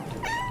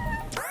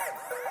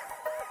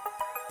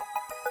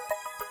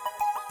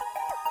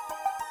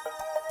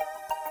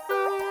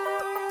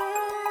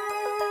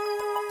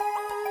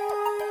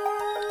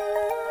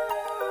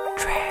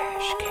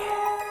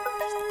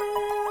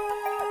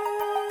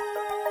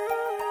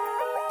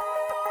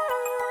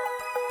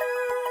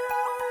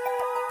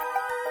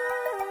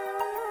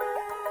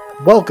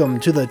Welcome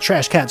to the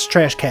Trash Cats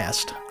Trash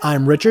Cast.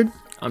 I'm Richard.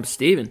 I'm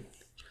Steven.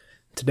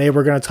 Today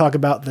we're going to talk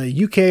about the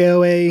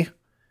UKOA.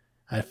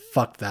 I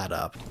fucked that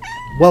up.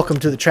 Welcome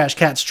to the Trash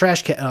Cats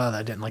Trash Cast. Oh,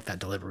 I didn't like that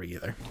delivery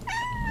either.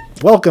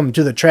 Welcome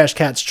to the Trash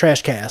Cats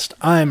Trash Cast.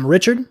 I'm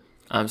Richard.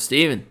 I'm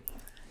Steven.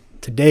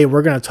 Today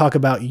we're going to talk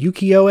about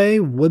UKOA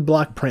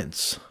woodblock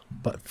prints.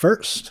 But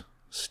first,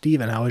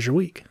 Steven, how was your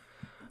week?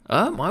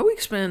 My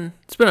week's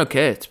it's been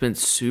okay. It's been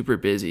super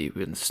busy.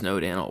 We've been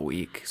snowed in all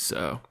week,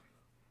 so.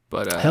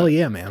 But hell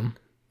yeah, man.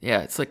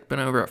 Yeah, it's like been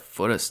over a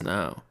foot of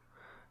snow.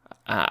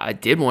 I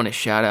did want to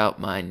shout out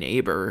my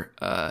neighbor,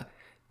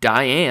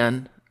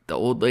 Diane, the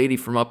old lady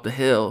from up the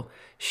hill.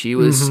 She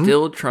was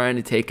still trying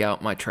to take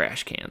out my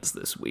trash cans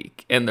this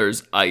week, and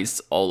there's ice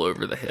all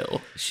over the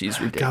hill. She's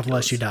ridiculous. God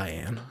bless you,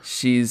 Diane.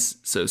 She's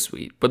so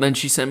sweet. But then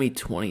she sent me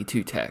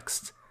 22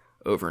 texts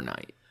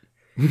overnight,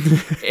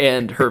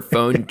 and her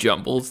phone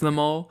jumbles them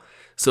all,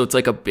 so it's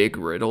like a big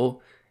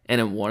riddle. And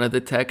in one of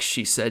the texts,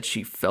 she said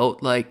she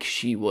felt like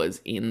she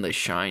was in The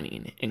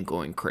Shining and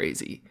going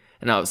crazy.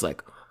 And I was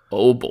like,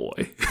 oh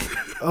boy.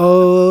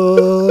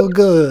 Oh,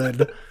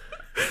 good.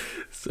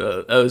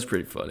 So that was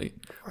pretty funny.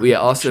 We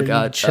also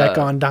got... check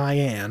on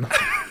Diane.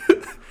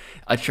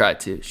 I tried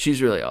to.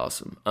 She's really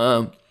awesome.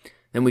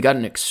 Then we got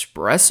an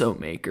espresso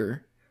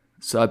maker.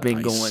 So I've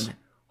been going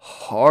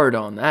hard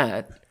on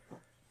that.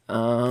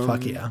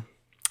 Fuck yeah.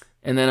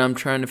 And then I'm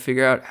trying to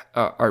figure out...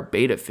 our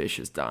beta fish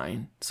is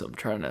dying. So I'm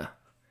trying to...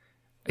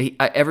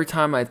 every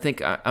time I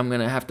think I'm going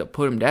to have to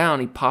put him down,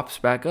 he pops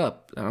back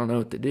up. I don't know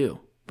what to do.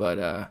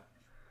 But,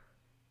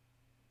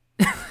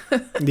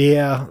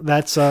 yeah,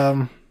 that's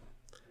a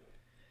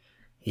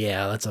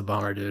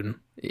bummer, dude.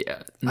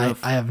 Yeah. I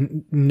have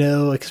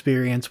no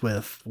experience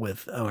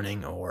with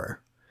owning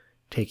or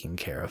taking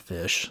care of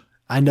fish.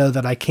 I know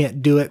that I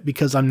can't do it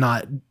because I'm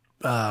not,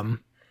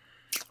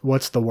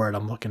 what's the word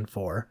I'm looking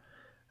for?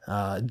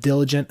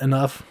 Diligent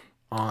enough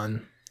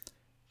on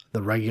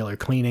the regular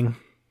cleaning.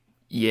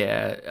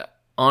 Yeah,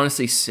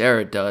 honestly,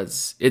 Sarah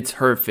does. It's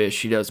her fish.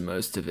 She does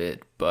most of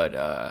it,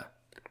 but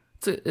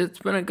it's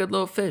been a good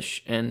little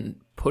fish. And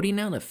putting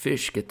down a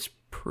fish gets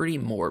pretty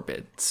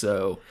morbid.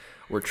 So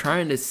we're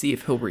trying to see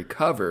if he'll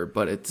recover,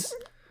 but it's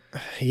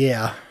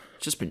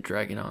just been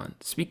dragging on.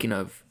 Speaking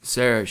of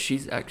Sarah,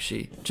 she's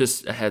actually,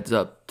 just a heads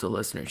up to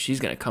listeners, she's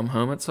gonna come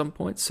home at some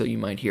point. So you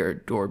might hear a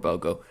doorbell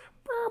go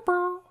bow,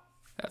 bow,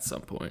 at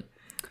some point.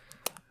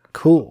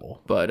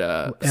 Cool. But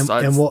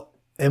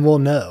and we'll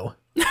know.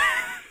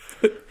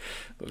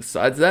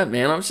 Besides that,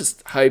 man, I was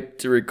just hyped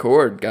to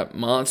record. Got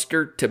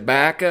Monster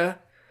Tobacco,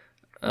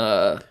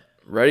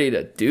 ready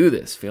to do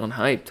this. Feeling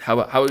hyped. How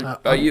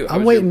about you?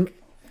 I'm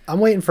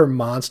waiting for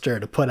Monster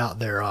to put out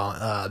their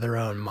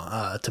own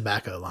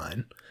tobacco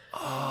line.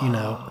 Oh. You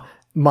know,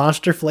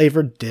 Monster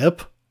flavored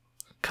dip.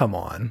 Come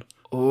on.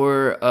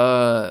 Or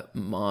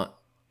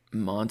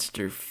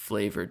Monster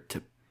flavored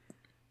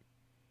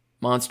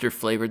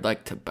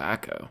like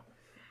tobacco.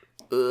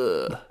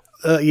 Ugh.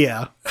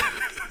 Yeah.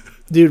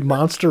 Dude,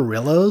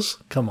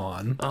 Monsterillos? Come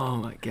on. Oh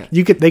my god.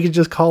 They could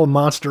just call them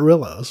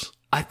Monsterillos.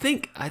 I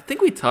think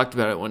we talked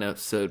about it one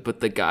episode, but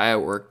the guy I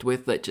worked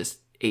with that just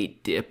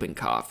ate dip and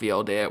coffee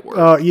all day at work.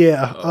 Oh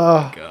yeah.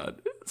 Oh my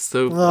god.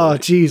 So funny. Oh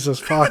Jesus,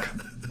 fuck.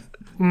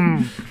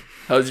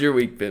 How's your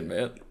week been,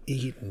 man?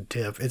 Eating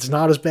dip. It's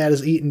not as bad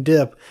as eating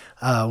dip.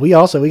 We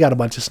got a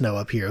bunch of snow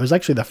up here. It was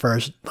actually the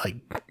first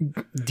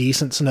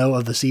decent snow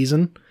of the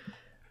season.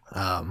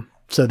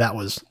 So that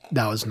was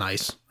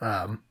nice.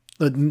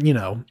 You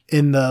know,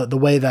 in the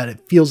way that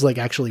it feels like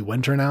actually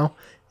winter now,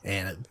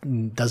 and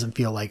it doesn't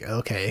feel like,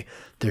 okay,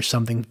 there's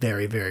something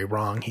very, very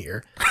wrong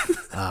here.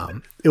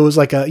 It was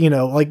like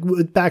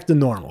back to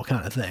normal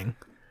kind of thing.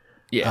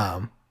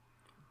 Yeah.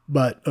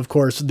 But of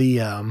course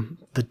the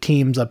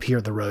teams up here,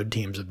 the road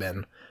teams, have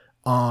been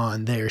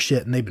on their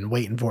shit, and they've been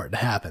waiting for it to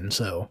happen.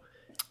 So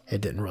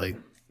it didn't really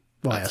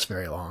last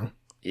very long.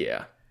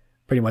 Yeah.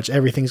 Pretty much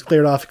everything's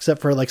cleared off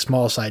except for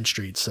small side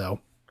streets.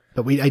 So.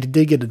 But I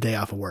did get a day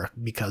off of work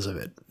because of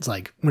it. It's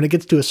like when it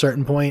gets to a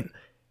certain point,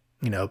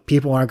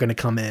 people aren't going to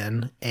come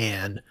in,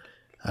 and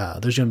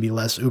there's going to be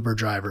less Uber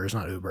drivers,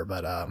 not Uber,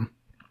 but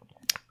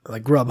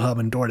like Grubhub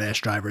and DoorDash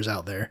drivers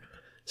out there.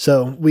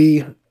 So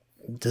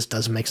just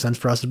doesn't make sense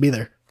for us to be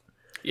there.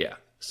 Yeah.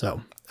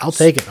 So I'll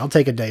take it. I'll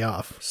take a day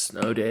off.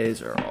 Snow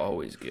days are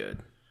always good.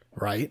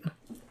 Right.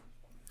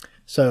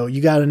 So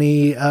you got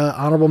any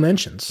honorable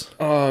mentions?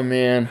 Oh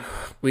man,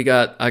 I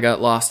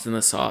got lost in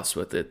the sauce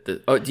with it.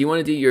 Do you want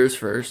to do yours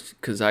first?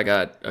 Because I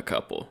got a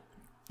couple.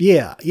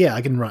 Yeah,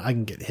 I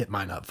can hit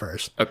mine up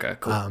first. Okay,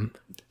 cool.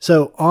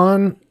 So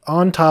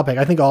on topic,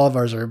 I think all of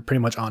ours are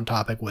pretty much on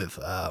topic with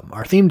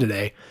our theme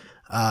today.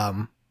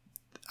 I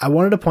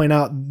wanted to point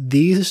out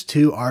these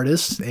two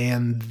artists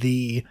and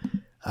they're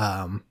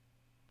kind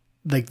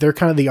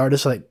of the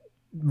artists that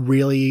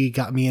really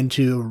got me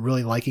into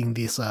really liking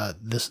this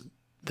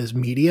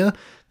media,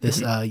 this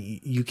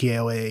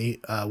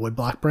UKOA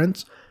woodblock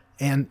prints.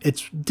 And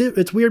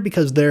it's weird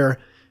because they're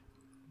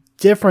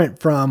different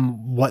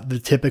from what the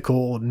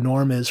typical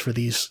norm is for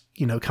these,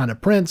 kind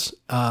of prints,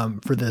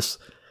 for this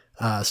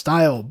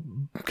style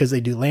because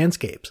they do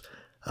landscapes.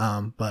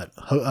 But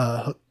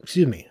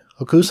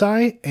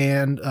Hokusai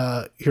and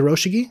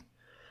Hiroshige,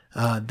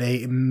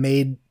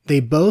 they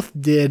both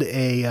did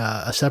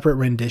a separate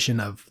rendition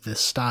of this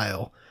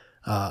style,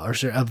 or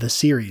of the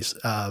series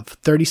of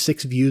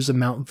 36 views of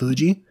Mount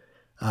Fuji.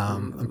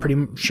 I'm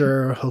pretty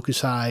sure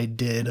Hokusai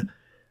did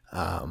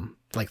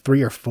like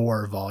 3 or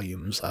 4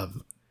 volumes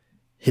of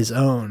his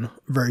own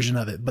version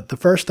of it, but the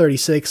first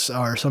 36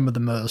 are some of the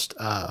most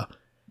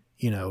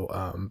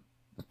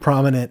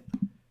prominent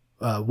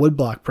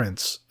woodblock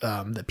prints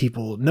that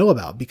people know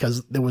about,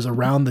 because it was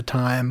around the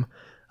time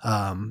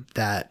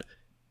that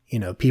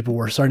people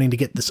were starting to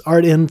get this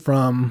art in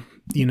from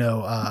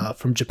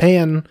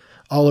Japan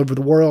all over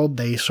the world.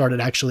 They started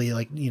actually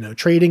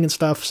trading and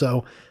stuff.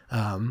 So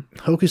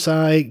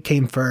Hokusai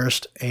came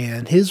first,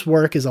 and his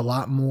work is a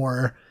lot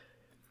more,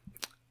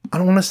 I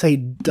don't want to say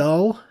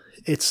dull,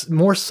 it's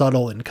more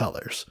subtle in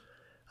colors.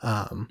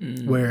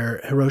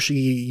 Where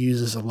Hiroshige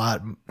uses a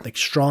lot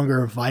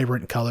stronger,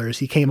 vibrant colors.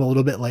 He came a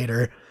little bit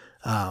later.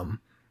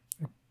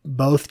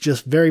 Both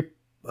just very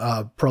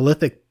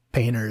prolific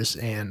painters,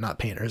 and not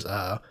painters,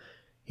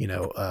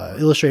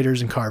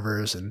 illustrators and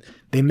carvers, and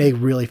they make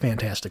really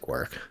fantastic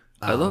work.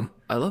 I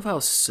love how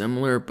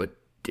similar but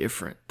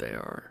different they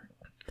are.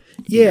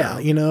 Yeah,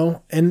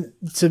 and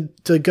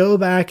to go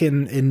back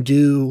and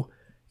do,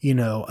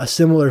 a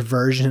similar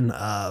version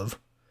of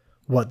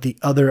what the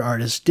other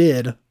artists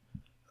did,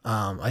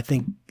 I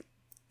think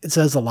it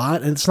says a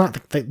lot, and it's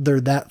not that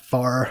they're that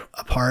far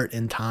apart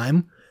in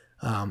time.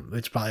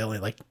 It's probably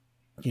only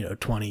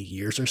 20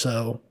 years or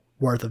so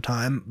worth of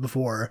time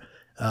before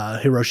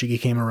Hiroshige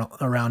came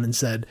around and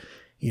said,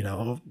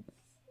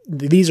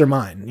 these are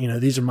mine,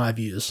 these are my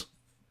views.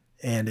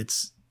 And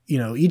it's,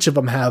 each of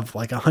them have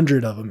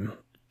 100 of them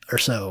or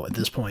so at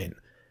this point.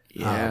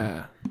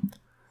 Yeah.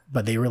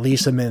 But they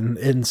release them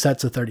in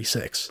sets of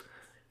 36.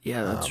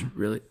 Yeah, that's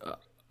really...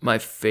 my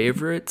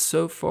favorite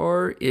so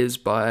far is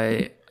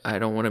by, I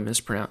don't want to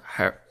mispronounce,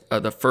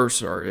 the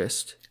first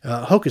artist.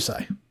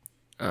 Hokusai.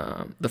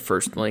 The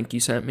first link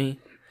you sent me.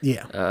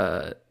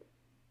 Yeah.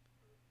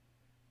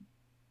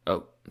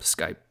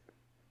 Skype.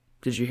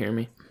 Did you hear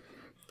me?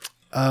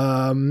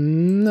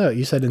 No,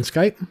 you said in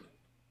Skype?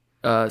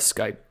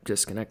 Skype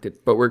disconnected,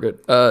 but we're good.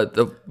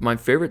 My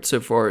favorite so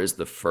far is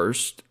the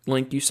first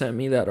link you sent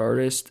me, that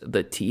artist,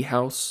 the Tea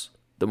House,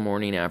 the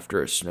morning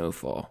after a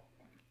snowfall.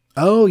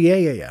 Oh, yeah.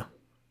 Yeah,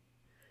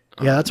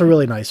 that's a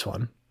really nice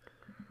one.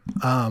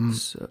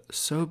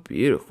 So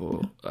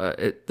beautiful.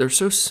 They're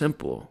so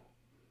simple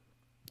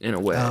in a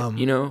way,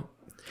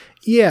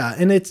 Yeah,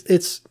 and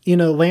it's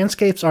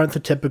landscapes aren't the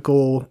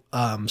typical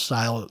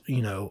style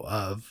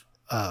of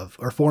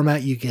or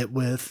format you get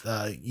with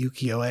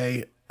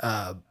ukiyo-e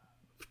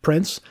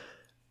prints,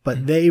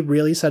 but they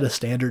really set a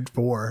standard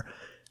for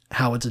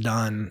how it's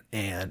done,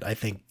 and I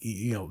think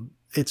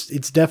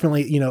it's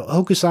definitely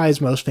Hokusai is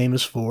most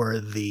famous for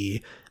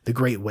the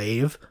Great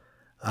Wave.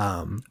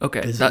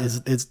 Okay,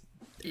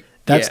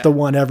 that's the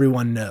one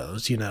everyone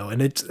knows,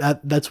 and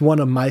that's one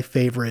of my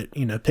favorite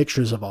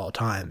pictures of all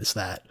time, is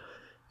that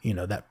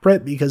that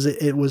print, because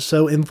it was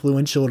so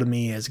influential to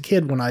me as a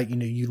kid when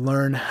you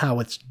learn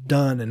how it's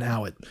done and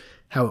how it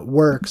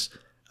works.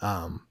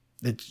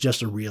 It's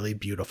just a really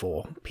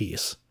beautiful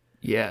piece.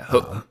 Yeah,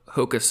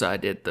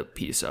 Hokusai did the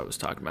piece I was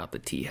talking about, the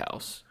Tea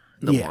House,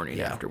 the morning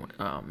after.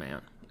 Oh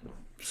man,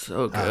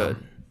 so good.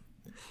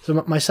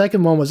 So my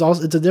second one was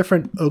it's a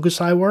different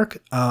Hokusai work,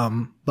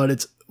 but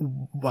it's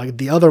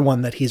the other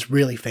one that he's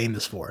really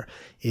famous for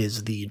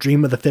is the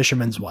Dream of the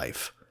Fisherman's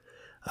Wife,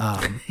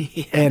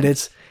 and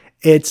it's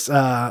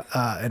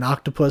an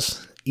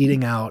octopus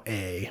eating out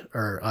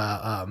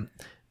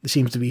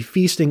seems to be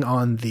feasting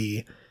on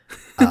the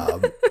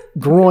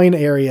groin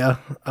area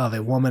of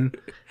a woman,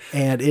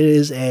 and it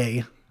is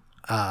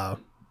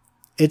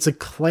it's a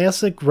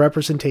classic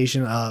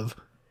representation of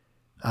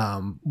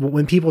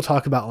when people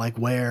talk about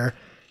where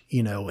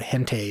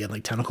hentai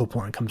and tentacle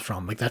porn comes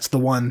from. That's the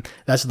one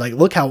that's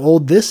look how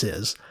old this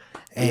is,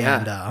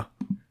 and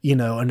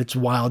and it's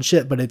wild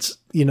shit. But it's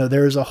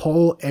there's a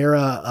whole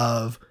era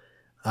of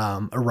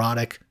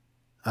erotic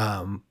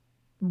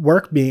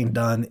work being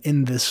done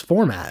in this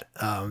format,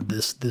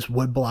 this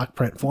woodblock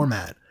print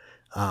format,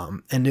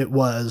 and it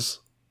was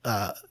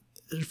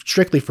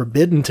strictly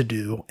forbidden to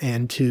do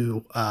and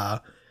to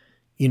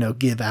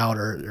give out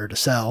or to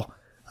sell.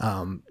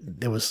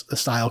 There was a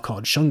style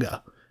called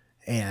shunga,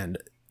 and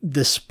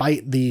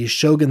despite the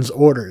shogun's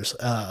orders,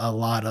 a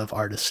lot of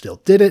artists still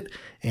did it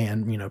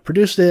and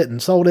produced it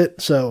and sold it.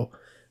 So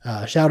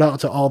shout out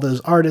to all those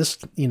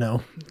artists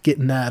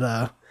getting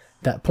that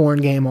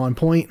porn game on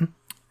point.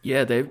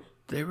 Yeah, they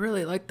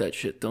really like that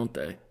shit, don't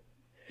they?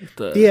 It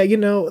was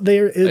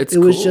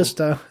cool. Just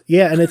and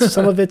it's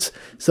some of it's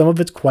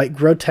quite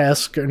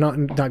grotesque, or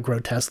not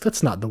grotesque.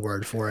 That's not the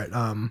word for it.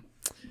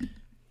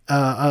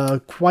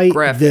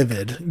 Quite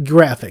vivid,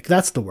 graphic.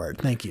 That's the word.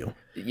 Thank you.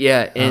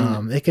 Yeah,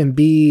 and it can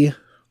be,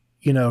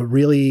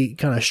 really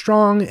kind of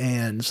strong,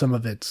 and some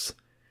of it's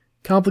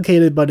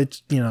complicated, but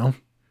it's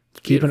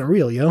keeping it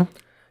real, yo.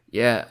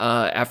 Yeah,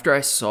 after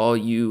I saw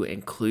you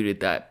included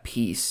that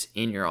piece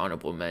in your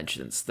honorable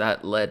mentions,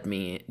 that led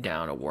me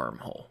down a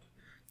wormhole.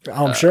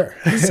 I'm sure.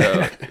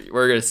 So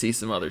we're going to see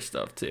some other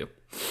stuff too.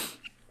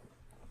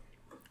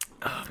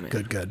 Oh, man.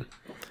 Good.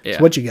 Yeah.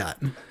 So what you got?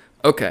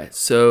 Okay,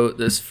 so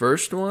this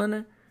first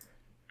one,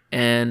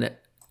 and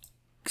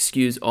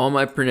excuse all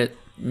my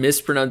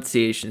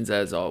mispronunciations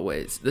as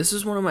always. This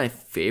is one of my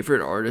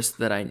favorite artists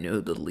that I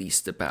know the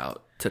least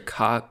about.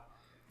 Takato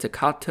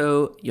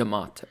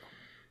Yamamoto.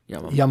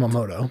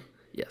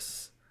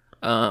 Yes.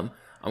 I'm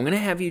gonna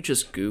have you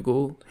just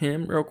Google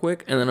him real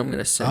quick, and then I'm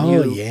gonna send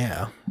you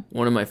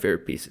one of my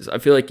favorite pieces. I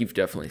feel like you've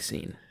definitely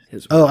seen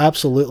his work. Oh,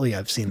 absolutely.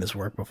 I've seen this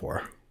work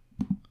before.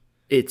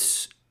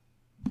 It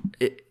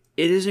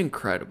is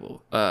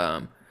incredible.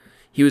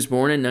 He was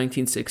born in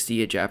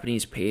 1960, a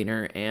Japanese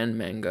painter and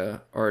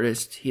manga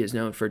artist. He is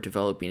known for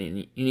developing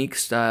a unique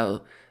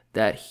style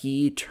that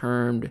he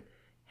termed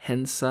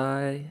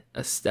Hensai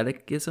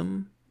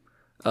aestheticism,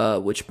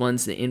 which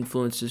blends the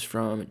influences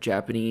from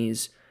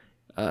Japanese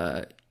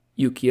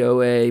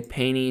ukiyo-e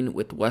painting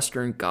with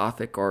Western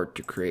Gothic art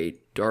to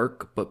create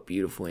dark but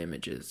beautiful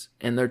images.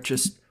 And they're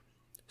just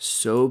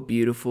so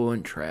beautiful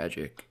and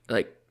tragic.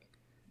 Like,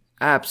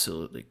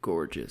 absolutely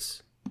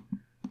gorgeous.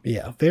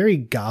 Yeah, very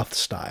goth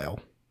style.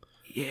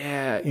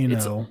 Yeah,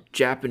 it's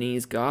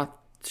Japanese goth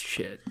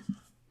shit.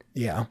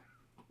 Yeah.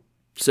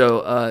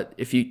 So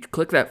if you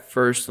click that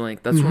first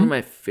link, that's one of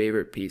my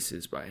favorite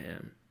pieces by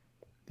him.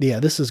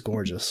 Yeah, this is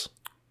gorgeous.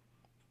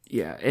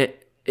 Yeah,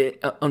 it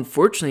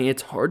unfortunately,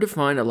 it's hard to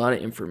find a lot of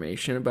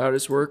information about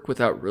his work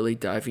without really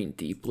diving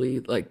deeply.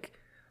 Like,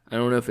 I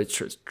don't know if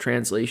it's a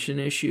translation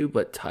issue,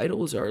 but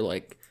titles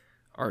are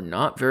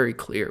not very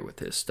clear with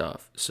his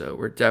stuff. So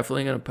we're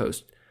definitely going to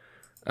post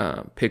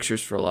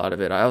pictures for a lot of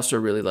it. I also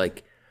really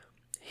like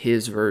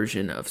his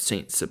version of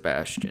Saint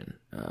Sebastian.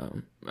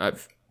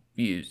 I've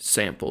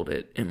sampled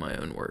it in my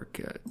own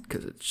work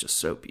because it's just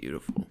so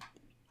beautiful.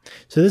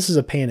 So this is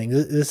a painting.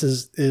 Is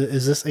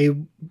this a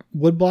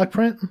woodblock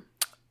print?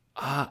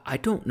 I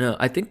don't know.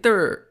 I think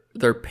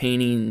they're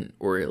painting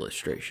or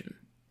illustration.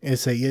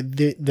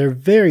 They're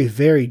very,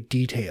 very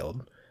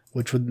detailed,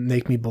 which would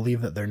make me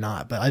believe that they're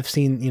not. But I've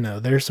seen,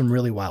 there's some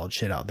really wild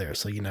shit out there,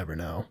 so you never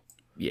know.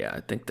 Yeah,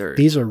 I think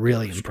these are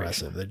really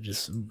impressive. They're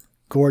just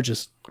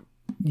gorgeous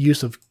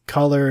use of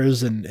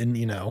colors and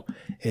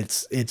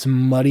it's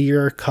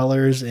muddier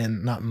colors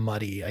and not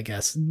muddy, I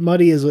guess.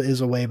 Muddy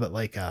is a way, but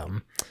like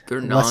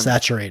they're less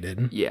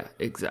saturated. Yeah,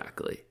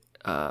 exactly.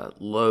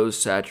 Low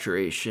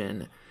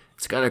saturation.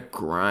 It's got a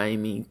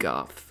grimy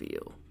goth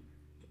feel.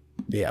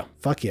 Yeah,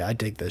 fuck yeah, I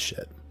dig this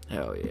shit.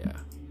 Hell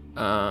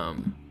yeah.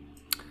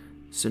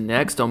 So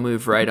next I'll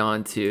move right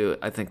on to,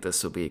 I think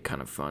this will be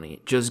kind of funny.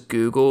 Just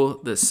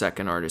Google the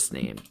second artist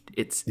name.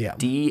 It's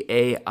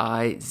Daizha.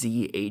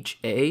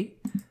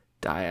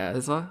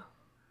 Daizha.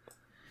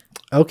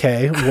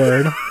 Okay,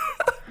 word.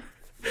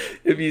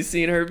 Have you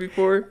seen her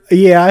before?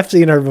 Yeah, I've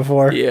seen her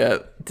before. Yeah,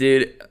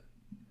 dude.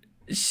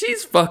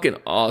 She's fucking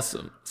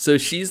awesome. So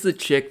she's the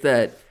chick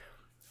that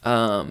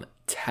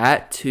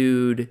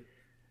tattooed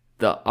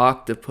the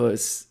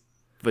octopus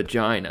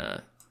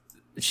vagina.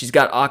 She's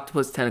got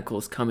octopus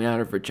tentacles coming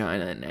out of her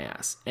vagina and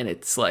ass. And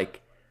it's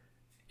like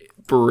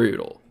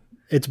brutal.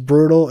 It's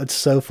brutal. It's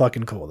so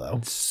fucking cool though.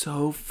 It's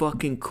so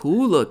fucking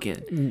cool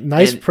looking.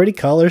 Nice, pretty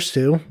colors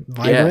too.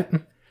 Vibrant. Yeah.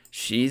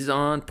 She's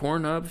on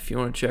Pornhub if you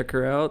want to check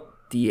her out.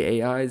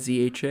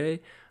 Daizha.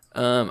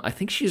 I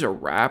think she's a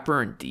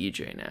rapper and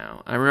DJ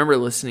now. I remember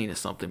listening to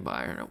something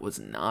by her and it was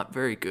not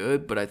very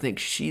good, but I think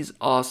she's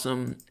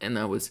awesome. And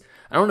I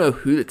don't know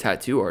who the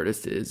tattoo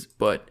artist is,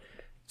 but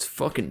it's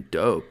fucking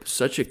dope.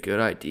 Such a good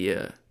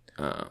idea.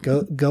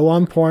 Go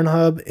on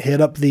Pornhub,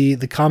 hit up the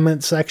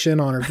comment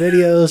section on her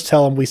videos,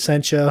 tell them we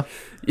sent you.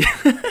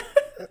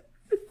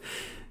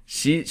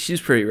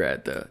 She's pretty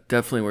rad though.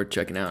 Definitely worth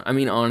checking out. I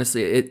mean,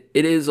 honestly, it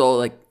is all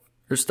like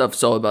her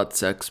stuff's all about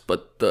sex,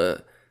 but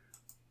the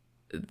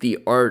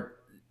art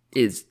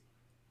is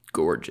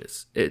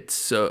gorgeous.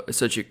 It's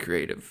such a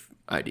creative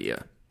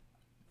idea.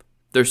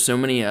 There's so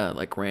many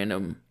like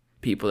random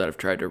people that have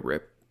tried to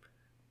rip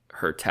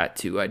her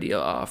tattoo idea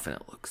off, and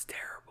it looks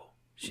terrible.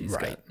 She's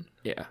right.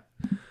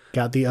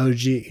 Got the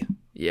OG.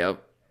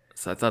 Yep.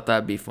 So I thought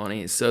that'd be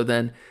funny. So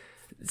then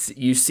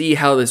you see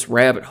how this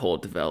rabbit hole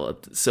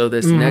developed. So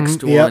this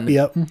next one,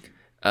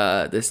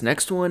 this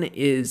next one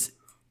is,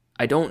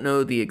 I don't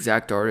know the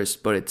exact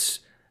artist, but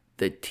it's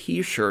the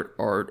t-shirt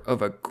art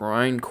of a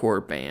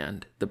grindcore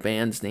band. The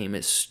band's name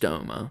is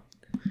Stoma.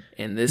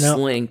 And this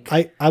link,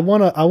 I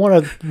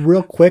wanna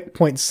real quick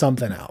point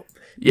something out.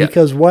 Yeah.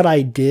 Because what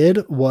I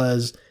did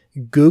was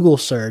Google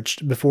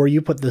searched, before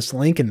you put this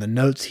link in the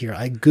notes here,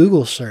 I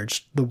Google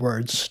searched the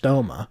word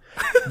Stoma.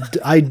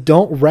 I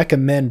don't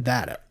recommend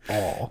that at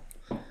all.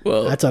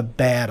 Well, that's a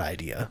bad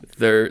idea.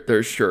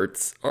 Their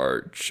shirts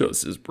are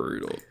just as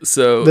brutal.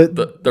 So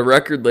the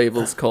record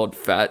label's called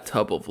Fat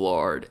Tub of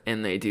Lard,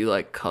 and they do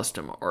like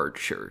custom art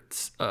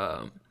shirts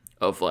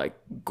of like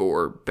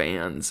gore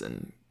bands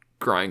and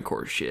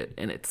grindcore shit,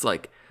 and it's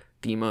like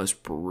the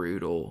most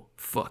brutal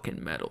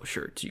fucking metal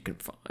shirts you can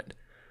find.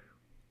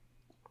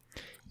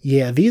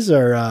 Yeah, these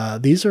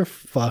are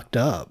fucked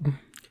up.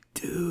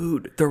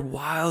 Dude, they're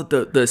wild.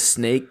 The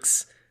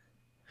snakes.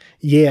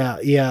 Yeah,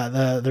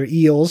 they're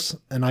eels,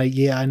 and I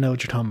know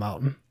what you're talking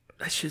about.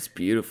 That shit's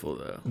beautiful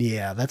though.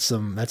 Yeah, that's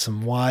some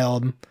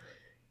wild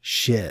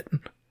shit.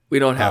 We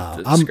don't have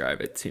to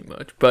describe it too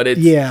much, but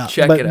it's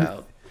check it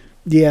out.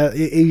 Yeah,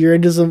 you're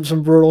into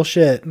some brutal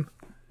shit.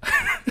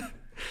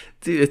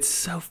 Dude, it's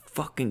so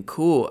fucking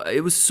cool.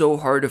 It was so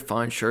hard to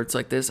find shirts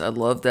like this. I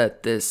love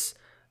that this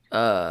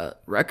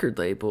record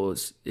label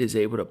is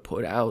able to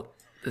put out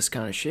this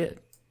kind of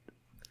shit.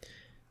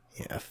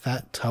 Yeah,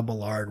 Fat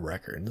Tubalard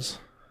Records.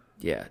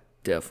 Yeah,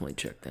 definitely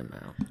check them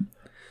out.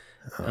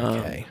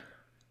 Okay.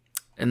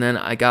 And then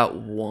I got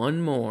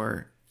one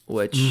more,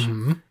 which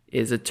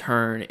is a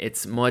turn.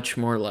 It's much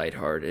more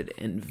lighthearted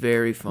and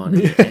very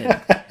funny.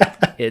 And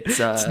it's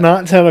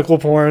not tentacle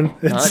porn.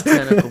 Not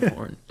tentacle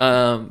porn.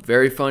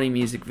 Very funny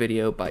music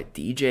video by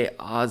DJ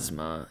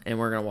Ozma, and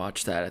we're gonna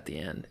watch that at the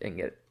end and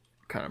get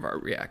kind of our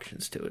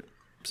reactions to it.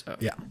 So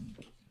yeah,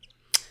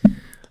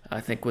 I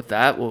think with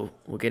that we'll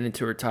get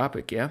into our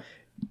topic. Yeah.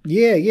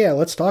 Yeah.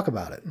 Let's talk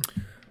about it.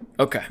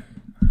 Okay.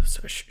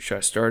 So should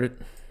I start it?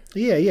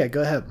 Yeah.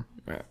 Go ahead.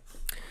 All right.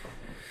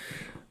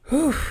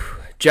 Whew.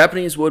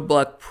 Japanese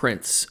woodblock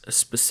prints,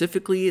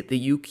 specifically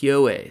the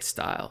ukiyo-e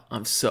style.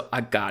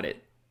 I got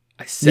it.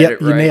 I said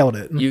it right. You nailed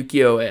it.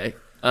 Ukiyo-e,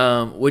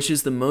 which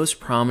is the most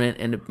prominent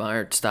and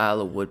admired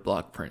style of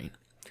woodblock printing.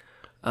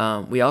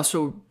 We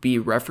also be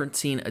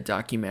referencing a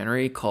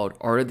documentary called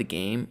Art of the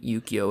Game: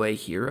 Ukiyo-e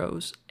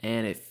Heroes,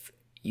 and if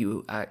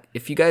you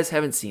guys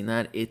haven't seen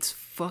that, it's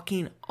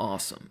fucking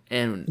awesome,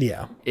 and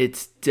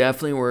it's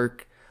definitely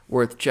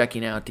worth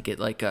checking out to get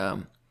like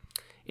an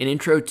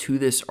intro to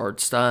this art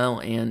style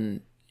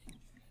and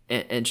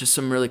just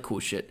some really cool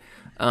shit.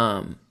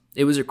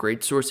 It was a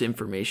great source of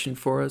information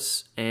for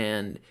us,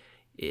 and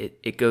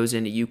it goes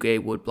into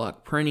UK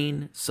woodblock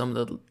printing, some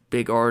of the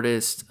big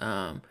artists,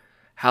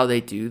 how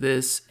they do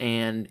this,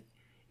 and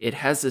it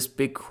has this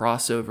big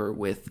crossover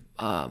with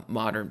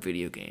modern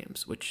video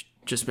games, which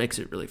just makes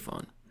it really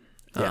fun.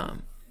 Yeah.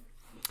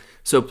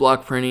 So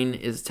block printing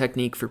is a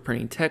technique for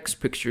printing text,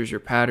 pictures, or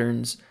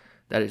patterns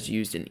that is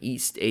used in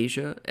East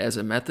Asia as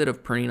a method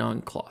of printing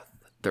on cloth.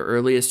 The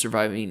earliest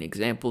surviving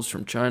examples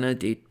from China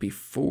date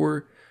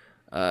before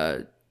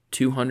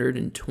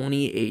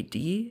 220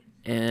 AD,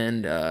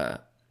 and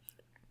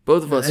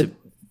both of us.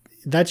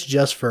 That's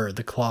just for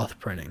the cloth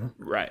printing,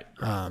 right?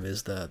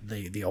 Is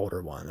the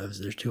older one?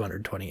 There's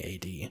 220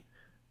 AD,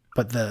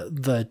 but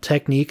the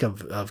technique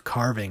of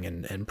carving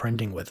and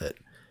printing with it.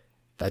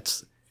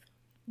 It's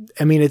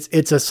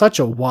such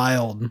a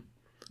wild,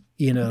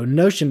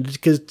 notion,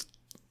 because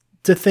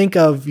to think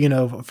of,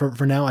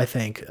 for now, I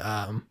think,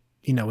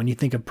 when you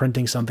think of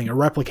printing something or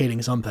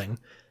replicating something,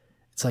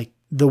 it's like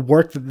the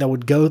work that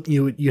would go,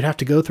 you'd have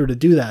to go through to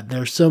do that.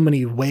 There's so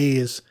many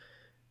ways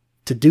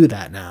to do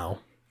that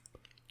now.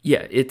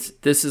 Yeah,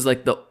 this is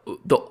like the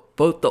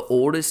both the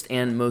oldest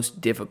and most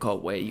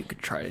difficult way you could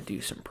try to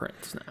do some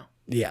prints now.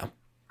 Yeah,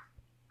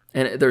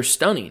 and they're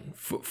stunning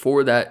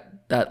for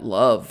that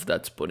love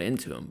that's put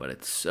into them, but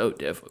it's so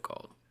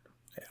difficult.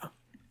 Yeah,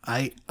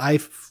 I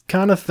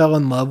kind of fell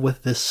in love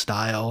with this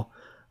style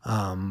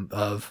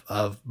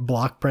of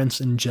block prints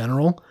in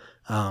general,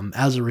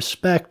 as a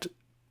respect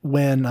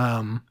when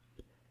I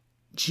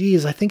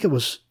think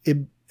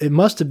it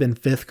must have been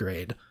 5th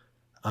grade.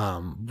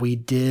 We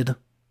did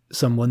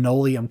some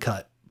linoleum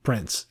cut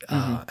prints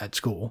at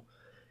school,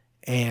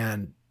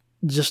 and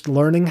just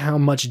learning how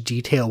much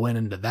detail went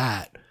into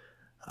that.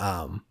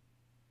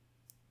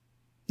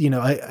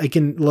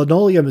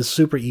 Linoleum is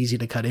super easy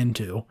to cut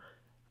into,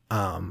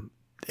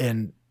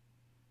 and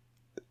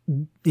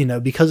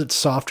because it's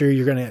softer,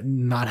 you're gonna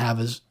not have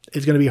it's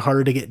gonna be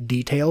harder to get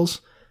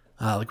details,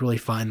 like really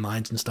fine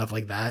lines and stuff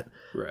like that.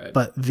 Right.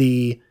 But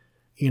the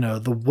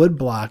wood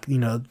block,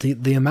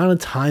 the amount of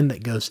time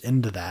that goes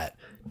into that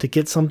to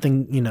get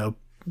something,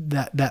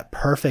 that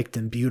perfect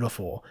and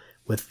beautiful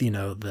with,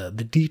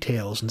 the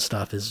details and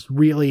stuff is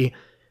really,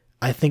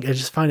 I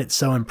just find it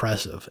so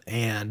impressive.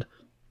 And,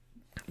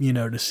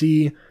 to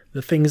see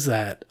the things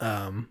that,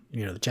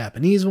 the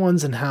Japanese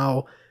ones and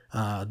how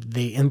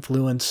they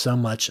influence so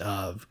much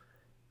of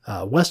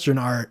Western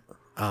art.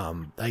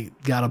 I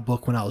got a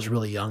book when I was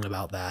really young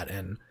about that,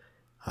 and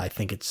I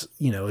think it's,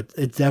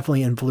 it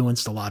definitely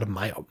influenced a lot of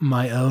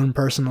my own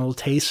personal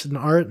taste in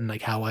art, and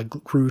like how I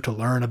grew to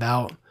learn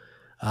about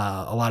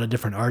a lot of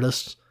different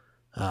artists,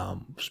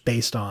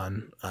 based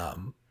on,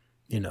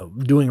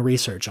 doing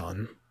research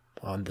on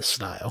this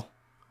style.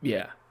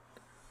 Yeah.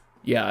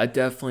 Yeah, I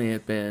definitely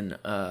have been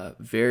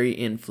very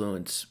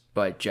influenced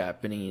by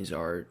Japanese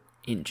art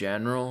in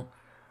general.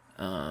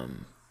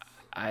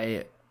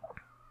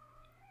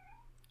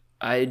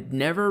 I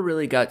never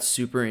really got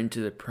super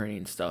into the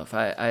printing stuff.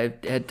 I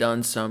had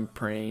done some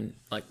printing,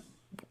 like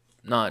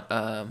not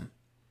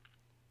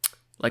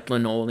like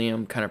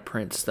linoleum kind of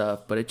print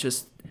stuff, but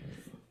it's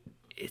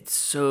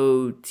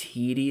so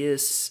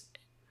tedious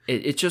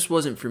it just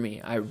wasn't for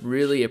me. I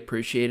really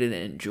appreciated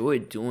and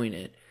enjoyed doing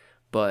it,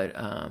 but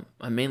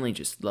I mainly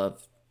just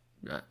love,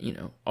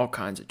 all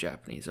kinds of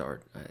Japanese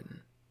art. And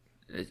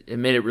it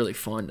made it really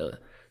fun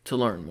to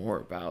learn more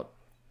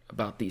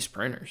about these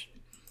printers.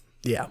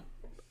 Yeah.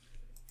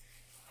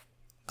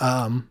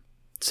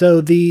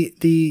 So the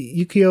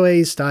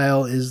ukiyo-e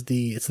style is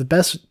the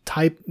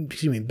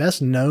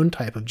best known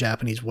type of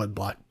Japanese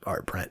woodblock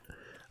art print.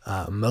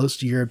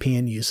 Most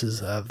European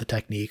uses of the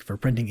technique for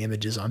printing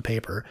images on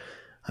paper,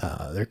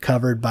 they're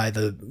covered by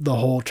the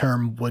whole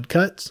term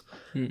woodcuts.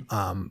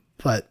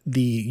 But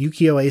the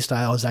ukiyo-e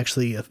style is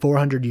actually a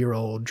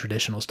 400-year-old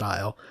traditional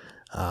style.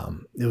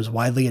 It was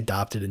widely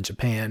adopted in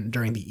Japan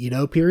during the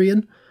Edo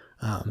period.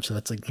 So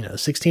that's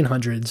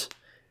 1600s.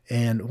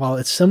 And while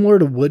it's similar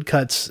to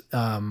woodcuts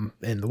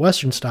in the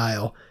Western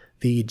style,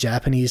 the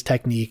Japanese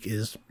technique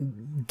is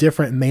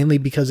different mainly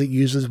because it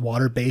uses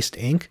water-based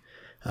ink.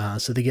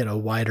 So they get a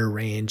wider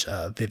range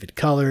of vivid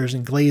colors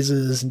and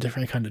glazes and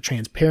different kind of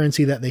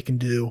transparency that they can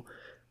do.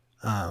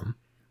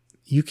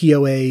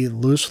 Ukiyo-e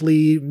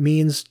loosely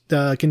means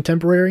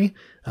contemporary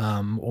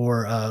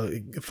or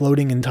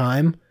floating in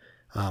time.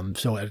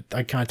 So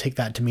I kind of take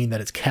that to mean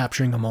that it's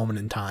capturing a moment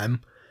in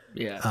time.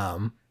 Yeah.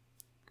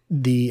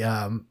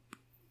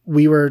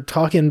 We were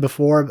talking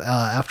before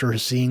after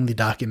seeing the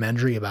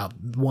documentary about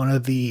one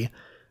of the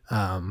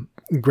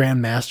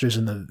grandmasters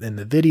in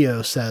the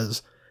video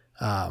says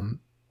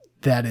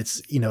that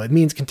it's it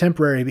means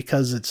contemporary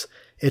because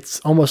it's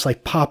almost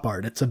like pop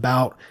art. It's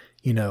about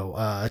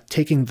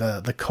taking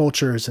the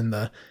cultures and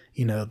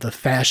the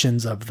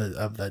fashions of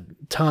the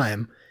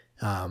time,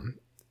 and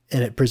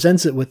it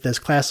presents it with this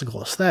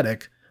classical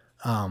aesthetic,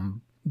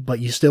 but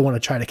you still want to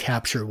try to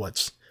capture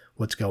what's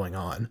going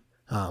on.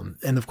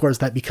 And of course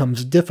that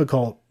becomes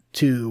difficult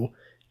to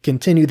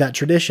continue that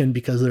tradition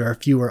because there are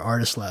fewer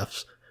artists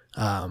left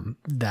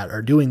that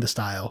are doing the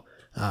style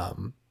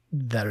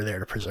that are there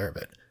to preserve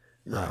it.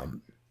 Right.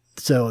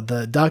 So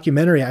the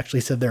documentary actually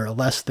said there are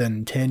less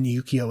than 10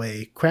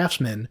 ukiyo-e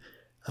craftsmen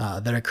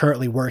that are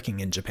currently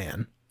working in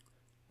Japan.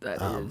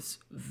 That is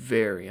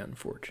very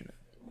unfortunate.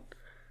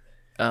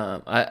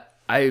 I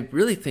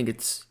really think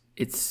it's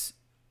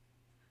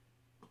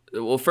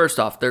well, first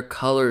off, their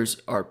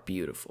colors are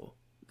beautiful.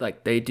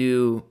 Like they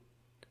do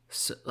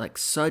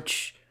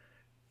such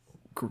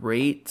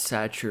great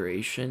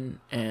saturation,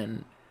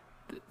 and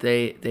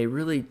they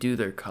really do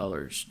their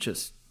colors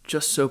just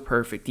so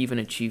perfect, even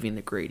achieving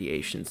the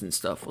gradations and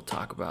stuff we'll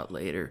talk about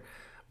later.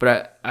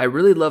 But I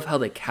really love how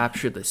they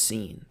capture the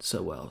scene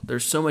so well.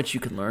 There's so much you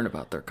can learn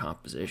about their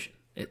composition.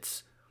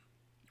 It's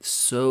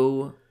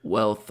so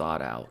well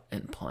thought out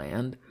and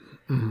planned.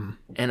 Mm-hmm.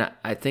 And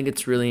I think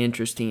it's really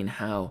interesting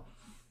how,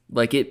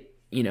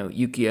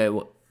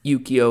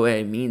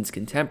 ukiyo-e means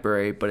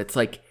contemporary, but it's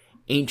like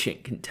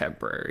ancient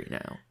contemporary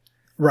now.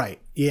 Right.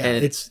 Yeah.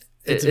 And it's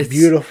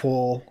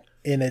beautiful,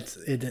 and it's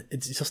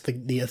just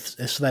the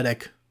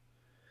aesthetic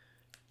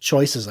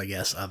choices, I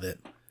guess, of it.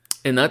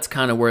 And that's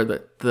kind of where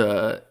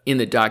the in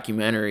the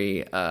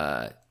documentary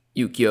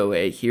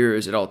ukiyo-e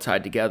heroes it all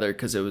tied together,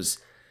 because it was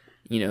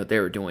they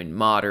were doing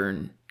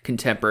modern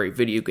contemporary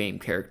video game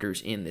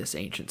characters in this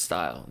ancient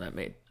style,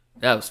 and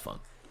that was fun.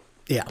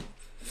 Yeah.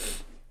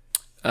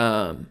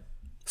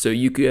 So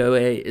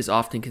ukiyo-e is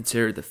often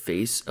considered the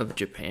face of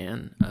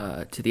Japan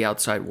to the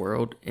outside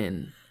world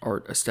in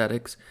art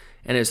aesthetics,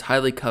 and is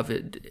highly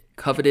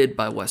coveted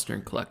by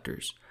Western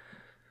collectors.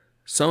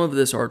 Some of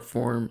this art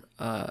form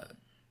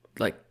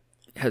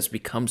has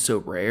become so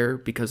rare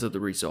because of the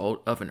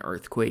result of an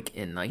earthquake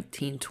in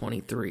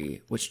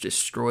 1923, which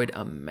destroyed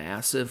a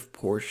massive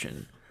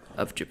portion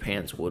of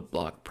Japan's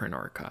woodblock print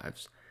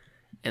archives.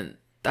 And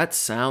that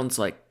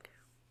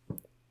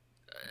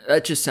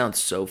just sounds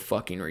so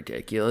fucking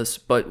ridiculous.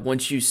 But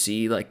once you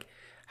see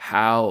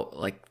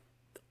how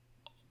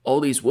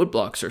all these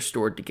woodblocks are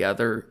stored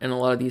together in a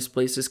lot of these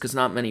places, because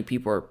not many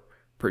people are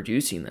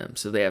producing them,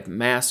 so they have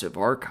massive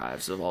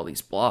archives of all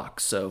these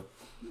blocks. So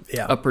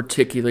yeah, a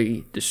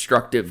particularly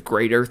destructive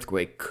great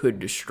earthquake could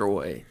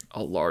destroy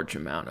a large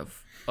amount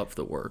of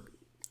the work.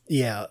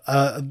 Yeah,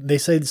 they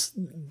say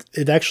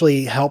it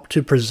actually helped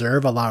to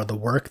preserve a lot of the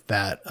work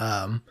that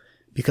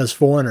because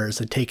foreigners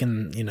had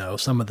taken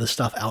some of the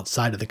stuff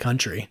outside of the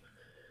country,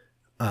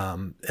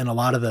 and a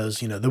lot of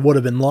those they would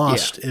have been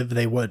lost if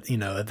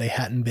they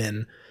hadn't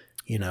been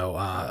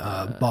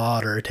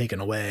bought or taken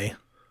away.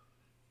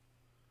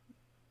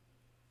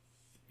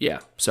 Yeah,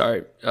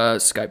 sorry,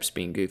 Skype's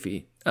being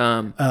goofy.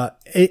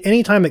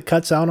 Anytime it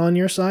cuts out on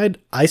your side,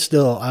 I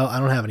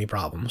don't have any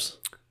problems.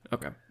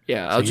 Okay.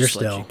 Yeah, I'll just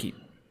let you keep.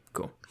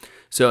 Cool.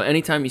 So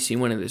anytime you see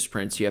one of those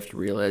prints, you have to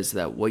realize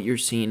that what you're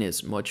seeing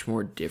is much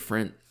more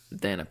different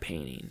than a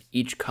painting.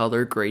 Each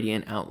color,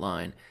 gradient,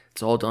 outline,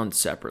 it's all done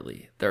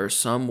separately. There are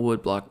some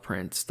woodblock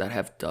prints that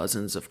have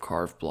dozens of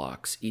carved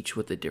blocks, each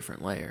with a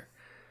different layer.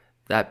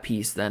 That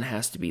piece then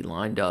has to be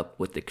lined up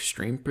with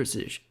extreme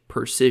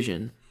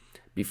precision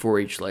before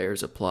each layer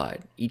is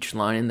applied. Each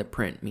line in the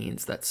print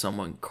means that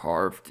someone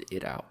carved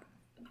it out.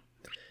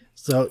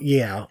 So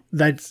yeah,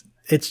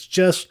 it's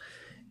just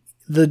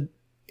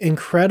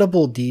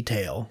incredible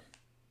detail,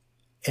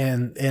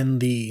 and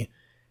the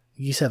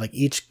you said like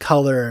each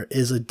color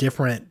is a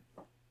different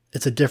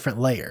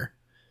layer.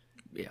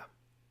 Yeah.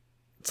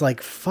 It's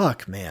like,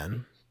 fuck,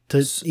 man.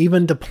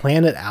 To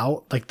plan it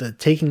out, like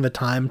taking the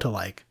time to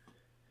like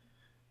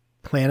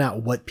plan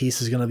out what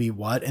piece is going to be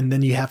what, and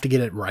then you have to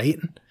get it right,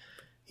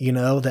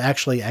 to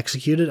actually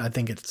execute it. I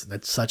think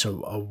that's such a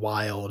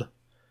wild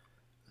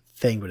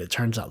thing, but it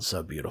turns out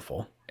so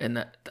beautiful.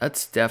 And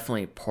that's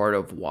definitely part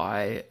of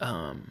why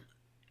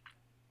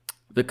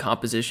the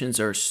compositions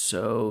are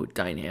so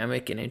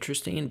dynamic and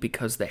interesting,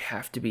 because they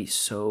have to be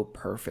so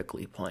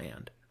perfectly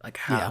planned. Like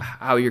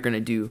how you're going to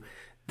do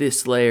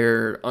this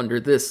layer under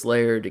this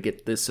layer to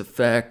get this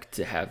effect,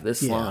 to have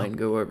this line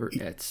go over.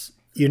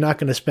 You're not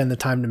going to spend the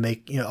time to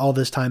make, all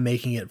this time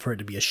making it for it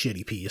to be a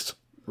shitty piece.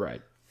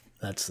 Right.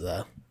 That's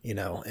so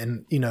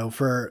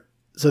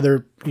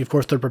they're, of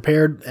course they're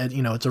prepared and,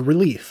 it's a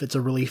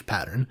relief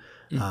pattern.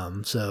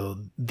 Mm-hmm. So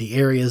the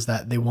areas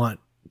that they want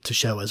to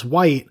show as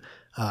white,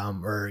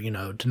 or,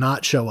 to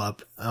not show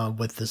up,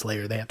 with this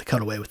layer, they have to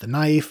cut away with a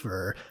knife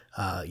or,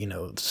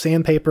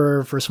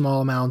 sandpaper for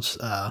small amounts.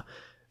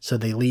 So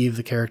they leave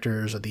the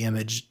characters or the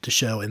image to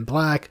show in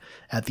black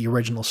at the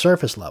original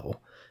surface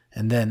level.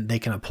 And then they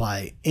can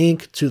apply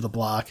ink to the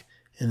block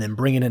and then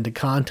bring it into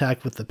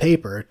contact with the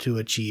paper to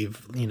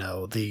achieve,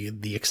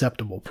 the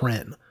acceptable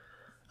print.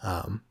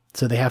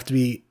 So they have to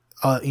be,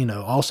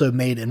 also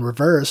made in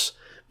reverse,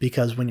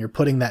 because when you're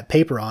putting that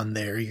paper on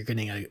there, you're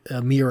getting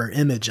a mirror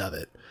image of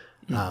it.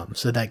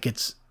 So that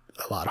gets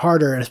a lot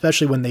harder, and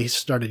especially when they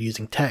started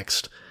using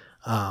text.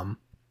 And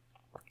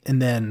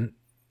then,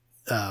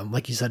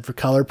 like you said, for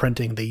color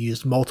printing, they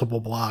used multiple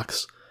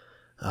blocks.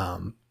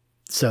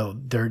 So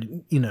they're,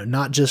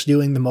 not just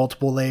doing the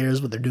multiple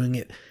layers, but they're doing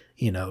it,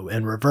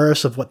 in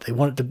reverse of what they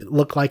want it to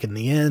look like in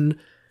the end.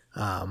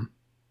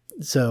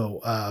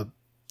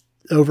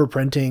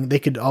 Overprinting, they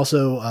could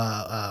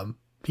also,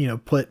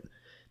 put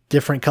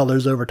different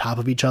colors over top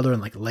of each other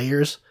in like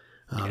layers.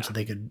 So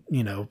they could,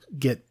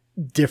 get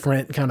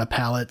different kind of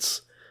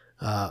palettes,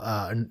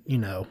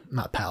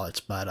 not palettes,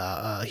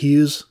 but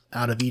hues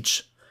out of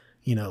each,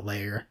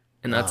 layer.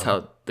 And that's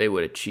how they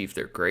would achieve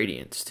their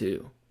gradients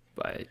too,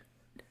 by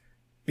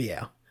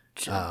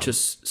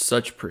just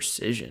such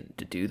precision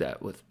to do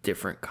that with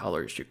different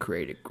colors to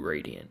create a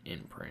gradient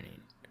in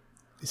printing.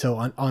 So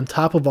on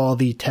top of all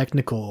the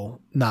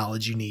technical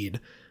knowledge you need,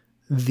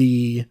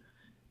 the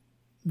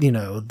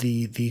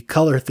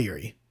color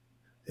theory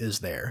is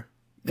there.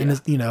 And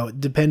it's,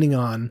 depending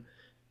on,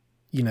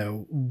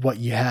 what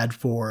you had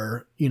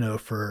for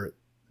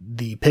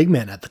the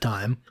pigment at the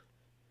time,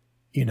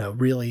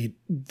 really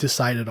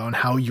decided on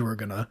how you were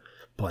going to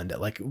blend it.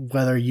 Like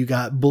whether you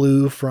got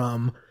blue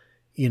from,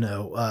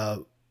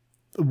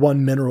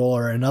 one mineral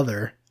or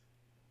another,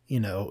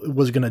 it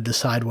was going to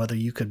decide whether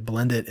you could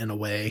blend it in a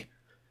way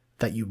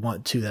that you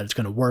want to, that it's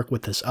going to work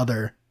with this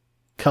other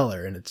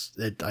color. And it's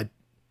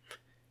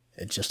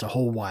just a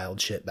whole wild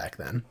shit back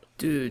then.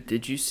 Dude,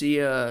 did you see,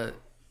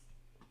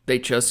 they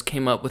just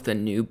came up with a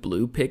new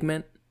blue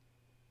pigment?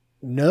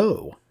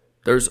 No.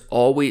 There's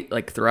always,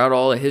 like, throughout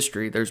all of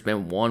history, there's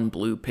been one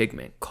blue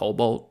pigment,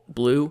 cobalt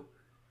blue,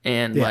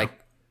 and like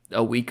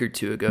a week or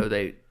two ago,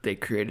 they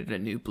created a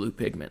new blue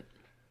pigment.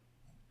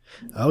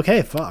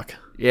 Okay, fuck.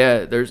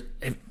 Yeah, there's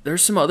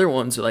some other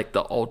ones like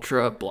the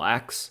ultra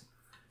blacks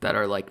that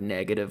are like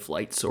negative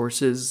light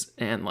sources,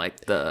 and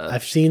like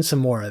I've seen some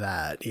more of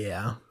that.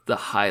 Yeah, the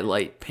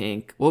highlight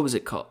pink. What was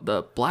it called?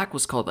 The black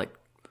was called like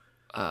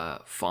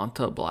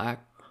Fanta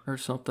black or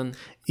something.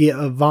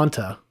 Yeah,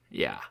 Vanta.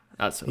 Yeah,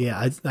 that's what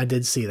I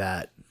did see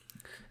that.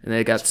 And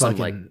they got some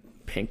like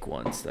pink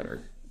ones that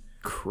are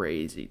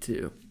crazy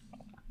too.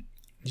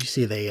 Did you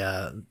see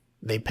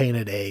they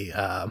painted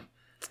a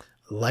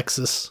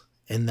Lexus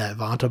in that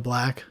Vanta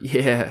black?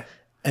 Yeah,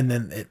 and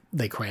then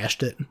they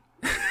crashed it.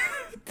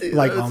 Dude,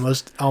 like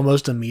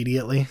almost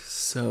immediately.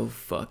 So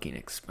fucking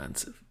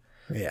expensive.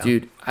 Yeah.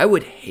 Dude, I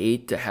would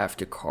hate to have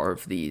to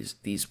carve these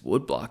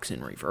wood blocks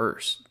in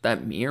reverse.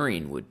 That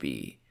mirroring would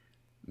be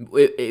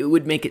it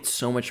would make it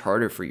so much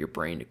harder for your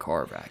brain to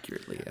carve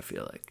accurately, I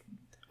feel like.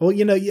 Well,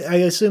 I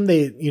assume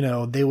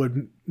they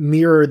would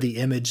mirror the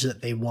image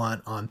that they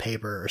want on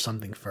paper or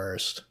something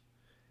first.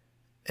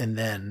 And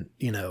then,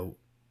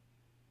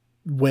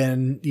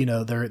 when,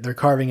 they're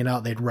carving it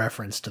out, they'd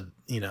reference to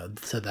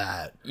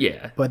that.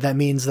 Yeah. But that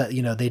means that,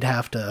 they'd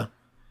have to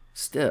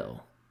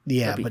still.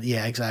 Yeah, but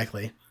yeah,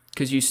 exactly.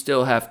 Because you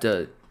still have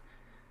to,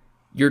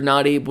 you're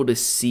not able to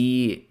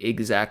see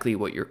exactly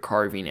what you're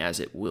carving as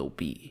it will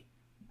be.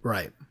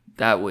 Right.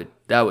 That would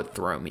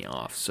throw me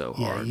off so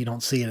hard. Yeah, you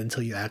don't see it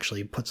until you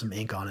actually put some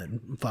ink on it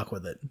and fuck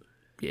with it.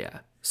 Yeah.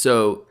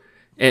 So,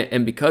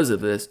 and because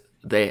of this,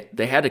 they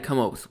had to come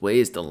up with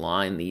ways to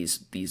line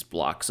these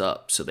blocks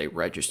up so they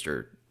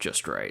register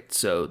just right.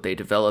 So they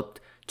developed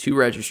 2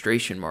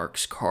 registration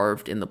marks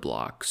carved in the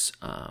blocks,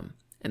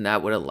 and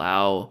that would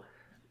allow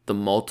the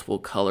multiple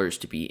colors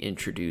to be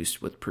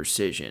introduced with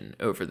precision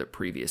over the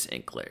previous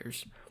ink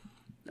layers.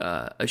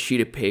 A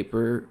sheet of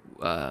paper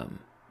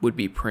would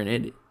be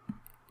printed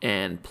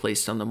and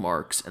placed on the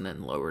marks and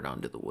then lowered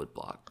onto the wood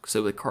block.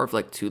 So they carved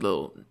like two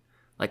little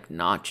like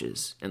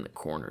notches in the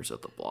corners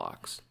of the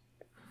blocks.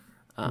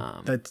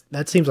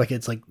 That seems like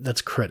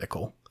that's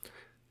critical.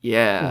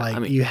 Yeah, Like I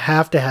mean, you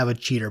have to have a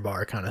cheater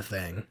bar kind of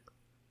thing.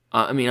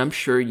 I mean, I'm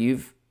sure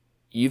you've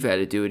had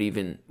to do it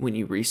even when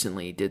you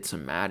recently did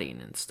some matting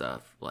and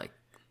stuff. Like,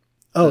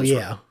 Oh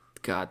yeah.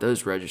 God,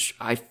 those registers.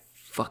 I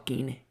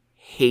fucking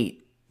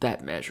hate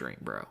that measuring,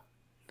 bro.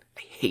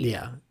 I hate it.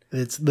 Yeah.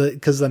 It's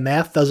because the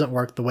math doesn't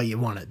work the way you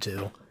want it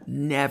to.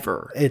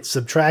 Never. It's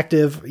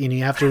subtractive, and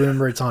you have to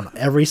remember it's on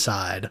every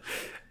side.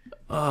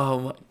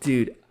 Oh,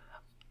 dude,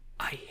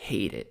 I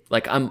hate it.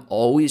 Like, I'm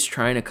always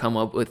trying to come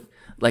up with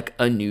like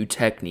a new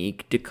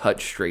technique to cut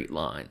straight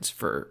lines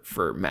for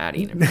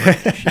matting and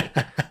printing shit.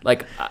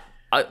 Like,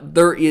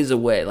 there is a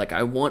way. Like,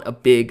 I want a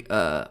big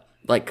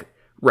like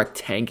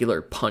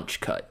rectangular punch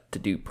cut to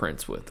do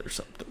prints with or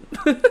something.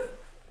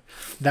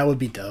 That would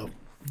be dope.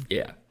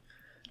 Yeah.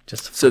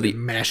 Just So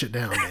mash it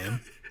down,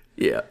 man.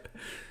 Yeah.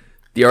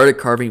 The art of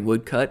carving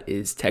woodcut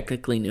is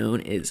technically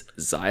known as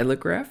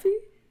xylography.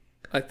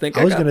 I think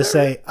I was gonna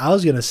say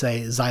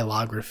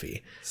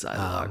xylography.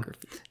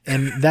 xylography.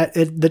 And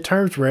the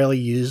term's rarely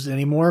used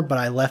anymore, but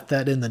I left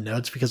that in the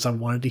notes because I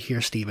wanted to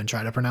hear Steven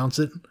try to pronounce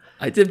it.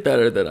 I did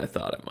better than I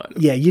thought I might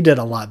have. Yeah, you did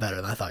a lot better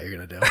than I thought you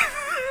were gonna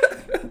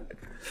do.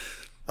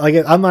 Like,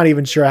 I'm not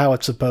even sure how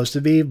it's supposed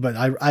to be, but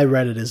I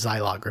read it as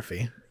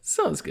xylography.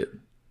 Sounds good.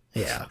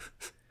 Yeah.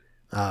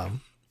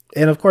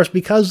 And of course,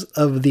 because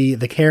of the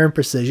care and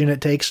precision it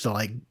takes to,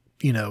 like,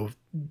 you know,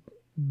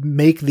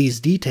 make these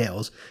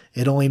details,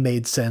 it only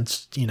made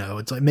sense, you know,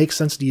 it makes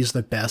sense to use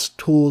the best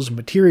tools and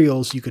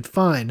materials you could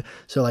find.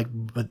 So, like,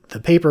 with the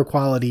paper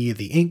quality,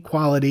 the ink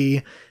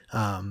quality,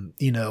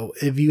 you know,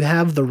 if you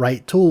have the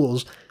right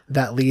tools,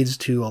 that leads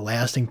to a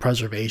lasting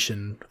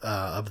preservation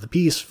of the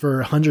piece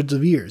for hundreds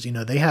of years. You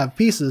know, they have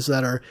pieces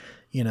that are,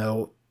 you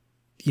know,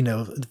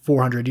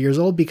 400 years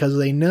old because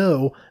they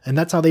know, and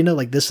that's how they know,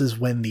 like, this is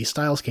when these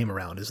styles came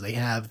around, is they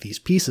have these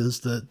pieces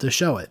to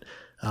show it.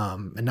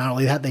 And not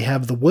only that, they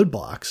have the wood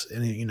blocks,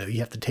 and, you know, you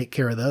have to take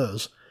care of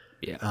those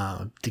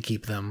to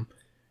keep them,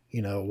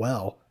 you know,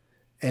 well.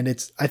 And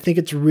I think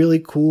it's really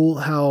cool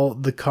how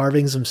the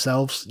carvings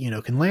themselves, you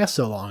know, can last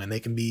so long, and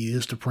they can be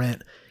used to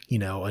print, you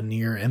know, a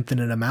near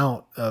infinite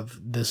amount of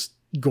this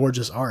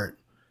gorgeous art.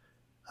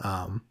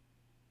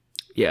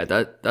 Yeah,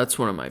 that's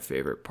one of my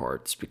favorite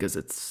parts because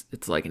it's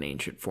like an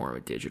ancient form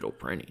of digital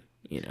printing.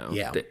 You know,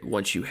 Yeah. that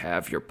once you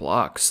have your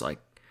blocks, like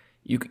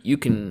you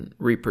can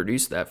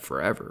reproduce that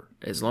forever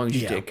as long as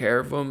you take care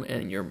of them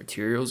and your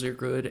materials are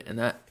good. And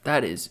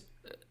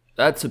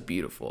that's a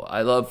beautiful.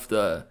 I love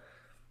the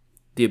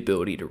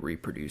ability to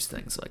reproduce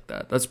things like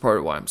that. That's part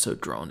of why I'm so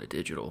drawn to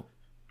digital.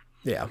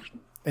 Yeah.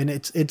 And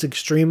it's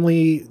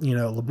extremely, you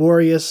know,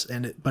 laborious,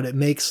 but it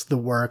makes the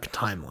work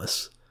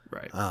timeless.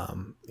 Right.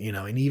 You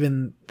know, and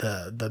even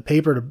the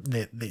paper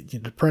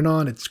to print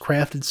on, it's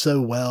crafted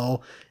so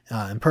well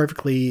and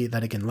perfectly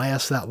that it can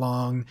last that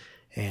long.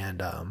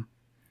 And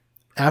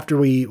after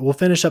we'll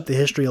finish up the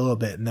history a little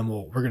bit, and then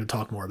we're going to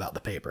talk more about the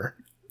paper.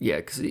 Yeah,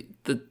 because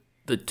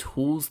the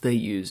tools they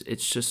use,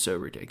 it's just so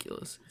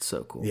ridiculous. It's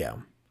so cool. Yeah.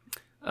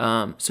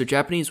 So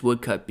Japanese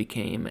woodcut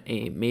became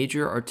a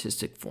major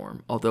artistic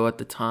form, although at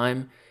the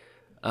time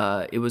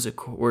it was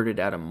accorded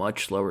at a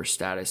much lower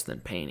status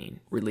than painting.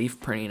 Relief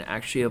printing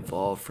actually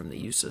evolved from the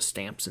use of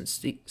stamps and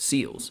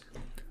seals.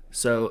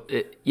 So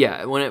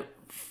when it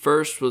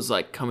first was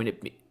like coming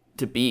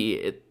to be,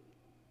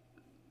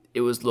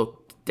 it was looked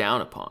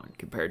down upon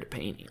compared to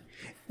painting.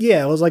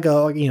 Yeah, it was like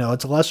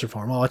it's a lesser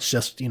form. Oh, it's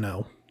just, you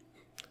know,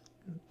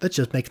 that's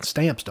just making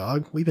stamps,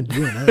 dog. We've been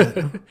doing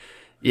that.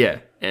 Yeah,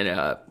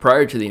 and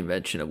prior to the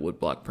invention of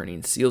woodblock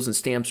printing, seals and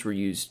stamps were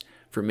used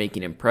for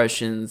making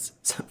impressions,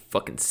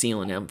 fucking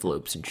sealing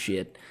envelopes and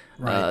shit.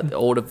 Right. The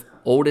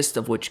oldest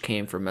of which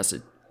came from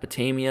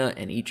Mesopotamia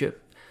and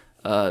Egypt.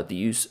 The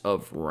use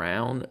of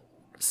round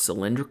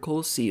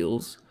cylindrical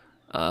seals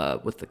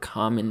with the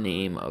common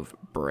name of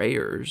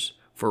brayers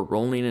for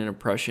rolling an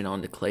impression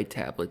onto clay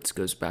tablets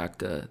goes back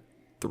to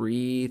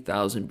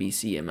 3000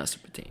 BC in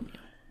Mesopotamia.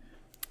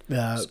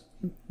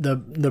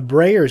 The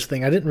brayers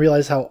thing, I didn't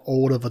realize how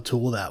old of a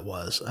tool that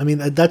was. I mean,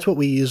 that's what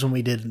we used when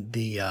we did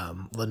the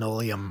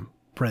linoleum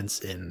prints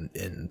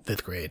in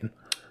fifth grade.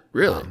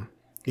 Really?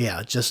 Yeah,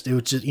 it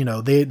was just, you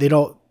know,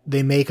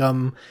 they make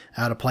them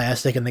out of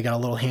plastic, and they got a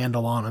little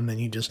handle on them,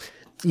 and you just,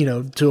 you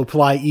know, to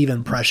apply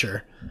even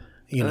pressure,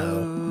 you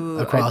know,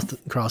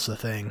 across the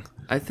thing.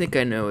 I think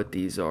I know what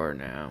these are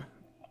now.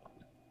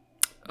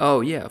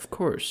 Oh yeah, of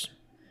course.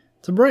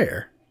 It's a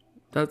brayer.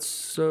 That's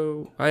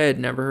so. I had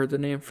never heard the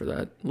name for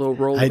that little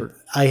roller.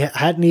 I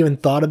hadn't even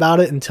thought about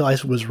it until I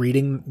was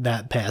reading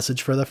that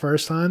passage for the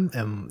first time,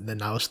 and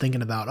then I was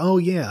thinking about, oh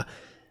yeah,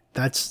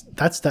 that's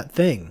that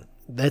thing.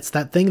 That's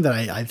that thing that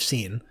I've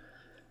seen.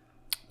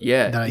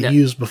 Yeah, that I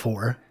used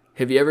before.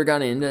 Have you ever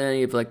gotten into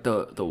any of like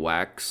the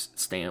wax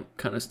stamp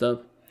kind of stuff?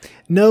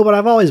 No, but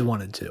I've always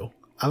wanted to.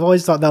 I've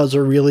always thought that was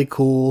a really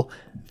cool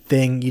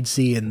thing you'd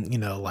see in, you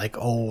know, like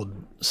old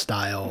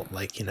style,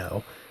 like, you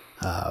know,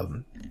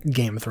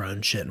 Game of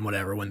Thrones shit and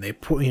whatever, when they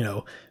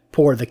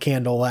pour the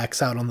candle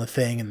wax out on the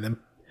thing and then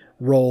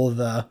roll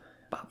the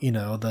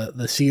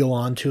the seal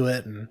onto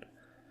it. And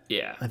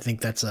Yeah. I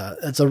think that's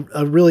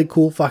a really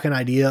cool fucking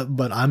idea,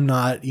 but I'm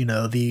not,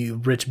 the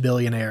rich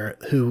billionaire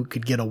who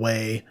could get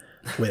away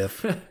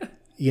with,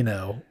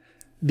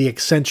 the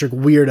eccentric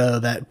weirdo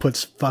that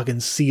puts fucking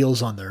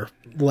seals on their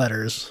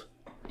letters.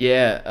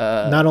 Yeah.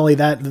 Not only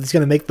that, it's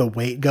going to make the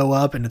weight go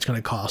up and it's going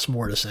to cost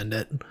more to send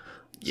it.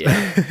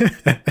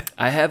 Yeah.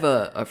 I have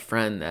a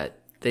friend that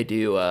they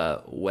do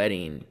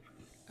wedding,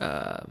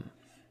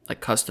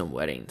 like custom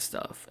wedding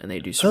stuff, and they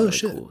do some really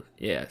cool,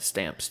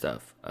 stamp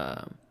stuff.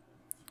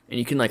 And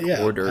you can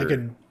order I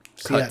can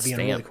see cut that being stamps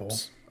really cool.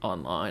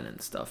 online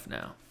and stuff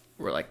now,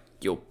 where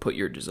you'll put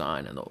your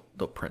design and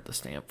they'll print the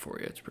stamp for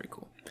you. It's pretty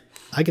cool.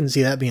 I can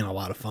see that being a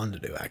lot of fun to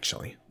do,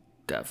 actually.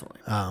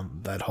 Definitely.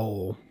 That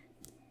whole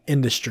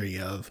industry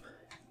of,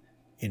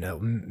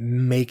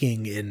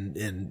 making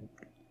and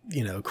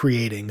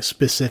creating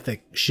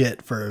specific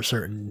shit for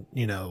certain,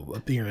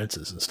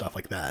 appearances and stuff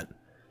like that.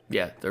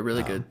 Yeah, they're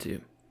really good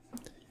too.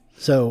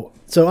 So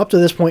up to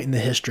this point in the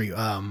history,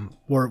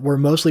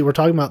 we're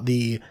talking about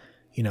the,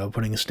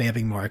 putting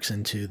stamping marks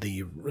into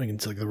the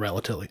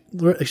relatively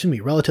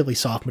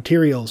soft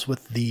materials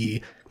with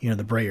the,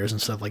 the brayers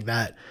and stuff like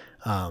that.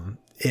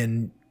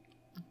 In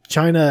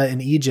China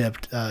and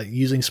Egypt,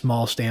 using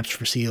small stamps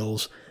for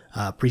seals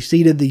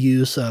preceded the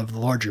use of the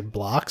larger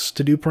blocks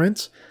to do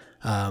prints.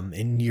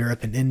 In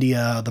Europe and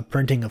India, the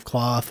printing of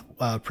cloth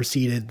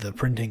preceded the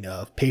printing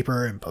of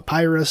paper and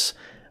papyrus.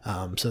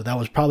 So that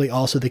was probably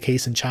also the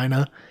case in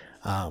China.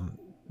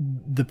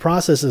 The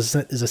process is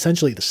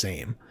essentially the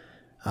same.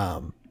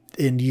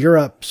 In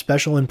Europe,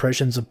 special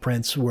impressions of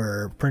prints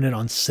were printed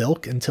on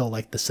silk until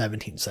the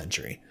 17th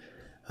century.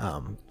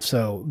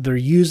 So they're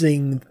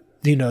using,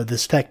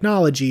 this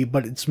technology,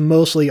 but it's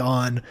mostly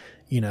on,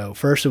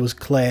 first it was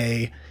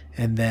clay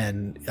and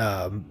then,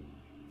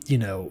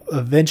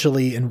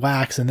 eventually in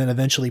wax and then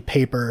eventually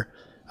paper,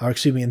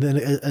 and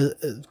then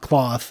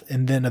cloth.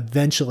 And then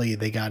eventually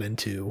they got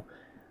into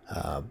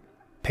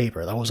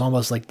paper. That was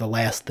almost like the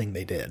last thing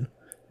they did.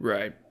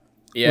 Right.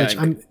 Yeah. Which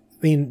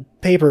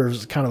paper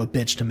is kind of a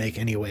bitch to make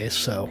anyway,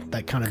 so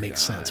that kind of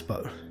makes sense.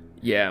 But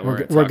yeah,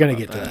 we're gonna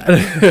get to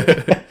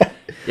that.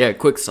 Yeah.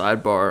 Quick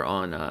sidebar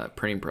on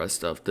printing press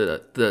stuff.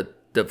 The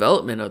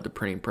development of the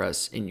printing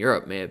press in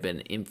Europe may have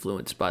been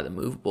influenced by the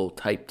movable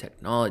type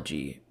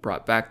technology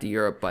brought back to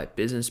Europe by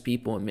business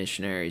people and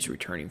missionaries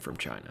returning from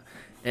China.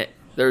 And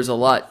there's a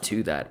lot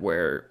to that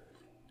where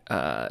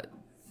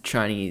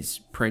Chinese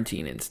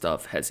printing and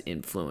stuff has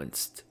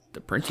influenced the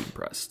printing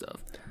press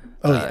stuff.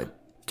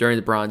 During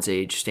the Bronze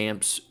Age,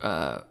 stamps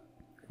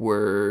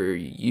were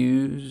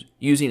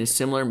using a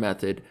similar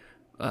method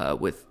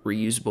with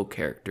reusable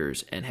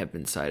characters and have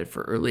been cited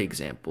for early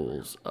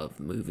examples of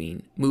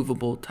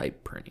movable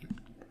type printing.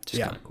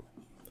 Just cool.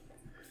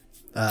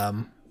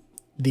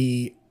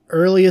 The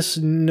earliest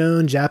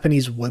known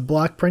Japanese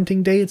woodblock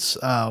printing dates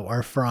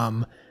are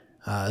from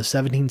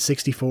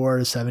 1764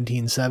 to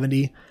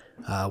 1770.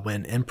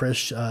 When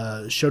Empress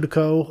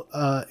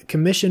Shodoko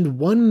commissioned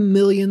 1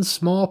 million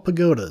small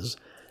pagodas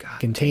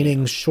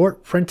containing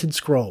short printed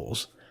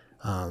scrolls,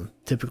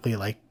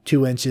 typically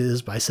 2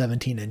 inches by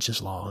 17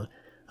 inches long,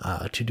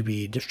 to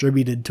be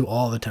distributed to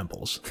all the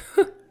temples.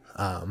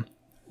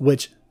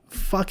 Which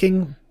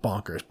fucking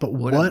bonkers. But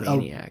what a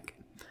maniac.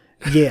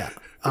 Yeah.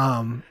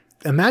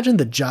 Imagine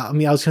the job.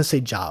 I was going to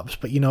say jobs,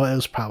 but it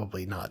was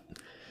probably not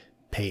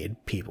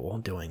paid people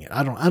doing it.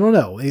 I don't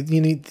know.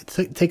 You need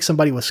to take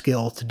somebody with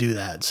skill to do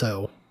that.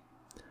 So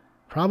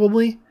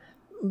probably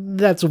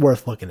that's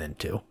worth looking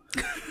into.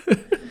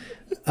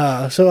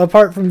 So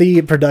apart from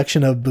the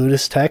production of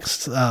Buddhist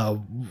texts,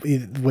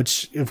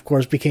 which of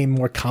course became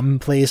more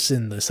commonplace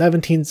in the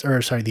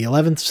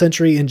 11th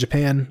century in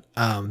Japan,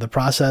 the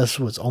process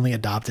was only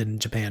adopted in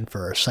Japan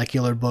for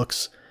secular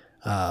books,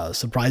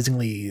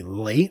 surprisingly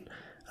late.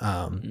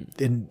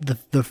 And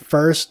the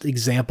first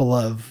example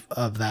of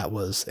that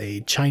was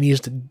a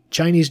Chinese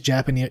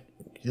Japanese,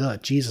 a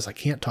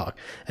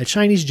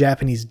Chinese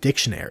Japanese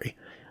dictionary,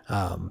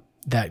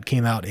 that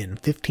came out in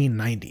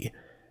 1590.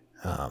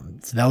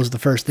 So that was the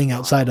first thing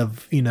outside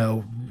of,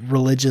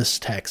 religious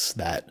texts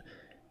that,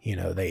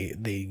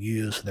 they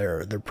use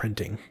their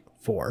printing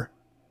for.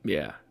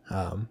 Yeah.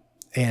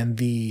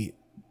 And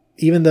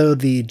even though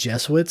the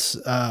Jesuits,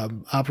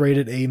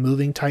 operated a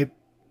moving type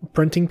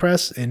printing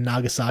press in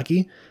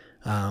Nagasaki,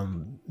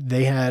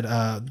 they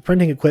had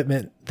printing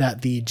equipment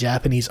that the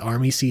Japanese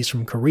army seized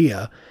from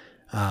Korea,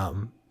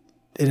 and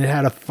it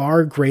had a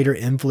far greater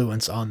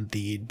influence on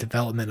the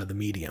development of the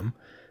medium.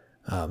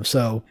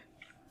 So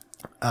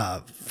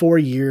 4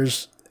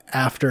 years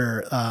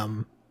after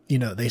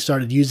they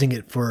started using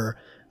it for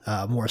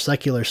more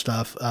secular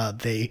stuff,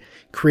 they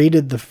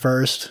created the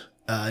first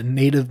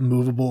native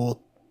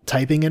movable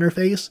typing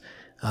interface.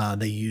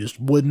 They used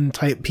wooden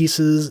type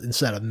pieces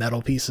instead of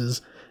metal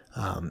pieces.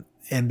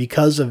 And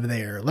because of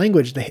their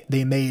language,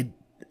 they made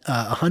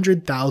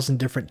 100,000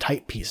 different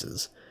type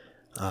pieces.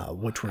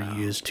 which were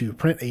used to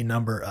print a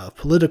number of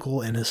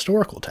political and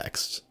historical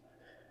texts.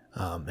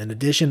 An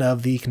edition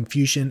of the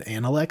Confucian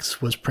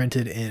Analects was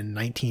printed in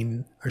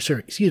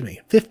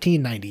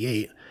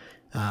 1598.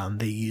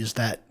 They used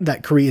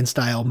that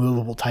Korean-style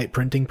movable type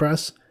printing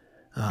press.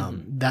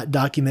 That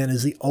document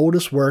is the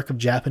oldest work of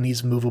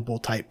Japanese movable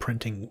type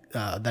printing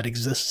that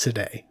exists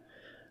today.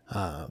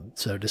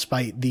 So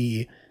despite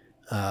the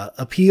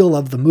appeal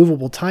of the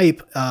movable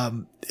type,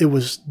 it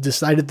was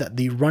decided that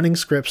the running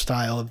script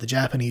style of the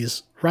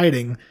Japanese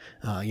writing,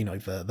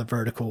 the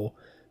vertical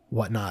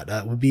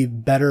whatnot, would be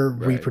better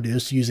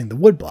reproduced using the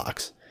wood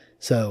blocks.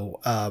 So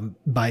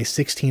by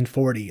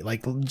 1640,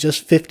 like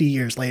just 50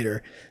 years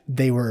later,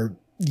 they were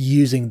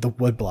using the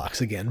wood blocks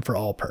again for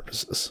all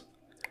purposes.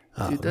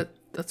 Dude,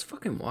 that's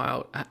fucking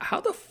wild. How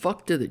the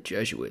fuck did the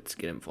Jesuits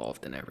get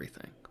involved in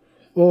everything?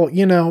 Well,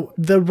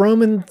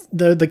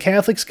 the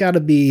Catholics got to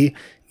be,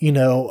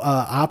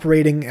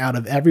 operating out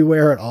of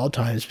everywhere at all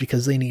times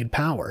because they need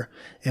power.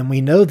 And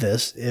we know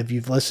this if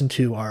you've listened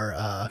to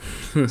our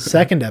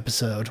second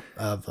episode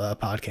of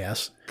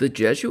podcast. The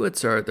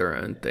Jesuits are their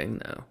own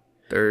thing, though.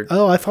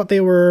 I thought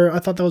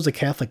that was a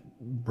Catholic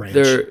branch.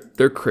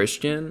 They're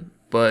Christian,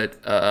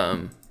 but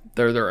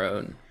they're their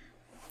own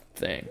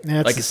thing.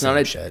 That's like the it's same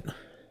not shit.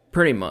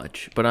 Pretty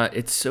much, but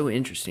it's so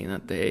interesting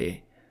that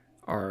they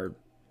are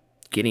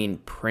getting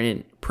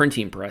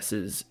printing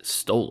presses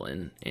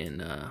stolen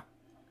in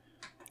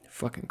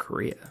fucking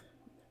Korea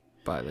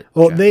by the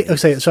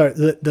Japanese.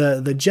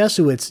 The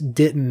Jesuits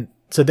didn't,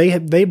 so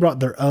they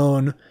brought their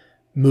own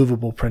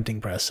movable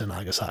printing press in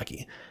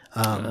Nagasaki.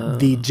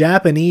 The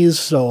Japanese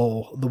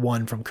stole the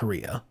one from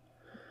Korea.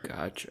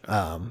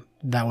 Gotcha.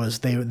 That was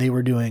they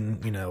were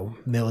doing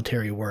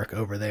military work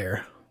over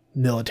there.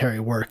 Military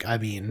work, I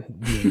mean,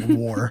 being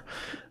war,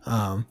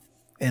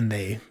 and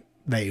they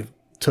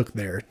took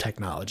their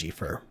technology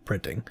for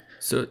printing.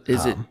 So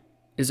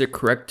is it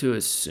correct to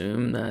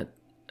assume that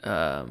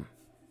how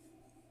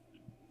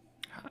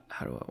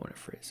do I want to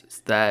phrase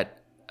this,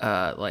 that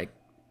like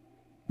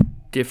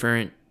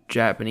different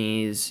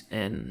Japanese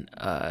and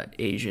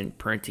Asian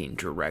printing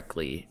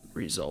directly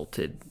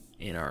resulted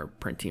in our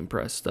printing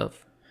press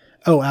stuff?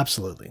 Oh,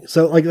 absolutely.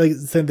 So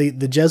so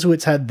the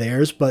Jesuits had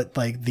theirs, but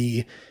like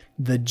the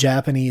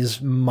Japanese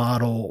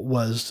model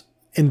was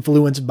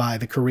influenced by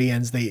the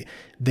Koreans. They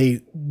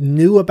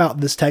knew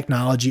about this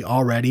technology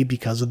already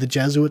because of the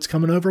Jesuits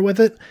coming over with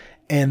it,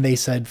 and they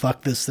said,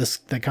 "Fuck this!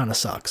 That kind of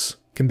sucks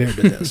compared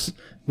to this.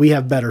 We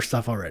have better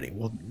stuff already.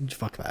 Well,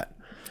 fuck that."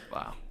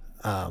 Wow.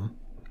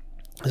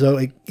 So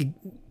it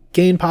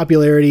gained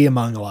popularity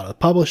among a lot of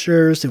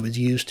publishers. It was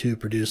used to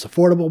produce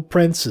affordable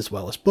prints as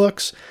well as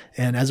books,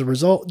 and as a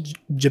result,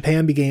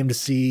 Japan began to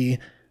see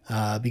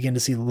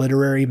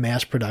literary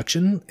mass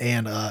production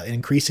and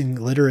increasing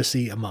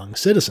literacy among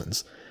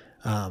citizens.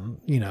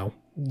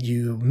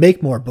 You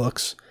make more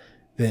books,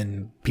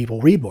 then people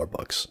read more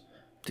books.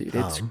 Dude,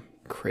 it's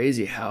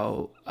crazy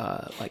how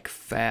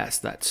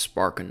fast that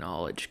spark of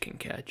knowledge can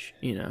catch.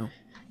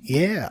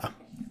 Yeah,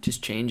 it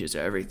just changes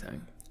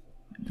everything.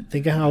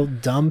 Think of how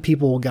dumb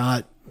people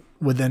got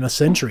within a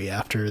century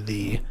after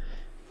the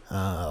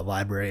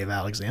Library of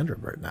Alexandria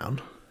burned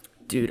down.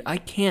 Dude, I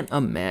can't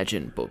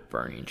imagine book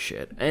burning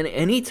shit. And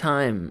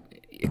anytime,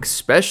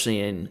 especially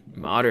in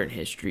modern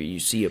history, you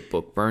see a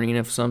book burning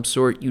of some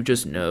sort, you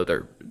just know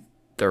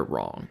they're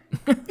wrong.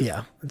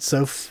 Yeah, it's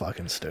so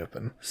fucking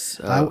stupid.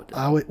 So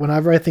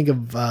whenever I think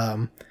of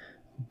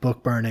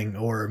book burning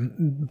or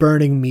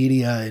burning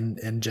media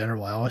in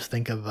general, I always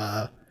think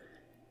of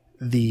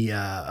the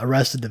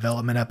Arrested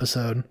Development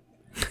episode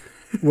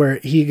where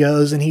he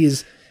goes and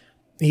he's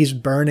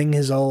burning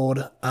his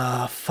old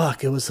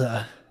it was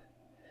a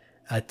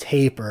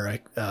tape or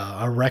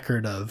a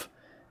record of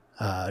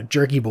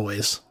Jerky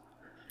Boys.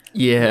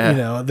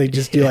 Yeah. They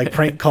just do like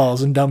prank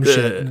calls and dumb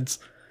shit. And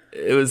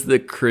it was the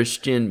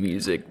Christian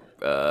music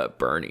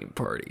burning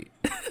party.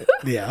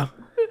 Yeah.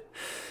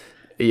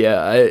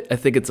 Yeah, I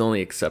think it's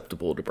only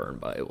acceptable to burn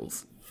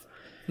Bibles.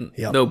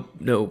 Yep.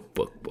 No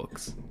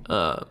books.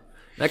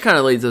 That kind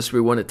of leads us,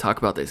 we want to talk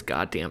about this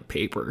goddamn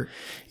paper.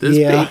 This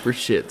paper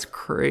shit's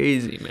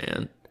crazy,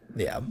 man.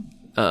 Yeah.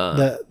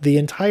 The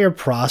entire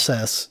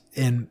process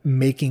in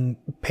making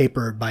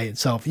paper by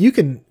itself, you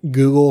can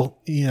Google,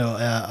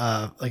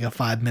 like a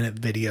 5-minute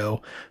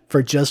video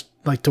for just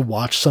like to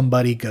watch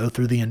somebody go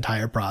through the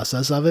entire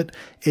process of it.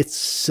 It's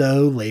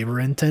so labor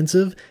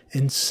intensive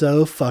and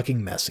so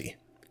fucking messy.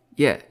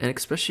 Yeah, and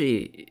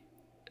especially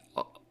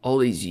all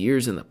these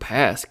years in the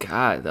past,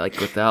 God, like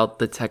without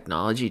the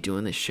technology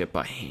doing this shit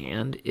by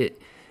hand,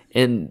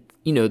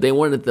 they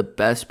wanted the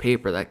best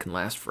paper that can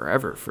last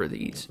forever for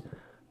these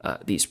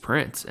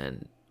prints,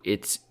 and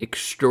it's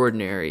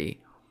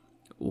extraordinary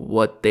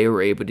what they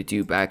were able to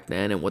do back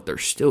then and what they're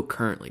still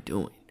currently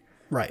doing.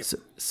 Right.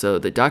 So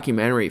the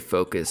documentary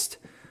focused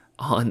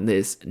on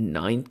this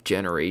 9th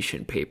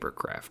generation paper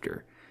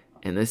crafter,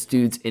 and this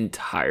dude's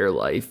entire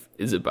life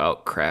is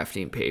about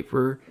crafting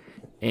paper,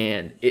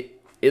 and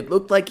it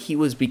looked like he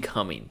was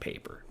becoming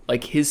paper.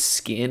 Like his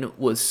skin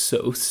was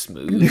so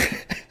smooth.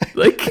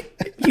 Like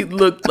He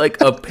looked like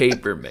a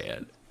paper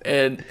man.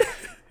 And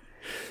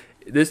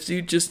this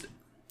dude just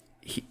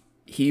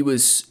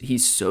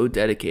he's so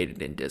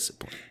dedicated and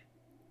disciplined.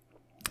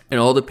 And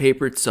all the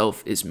paper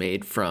itself is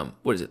made from,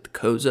 what is it, the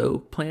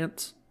kozo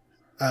plants?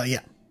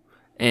 Yeah.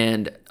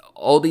 And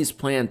all these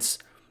plants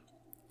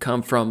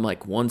come from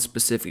like one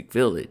specific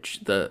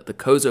village. The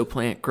kozo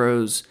plant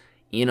grows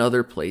in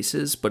other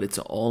places, but it's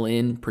all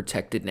in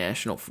protected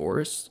national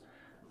forests.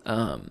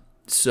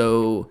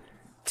 So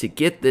to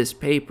get this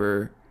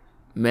paper,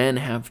 men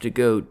have to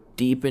go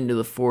deep into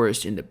the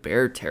forest into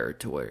bear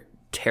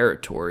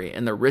territory,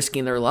 and they're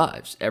risking their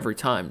lives every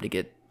time to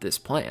get this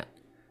plant.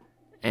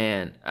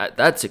 And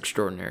that's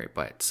extraordinary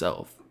by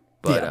itself.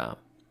 But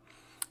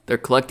they're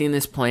collecting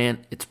this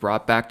plant. It's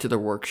brought back to their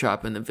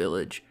workshop in the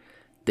village.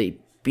 They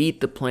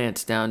beat the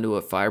plants down to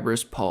a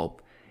fibrous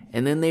pulp,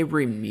 and then they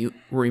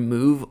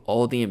remove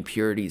all the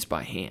impurities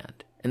by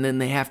hand. And then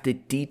they have to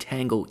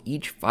detangle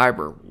each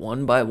fiber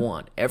one by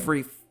one.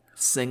 Every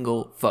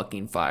single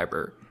fucking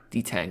fiber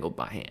detangled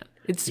by hand.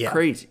 It's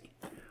crazy.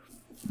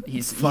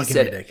 He's fucking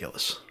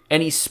ridiculous.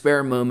 Any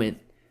spare moment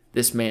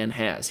this man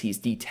has, he's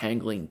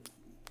detangling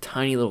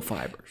tiny little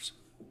fibers.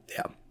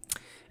 Yeah.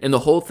 And the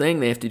whole thing,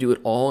 they have to do it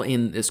all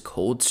in this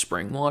cold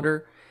spring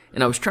water.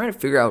 And I was trying to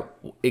figure out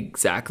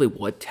exactly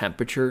what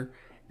temperature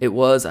it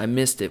was. I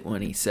missed it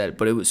when he said it,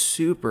 but it was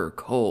super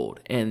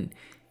cold. And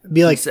it'd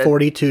be like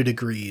 42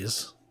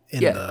 degrees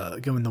in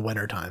the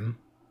wintertime.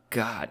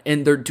 God.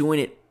 And they're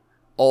doing it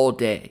all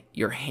day.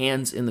 Your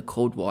hands in the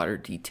cold water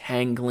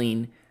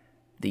detangling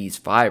these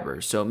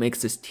fibers. So it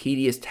makes this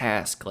tedious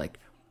task like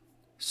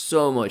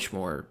so much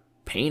more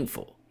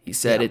painful. He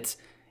said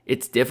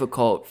it's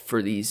difficult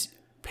for these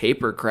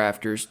paper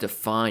crafters to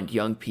find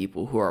young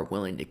people who are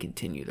willing to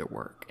continue their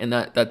work. And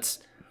that's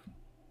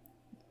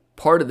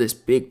part of this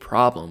big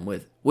problem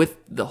with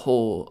the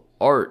whole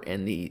art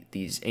and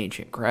these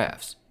ancient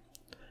crafts.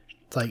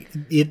 It's like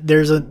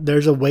there's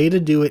a way to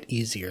do it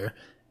easier.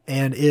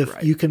 And if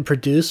you can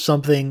produce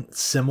something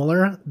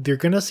similar, you're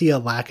going to see a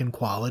lack in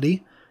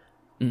quality.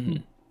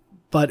 Mm-hmm.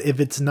 But if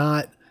it's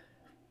not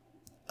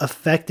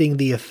affecting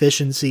the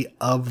efficiency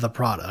of the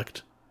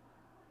product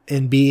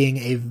and being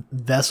a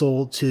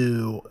vessel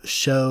to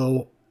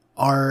show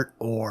art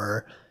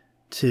or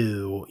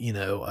to,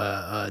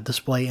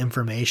 display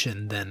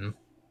information, then,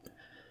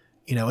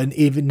 and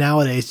even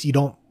nowadays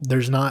you're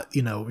not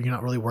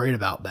really worried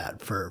about that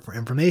for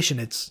information.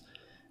 It's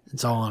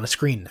all on a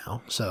screen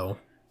now. So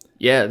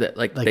yeah,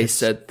 they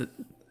said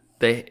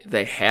that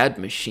they had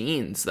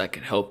machines that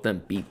could help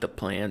them beat the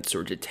plants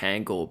or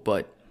detangle,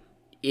 but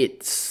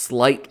it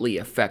slightly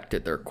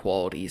affected their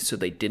quality, so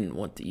they didn't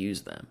want to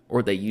use them,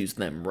 or they used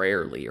them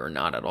rarely or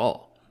not at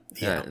all.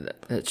 Yeah,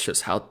 that's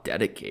just how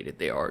dedicated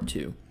they are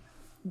to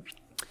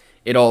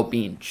it all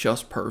being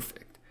just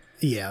perfect.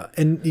 Yeah,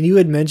 and you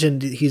had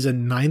mentioned he's a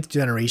 9th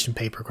generation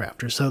paper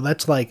crafter, so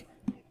that's like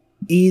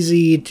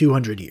easy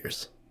 200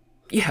 years.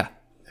 Yeah.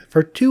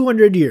 For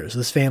 200 years,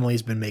 this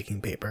family's been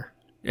making paper.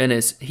 And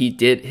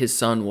his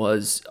son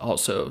was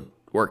also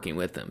working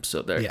with him,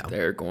 so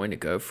they're going to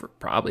go for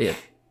probably a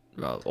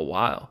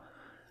while.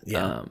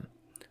 Yeah.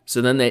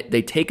 So then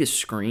they take a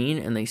screen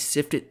and they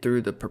sift it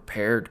through the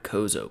prepared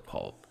kozo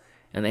pulp,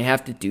 and they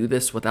have to do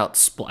this without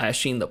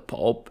splashing the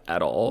pulp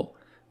at all,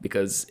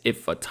 because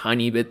if a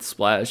tiny bit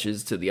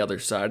splashes to the other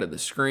side of the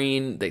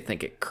screen, they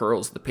think it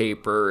curls the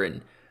paper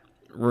and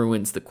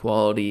ruins the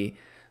quality.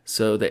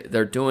 So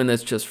they're doing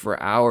this just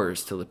for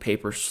hours till the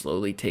paper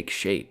slowly takes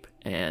shape.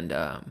 And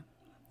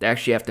they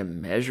actually have to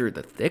measure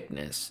the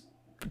thickness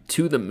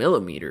to the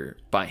millimeter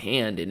by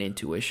hand and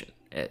intuition.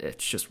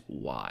 It's just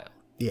wild.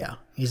 Yeah.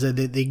 He said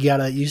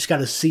you just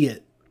gotta see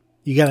it.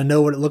 You gotta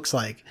know what it looks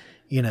like.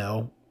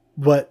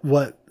 What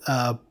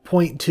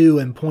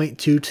 0.2 and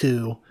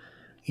 0.22,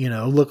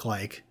 look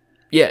like.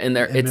 Yeah, and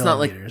it's not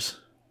like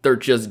they're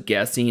just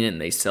guessing and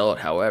they sell it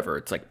however.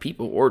 It's like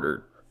people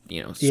order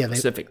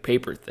specific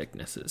paper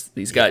thicknesses.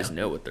 These guys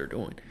know what they're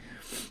doing.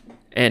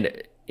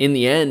 And in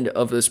the end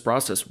of this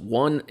process,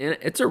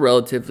 it's a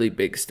relatively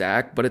big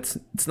stack, but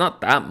it's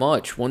not that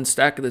much. One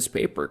stack of this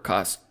paper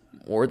costs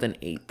more than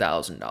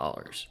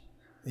 $8,000.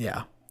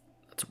 Yeah.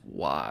 That's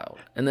wild.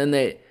 And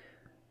then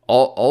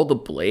all the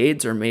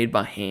blades are made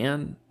by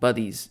hand by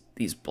these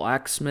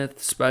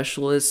blacksmith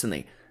specialists, and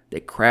they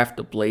craft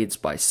the blades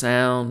by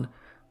sound.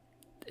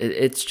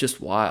 It's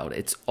just wild.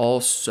 It's all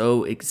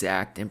so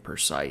exact and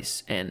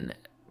precise and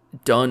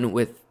done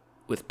with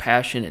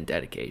passion and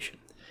dedication.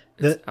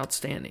 It's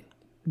outstanding.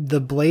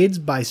 The blades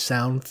by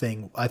sound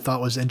thing I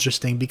thought was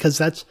interesting because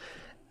that's,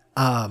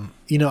 I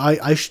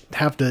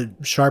have to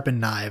sharpen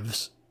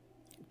knives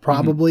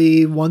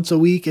probably once a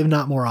week, if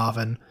not more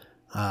often,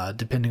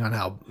 depending on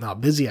how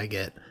busy I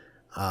get.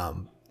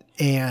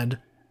 And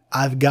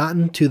I've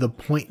gotten to the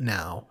point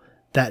now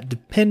that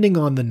depending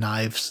on the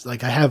knives,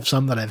 like I have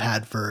some that I've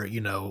had for,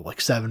 like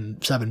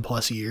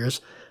 7+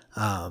 years.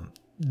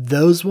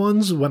 Those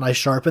ones, when I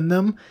sharpen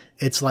them,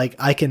 it's like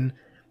I can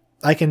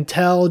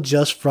tell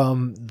just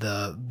from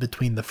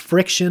between the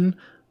friction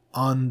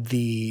on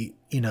the,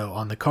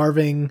 on the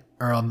carving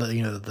or on the,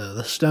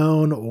 the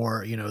stone,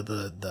 or,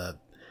 the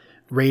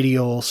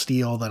radial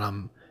steel that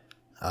I'm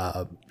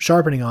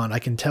sharpening on. I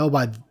can tell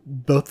by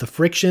both the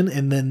friction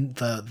and then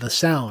the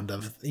sound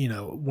of,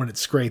 when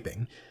it's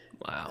scraping.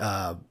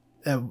 Wow.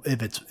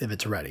 If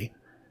it's ready.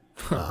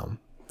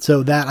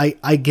 So that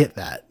I get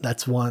that.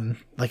 That's one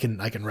I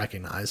can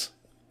recognize.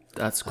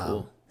 That's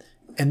cool.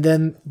 And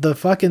then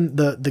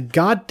the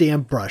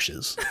goddamn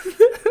brushes.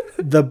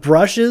 The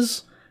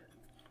brushes,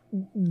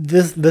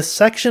 the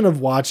section of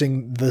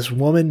watching this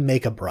woman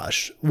make a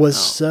brush was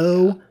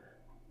so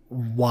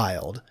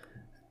wild.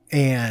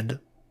 And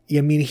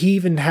I mean, he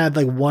even had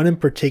like one in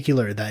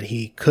particular that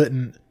he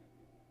couldn't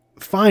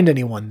find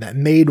anyone that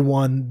made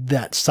one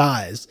that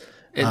size.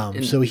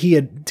 So he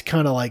had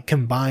kind of like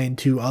combined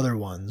two other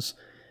ones.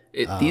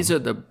 These are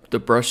the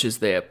brushes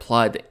they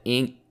applied the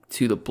ink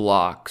to the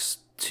blocks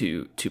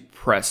to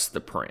press the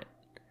print.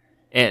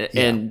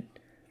 And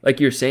like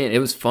you're saying, it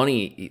was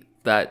funny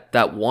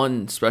that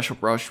one special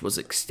brush was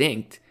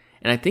extinct,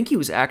 and I think he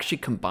was actually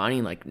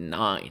combining like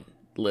 9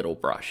 little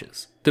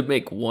brushes to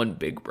make one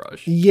big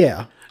brush.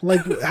 Yeah,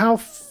 like how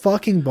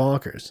fucking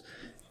bonkers,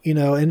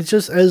 and it's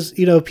just, as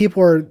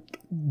people are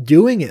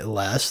doing it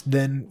less,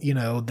 then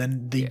you're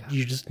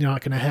just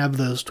not going to have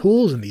those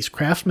tools and these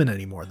craftsmen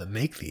anymore that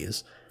make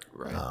these.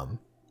 Right.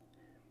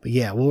 But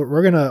yeah,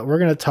 we're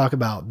gonna talk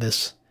about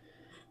this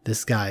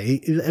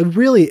guy, a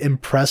really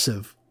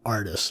impressive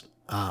artist.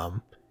 I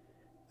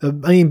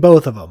mean,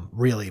 both of them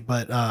really,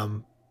 but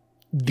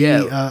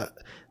the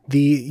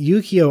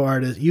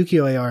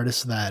ukiyo-e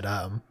artist that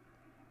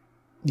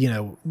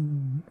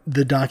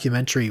the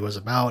documentary was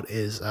about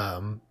is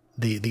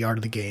the art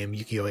of the game,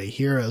 Ukiyo-e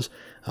Heroes.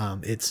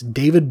 It's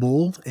David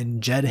Bull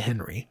and Jed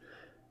Henry.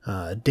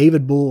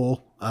 David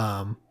Bull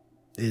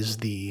is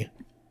the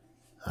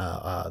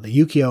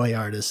ukiyo-e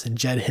artist, and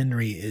Jed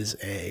Henry is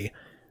a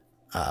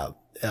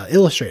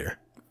illustrator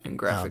And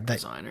graphic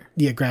designer.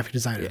 Yeah, graphic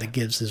designer that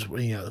gives his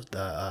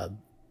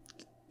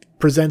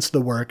presents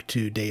the work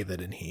to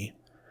David, and he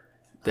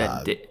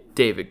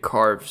David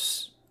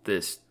carves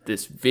this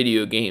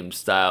video game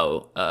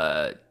style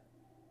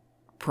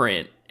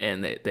print,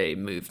 and they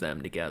move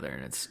them together,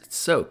 and it's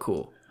so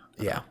cool.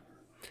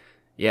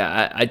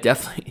 I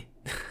definitely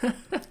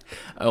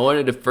I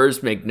wanted to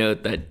first make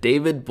note that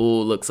David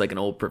Bull looks like an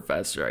old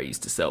professor I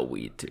used to sell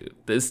weed to.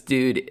 This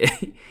dude,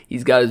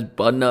 he's got his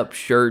button-up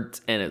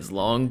shirt and his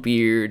long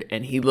beard,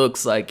 and he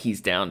looks like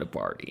he's down to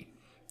party.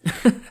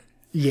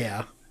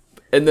 Yeah.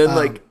 And then,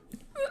 like,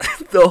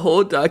 the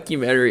whole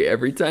documentary,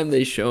 every time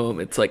they show him,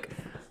 it's like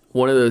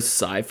one of those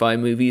sci-fi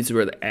movies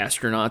where the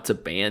astronaut's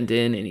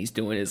abandoned and he's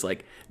doing his,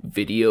 like,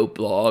 video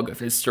blog of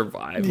his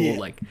survival,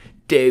 like,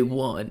 day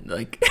one.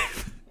 Like,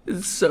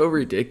 it's so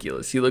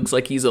ridiculous. He looks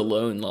like he's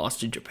alone,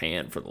 lost to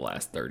Japan for the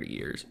last 30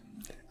 years.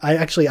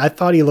 I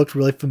thought he looked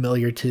really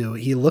familiar, too.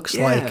 He looks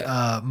like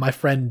my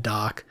friend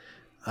Doc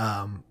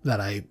that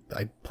I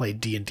played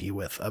D&D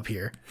with up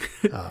here.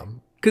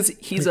 Because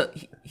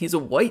he's a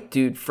white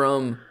dude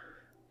from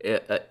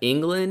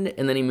England,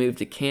 and then he moved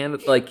to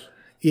Canada. Like,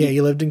 he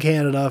lived in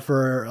Canada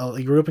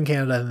he grew up in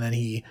Canada, and then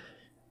he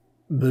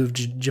moved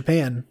to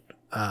Japan.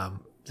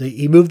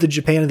 He moved to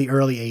Japan in the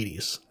early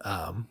 80s,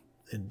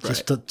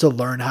 just to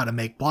learn how to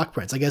make block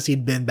prints. I guess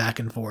he'd been back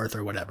and forth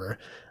or whatever,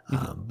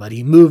 but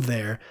he moved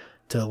there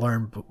to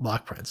learn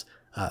block prints.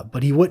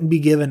 But he wouldn't be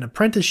given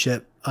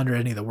apprenticeship under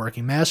any of the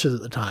working masters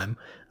at the time.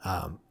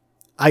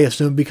 I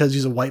assume because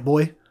he's a white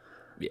boy.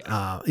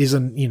 Yeah. He's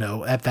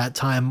at that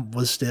time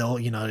was still,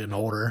 an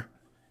older,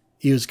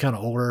 he was kind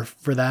of older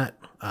for that.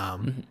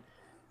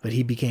 But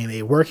he became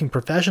a working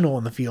professional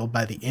in the field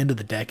by the end of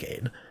the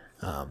decade,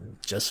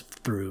 just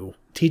through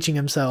teaching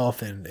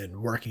himself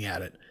and working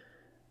at it.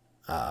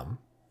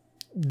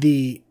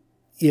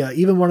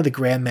 Even one of the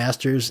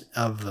grandmasters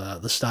of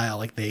the style,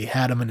 like they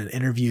had him in an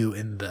interview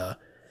in the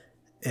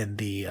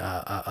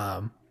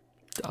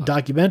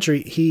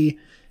documentary. He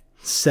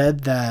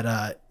said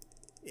that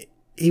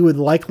he would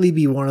likely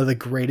be one of the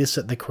greatest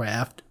at the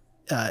craft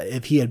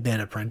if he had been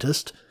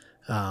apprenticed.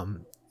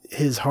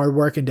 His hard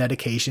work and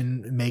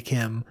dedication make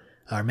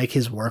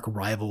his work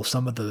rival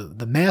some of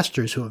the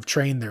masters who have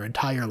trained their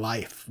entire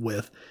life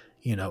with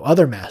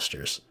other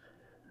masters.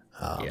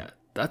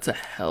 That's a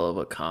hell of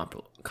a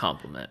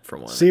compliment for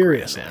one of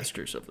seriously. The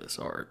masters of this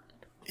art.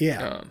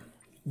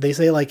 They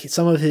say like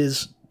some of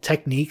his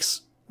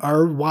techniques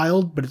are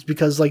wild, but it's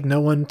because like no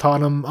one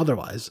taught him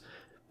otherwise.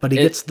 But he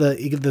gets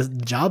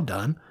the job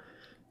done.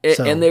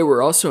 And they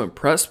were also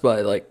impressed by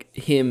like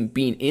him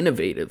being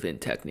innovative in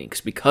techniques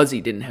because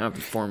he didn't have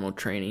the formal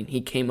training.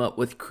 He came up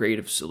with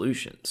creative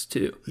solutions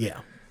too.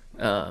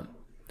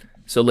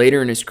 So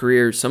later in his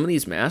career, some of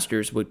these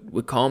masters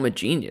would call him a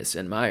genius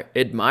and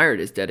admired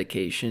his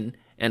dedication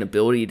and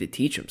ability to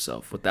teach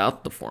himself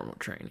without the formal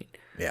training.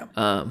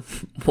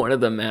 One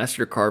of the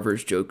master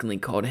carvers jokingly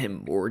called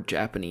him more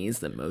Japanese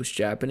than most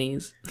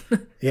Japanese.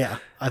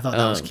 I thought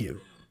that was cute.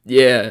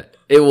 Yeah,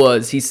 it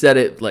was. He said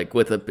it like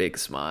with a big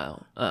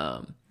smile.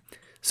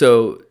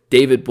 So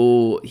David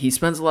Bull, he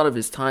spends a lot of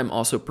his time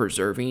also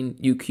preserving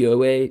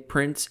ukiyo-e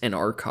prints and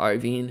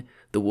archiving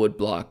the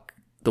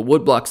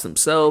woodblocks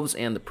themselves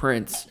and the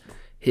prints.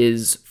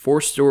 His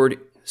four-story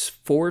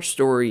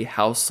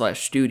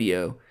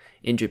house/studio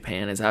in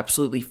Japan is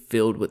absolutely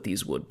filled with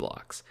these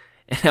woodblocks.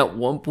 And at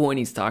one point,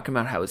 he's talking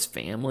about how his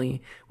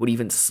family would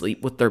even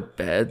sleep with their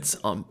beds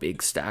on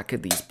big stack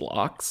of these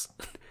blocks.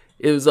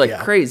 It was like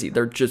crazy.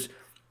 They're just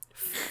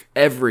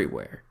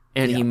everywhere.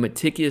 And he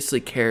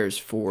meticulously cares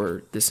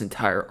for this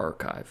entire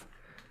archive.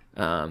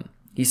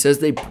 He says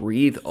they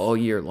breathe all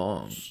year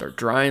long. They're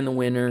dry in the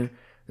winter.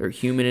 They're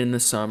humid in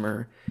the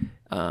summer.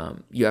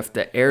 You have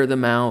to air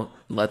them out,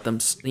 let them,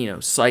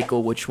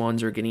 cycle which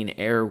ones are getting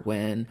air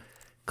when,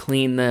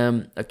 clean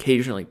them,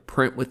 occasionally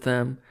print with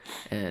them,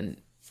 and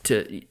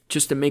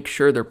to make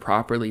sure they're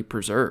properly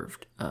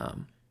preserved.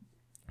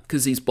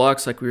 Because these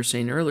blocks, like we were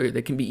saying earlier,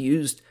 they can be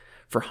used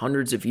for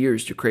hundreds of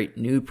years to create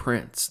new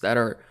prints that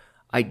are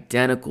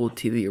identical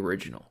to the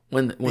original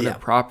when they're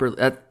proper.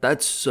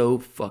 That's so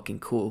fucking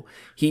cool.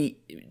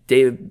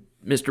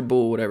 Mr.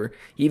 Bull, whatever,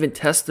 he even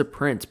tests the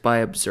prints by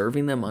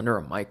observing them under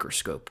a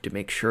microscope to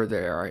make sure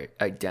they are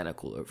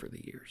identical over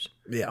the years.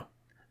 Yeah,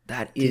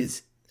 that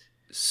is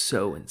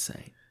so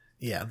insane.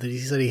 Yeah, he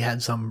said he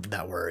had some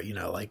that were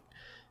like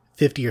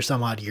 50 or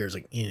some odd years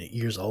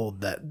years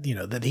old that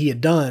that he had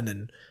done,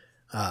 and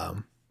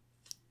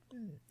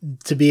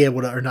to be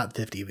able to, or not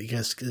 50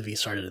 because he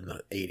started in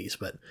the 80s,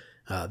 but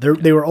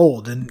they were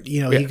old, and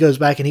he goes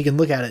back and he can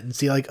look at it and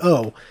see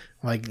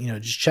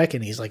just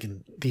checking. He's like,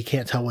 he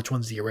can't tell which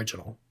one's the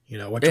original,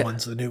 which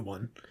one's the new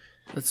one.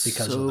 That's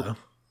because so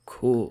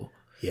cool.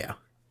 Yeah.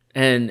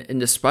 And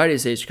despite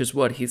his age, because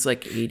he's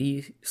like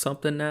 80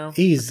 something now.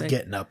 He's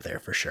getting up there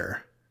for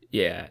sure.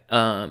 Yeah.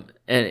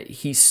 And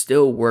he's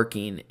still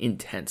working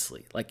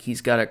intensely. Like,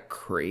 he's got a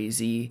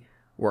crazy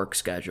work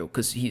schedule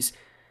because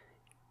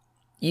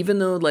even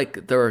though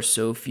there are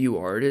so few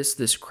artists,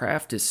 this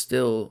craft is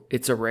still,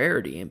 it's a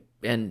rarity,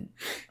 and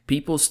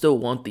people still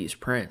want these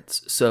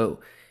prints. So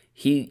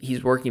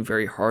he's working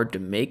very hard to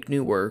make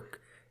new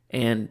work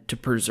and to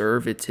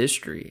preserve its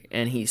history.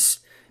 And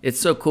it's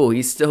so cool.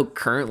 He's still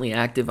currently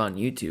active on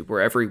YouTube,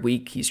 where every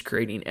week he's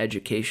creating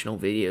educational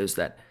videos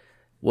that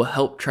will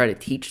help try to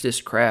teach this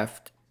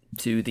craft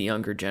to the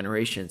younger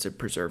generations and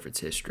preserve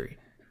its history.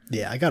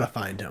 Yeah, I gotta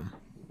find him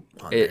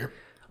on there.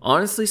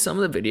 Honestly, some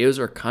of the videos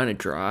are kind of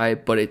dry,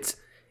 but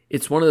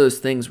it's one of those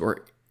things where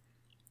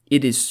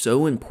it is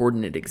so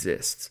important it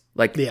exists.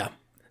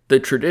 The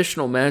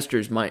traditional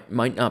masters might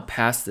not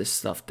pass this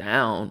stuff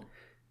down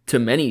to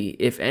many,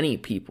 if any,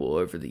 people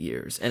over the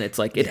years, and it's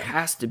it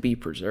has to be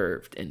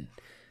preserved, and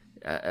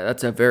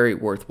that's a very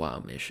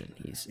worthwhile mission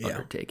he's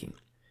undertaking.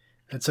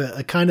 It's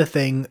a kind of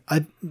thing.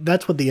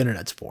 That's what the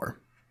internet's for.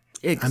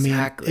 Exactly.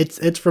 I mean,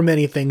 it's for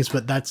many things,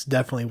 but that's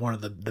definitely one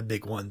of the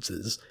big ones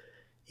is,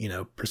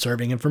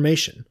 preserving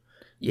information.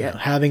 Yeah.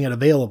 Having it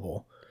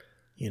available.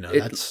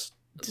 That's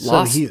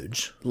so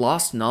huge.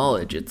 Lost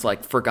knowledge. It's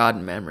like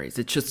forgotten memories.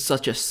 It's just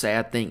such a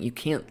sad thing. You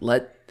can't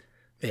let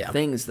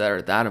things that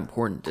are that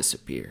important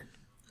disappear.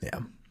 Yeah.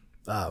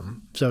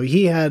 So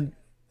he had,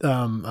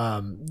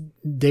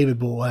 David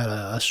Bull had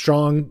a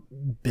strong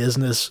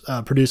business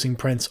prproducing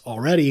prints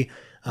already.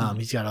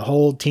 He's got a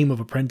whole team of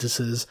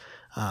apprentices.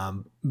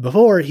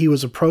 Before he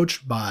was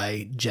approached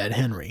by Jed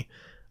Henry.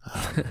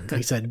 Like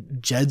I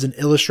said, Jed's an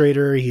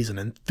illustrator. He's an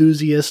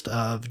enthusiast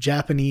of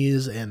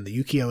Japanese and the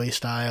ukiyo-e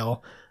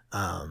style.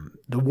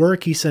 The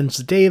work he sends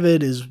to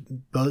David is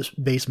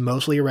based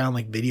mostly around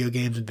video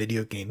games and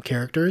video game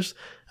characters,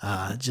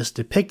 just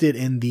depicted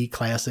in the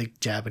classic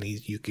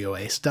Japanese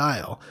ukiyo-e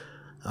style.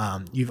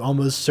 You've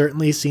almost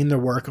certainly seen their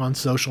work on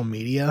social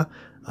media.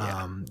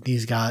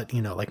 He's got,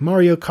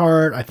 Mario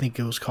Kart. I think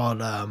it was called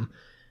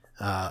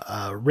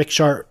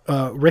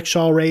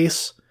Rickshaw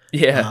Race.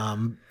 Yeah.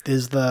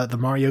 Is the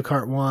Mario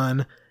Kart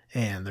one,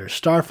 and there's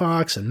Star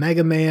Fox and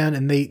Mega Man,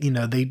 and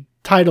they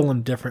title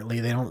them differently.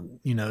 They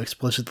don't,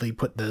 explicitly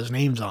put those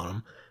names on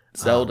them.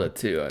 Zelda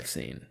too, I've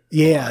seen.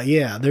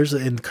 Yeah. There's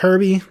in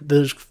Kirby.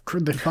 They're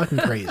fucking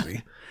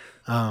crazy.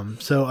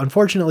 So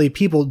unfortunately,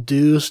 people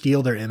do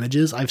steal their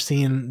images. I've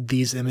seen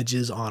these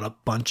images on a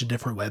bunch of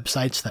different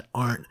websites that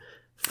aren't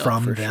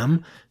from them.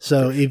 Sure.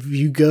 So if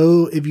you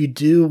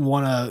do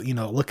want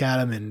to, look at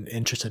them and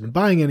interested in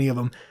buying any of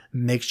them,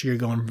 make sure you're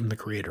going from the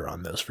creator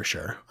on those for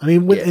sure. I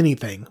mean, with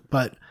anything,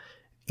 but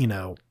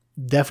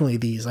definitely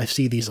these, I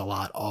see these a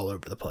lot all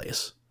over the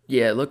place.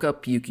 Yeah. Look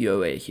up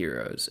ukiyo-e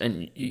heroes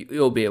and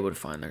you'll be able to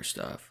find their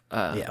stuff.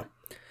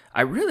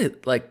 I really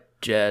like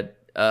Jed.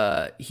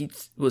 He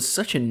was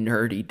such a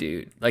nerdy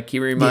dude. He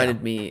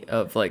reminded me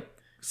of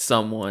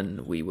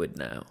someone we would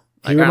know.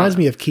 He reminds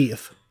me of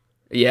Keith.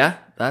 Yeah,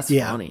 that's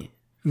funny.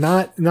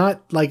 Not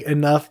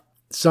enough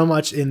so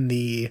much in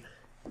the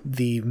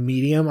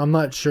medium. I'm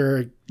not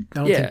sure. I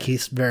don't think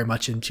Keith's very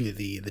much into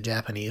the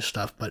Japanese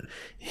stuff, but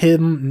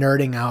him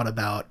nerding out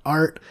about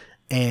art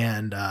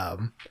and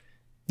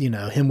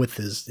him with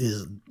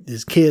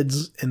his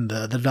kids in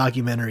the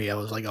documentary, I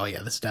was like, oh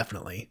yeah, that's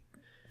definitely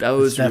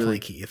really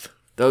Keith.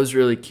 That was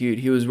really cute.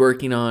 He was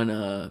working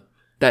on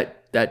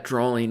that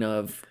drawing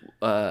of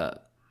a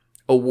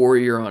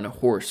warrior on a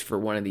horse for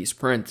one of these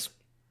prints,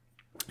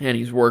 and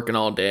he's working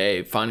all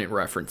day finding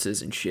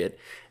references and shit,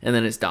 and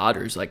then his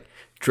daughters like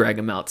drag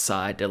him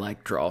outside to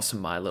like draw some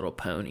My Little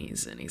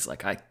Ponies, and he's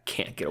like, I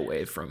can't get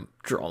away from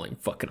drawing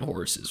fucking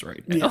horses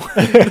right now.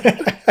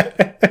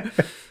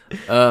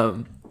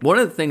 One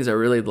of the things I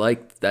really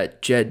liked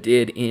that Jed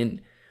did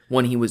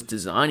when he was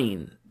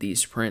designing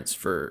these prints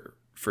for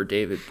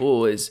David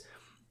Bull is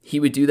he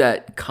would do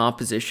that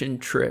composition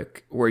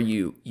trick where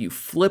you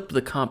flip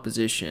the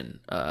composition,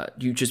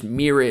 you just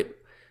mirror it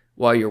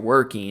while you're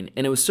working,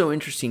 and it was so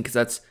interesting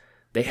because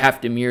they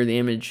have to mirror the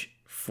image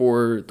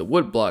for the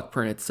woodblock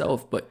print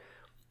itself, but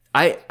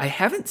I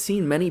haven't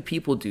seen many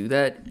people do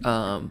that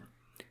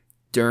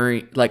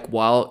during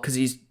because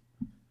he's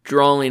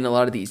drawing a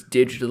lot of these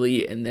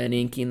digitally and then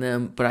inking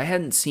them, but I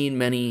hadn't seen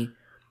many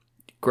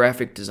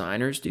graphic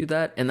designers do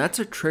that, and that's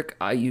a trick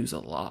I use a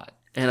lot.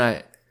 And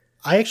I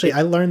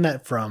learned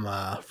that from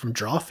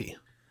Drawfee.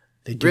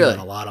 They do that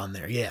a lot on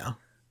there. Yeah,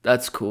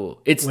 that's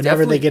cool. It's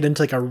whenever they get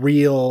into like a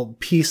real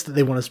piece that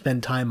they want to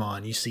spend time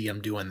on, you see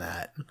them doing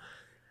that.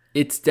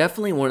 It's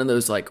definitely one of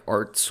those like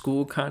art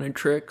school kind of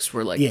tricks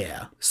where like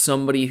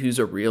somebody who's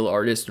a real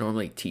artist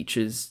normally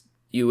teaches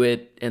you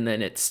it and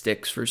then it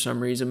sticks for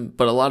some reason,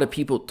 but a lot of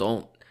people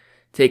don't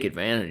take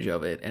advantage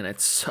of it, and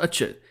it's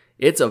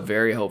a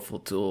very helpful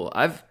tool.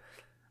 I've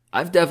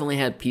definitely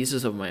had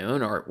pieces of my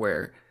own art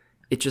where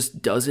it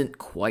just doesn't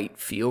quite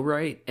feel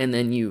right, and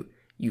then you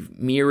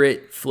mirror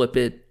it, flip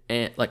it,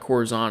 and like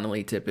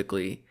horizontally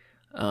typically,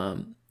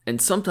 and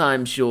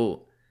sometimes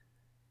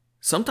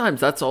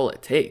that's all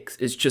it takes.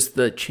 It's just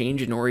the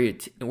change in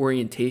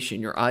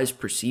orientation. Your eyes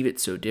perceive it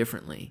so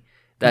differently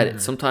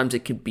that sometimes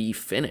it can be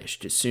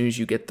finished as soon as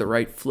you get the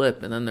right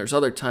flip. And then there's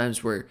other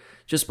times where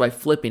just by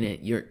flipping it,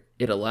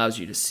 it allows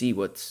you to see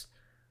what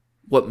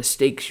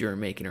mistakes you're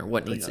making or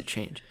what needs to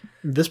change.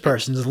 This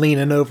person's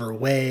leaning over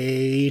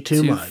way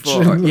too much.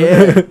 Far.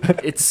 Yeah,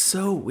 it's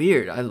so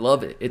weird. I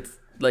love it. It's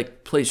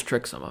like plays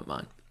tricks on my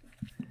mind.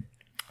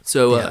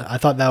 So I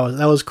thought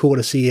that was cool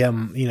to see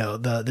him. You know,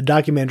 the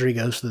documentary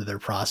goes through their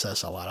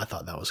process a lot. I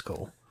thought that was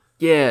cool.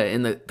 Yeah,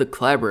 and the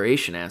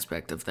collaboration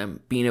aspect of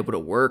them being able to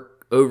work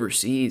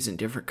overseas in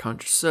different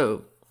countries,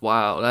 so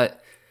wild.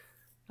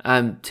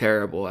 I'm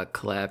terrible at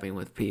collabing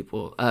with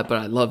people, but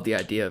I love the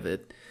idea of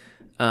it.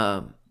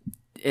 And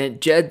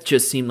Jed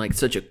just seemed like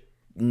such a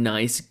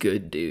nice,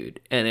 good dude,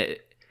 and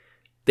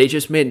they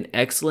just made an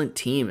excellent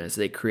team as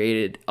they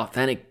created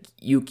authentic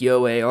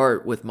ukiyo-e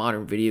art with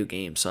modern video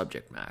game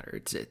subject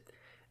matter.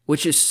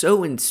 Which is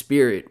so in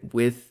spirit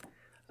with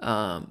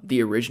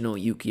the original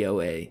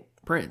ukiyo-e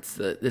prints.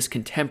 This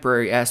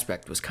contemporary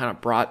aspect was kind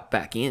of brought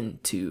back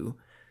into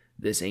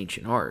this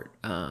ancient art.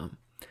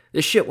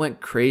 This shit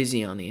went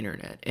crazy on the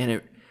internet, and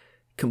it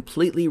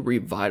completely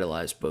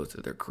revitalized both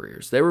of their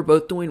careers. They were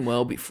both doing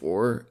well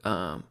before.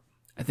 I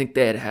think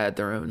they had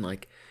their own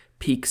like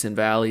peaks and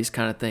valleys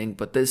kind of thing,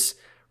 but this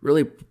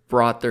really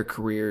brought their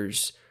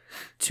careers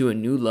to a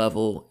new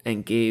level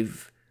and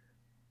gave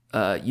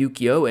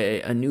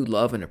ukiyo-e a new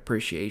love and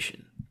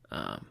appreciation,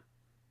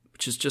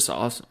 which is just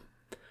awesome.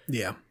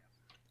 Yeah,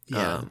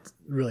 it's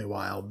really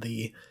wild.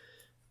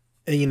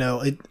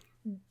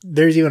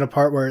 There's even a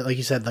part where, like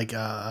you said, like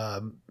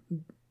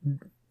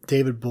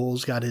David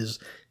Bull's got his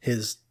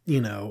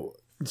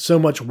so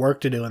much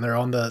work to do, and they're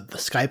on the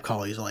Skype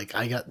call. He's like,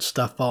 I got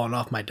stuff falling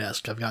off my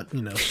desk. I've got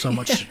so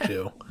much to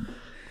do.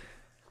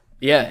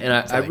 Yeah, and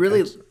I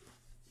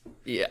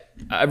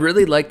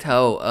really liked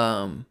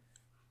how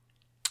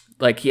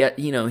like he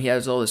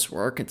has all this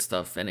work and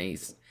stuff, and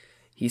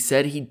he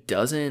said he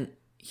doesn't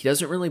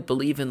really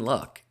believe in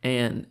luck,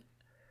 and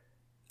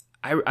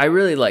I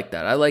really like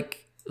that. I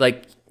like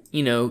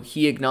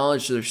he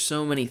acknowledged there's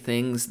so many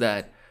things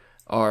that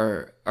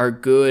are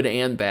good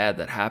and bad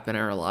that happen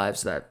in our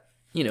lives that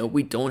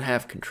we don't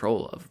have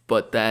control of,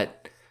 but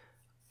that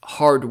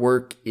hard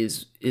work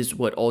is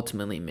what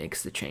ultimately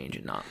makes the change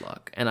and not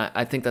luck. And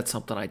I think that's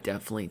something I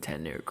definitely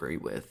tend to agree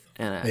with.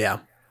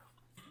 And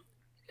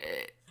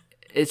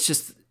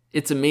it's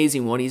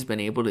amazing what he's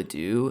been able to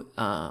do.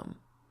 And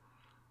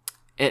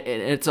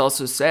it's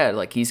also sad,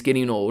 like he's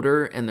getting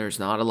older and there's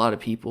not a lot of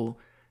people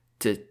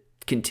to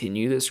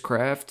continue this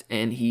craft,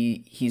 and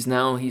he's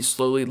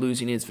slowly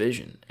losing his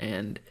vision,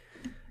 and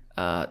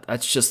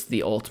that's just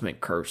the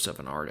ultimate curse of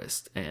an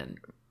artist, and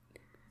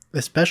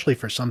especially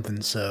for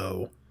something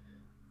so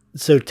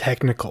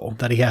technical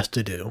that he has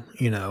to do.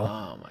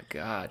 Oh my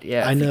god,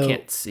 yeah. I know. You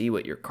can't see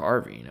what you're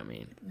carving. I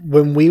mean,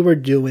 when we were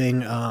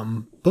doing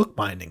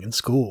bookbinding in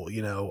school,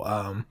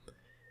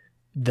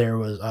 there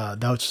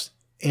was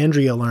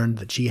Andrea learned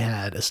that she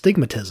had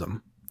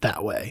astigmatism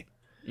that way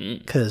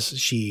because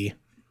she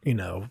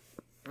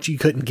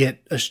couldn't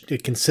get a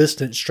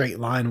consistent straight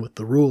line with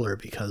the ruler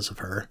because of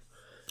her.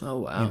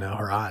 Oh wow.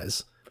 Her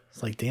eyes.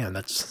 It's like, damn,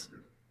 that's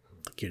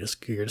you're just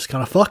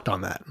kind of fucked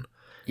on that.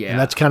 Yeah. And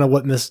that's kind of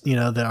what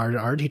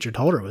our teacher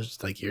told her,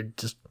 was like, you're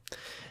just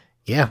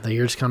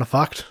kind of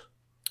fucked.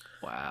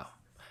 Wow.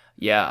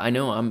 Yeah, I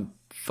know I'm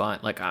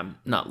I'm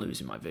not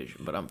losing my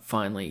vision, but I'm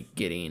finally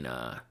getting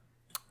I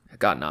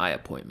got an eye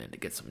appointment to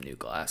get some new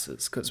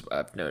glasses because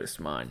I've noticed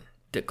mine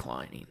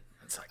declining.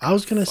 It's like, I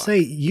was gonna say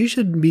you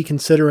should be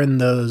considering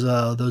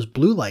those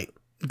blue light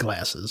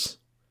glasses,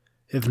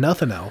 if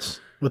nothing else,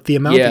 with the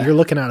amount that you're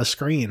looking at a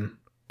screen.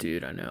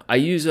 Dude, I know. I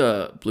use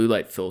blue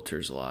light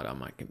filters a lot on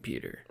my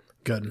computer.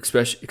 Good,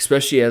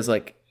 especially as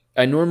like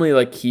I normally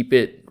like keep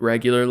it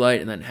regular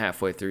light and then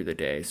halfway through the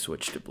day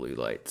switch to blue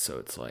light. So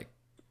it's like,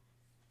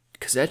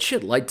 because that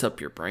shit lights up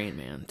your brain,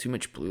 man. Too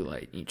much blue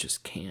light, you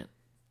just can't.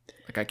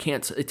 Like I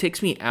can't. It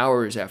takes me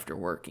hours after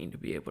working to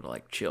be able to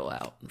like chill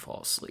out and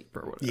fall asleep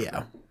or whatever.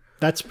 Yeah,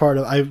 that's part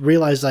of. I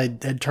realized I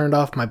had turned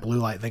off my blue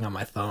light thing on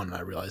my phone, and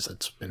I realized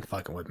it's been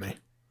fucking with me.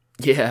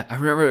 Yeah, I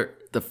remember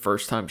the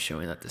first time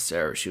showing that to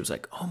Sarah. She was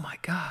like, "Oh my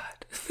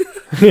god,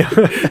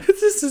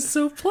 this is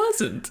so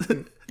pleasant."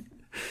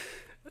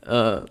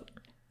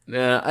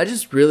 I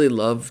just really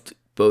loved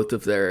both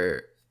of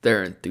their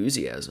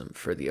enthusiasm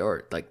for the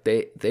art. Like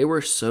they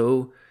were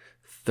so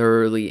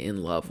thoroughly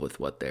in love with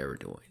what they were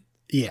doing.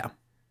 Yeah.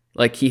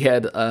 Like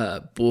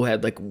Bull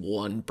had like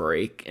one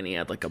break and he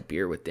had like a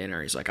beer with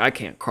dinner. He's like, I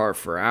can't carve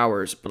for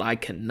hours, but I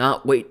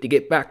cannot wait to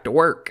get back to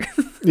work.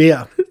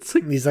 Yeah.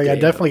 He's like, I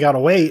definitely gotta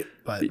wait,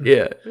 but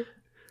yeah.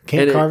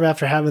 Can't carve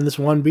after having this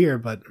one beer,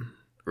 but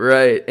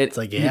right. It's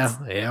like,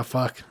 yeah,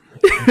 fuck.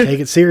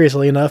 Take it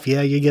seriously enough.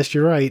 Yeah, you guess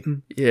you're right.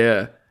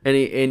 Yeah. And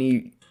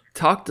he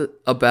talked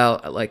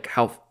about like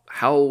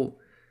how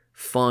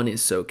fun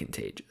is so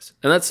contagious.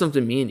 And that's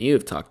something me and you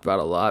have talked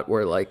about a lot,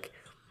 where like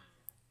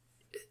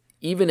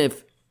even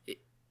if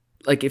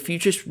you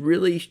just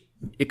really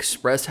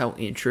express how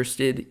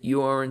interested you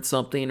are in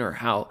something or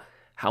how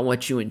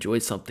much you enjoy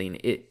something,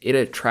 it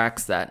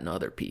attracts that in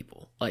other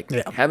people. Like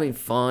having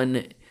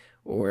fun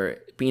or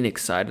being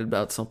excited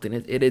about something,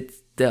 it's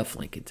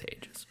definitely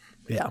contagious.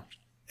 Yeah.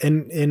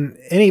 And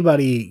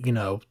anybody,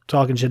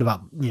 talking shit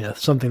about,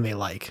 something they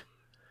like.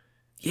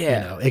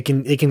 Yeah. It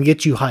can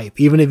get you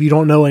hype, even if you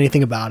don't know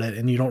anything about it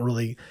and you don't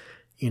really,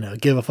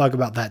 give a fuck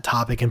about that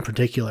topic in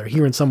particular.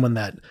 Hearing someone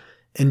that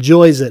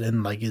enjoys it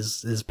and like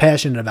is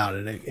passionate about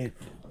it,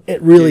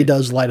 it really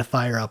does light a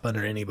fire up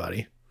under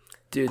anybody.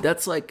 Dude,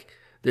 that's like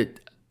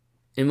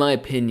in my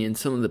opinion,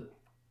 some of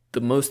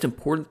the most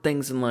important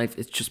things in life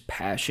is just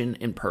passion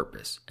and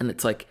purpose. And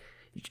it's like,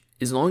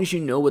 as long as you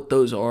know what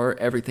those are,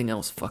 everything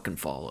else fucking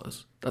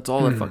follows. That's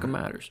all that fucking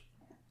matters.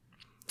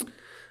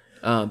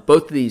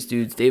 Both of these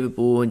dudes, David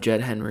Bull and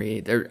Jed Henry,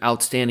 they're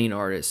outstanding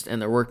artists,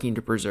 and they're working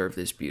to preserve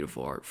this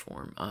beautiful art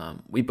form.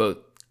 We both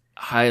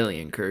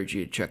highly encourage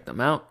you to check them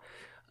out.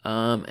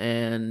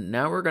 And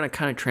now we're going to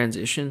kind of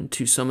transition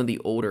to some of the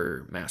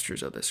older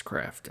masters of this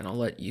craft, and I'll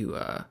let you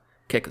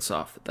kick us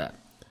off with that.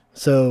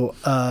 So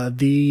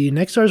the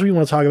next artist we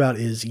want to talk about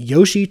is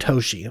Yoshi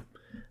Toshi.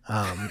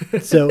 I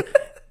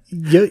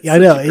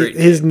know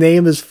his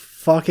name is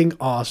fucking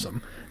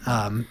awesome.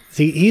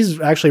 He's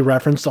actually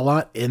referenced a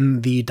lot in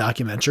the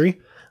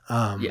documentary.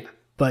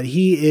 But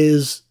he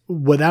is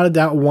without a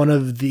doubt one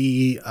of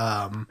the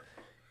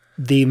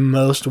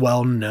most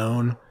well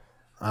known,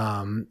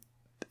 one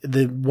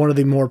of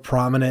the more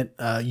prominent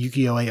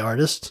ukiyo-e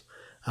artists.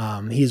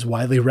 He's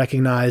widely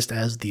recognized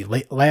as the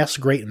last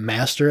great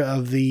master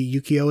of the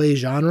ukiyo-e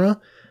genre.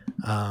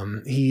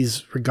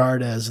 He's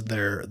regarded as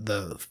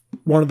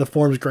one of the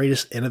form's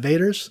greatest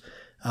innovators.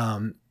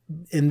 And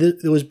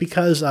it was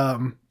because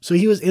so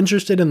he was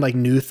interested in like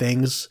new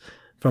things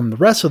from the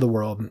rest of the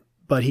world,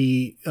 but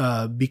he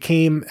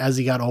became, as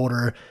he got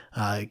older,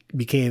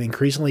 became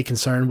increasingly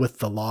concerned with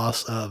the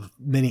loss of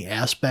many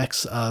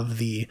aspects of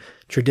the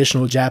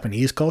traditional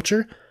Japanese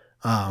culture,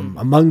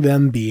 among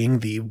them being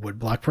the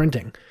woodblock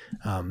printing.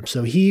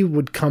 So he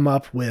would come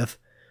up with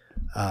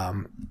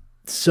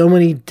so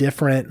many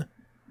different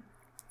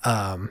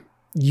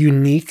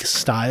unique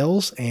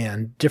styles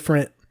and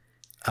different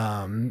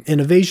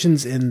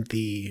innovations in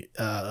the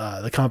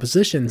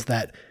compositions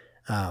that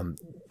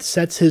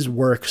sets his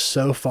work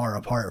so far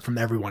apart from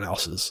everyone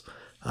else's.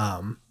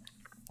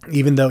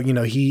 Even though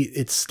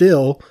it's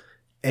still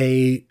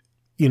a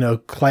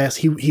class,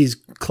 he's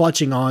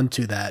clutching on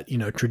to that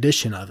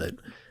tradition of it.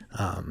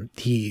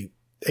 He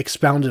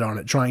expounded on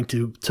it, trying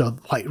to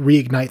like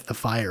reignite the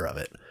fire of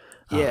it.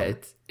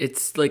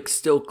 It's like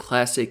still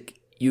classic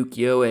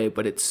ukiyo-e,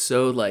 but it's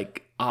so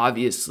like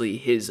obviously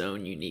his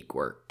own unique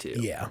work too.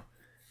 Yeah.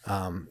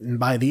 And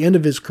by the end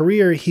of his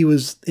career, he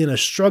was in a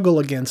struggle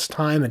against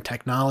time and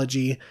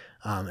technology.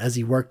 As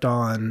he worked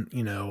on,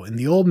 in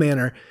the old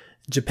manner,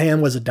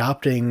 Japan was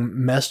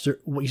adopting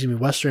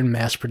Western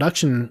mass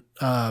production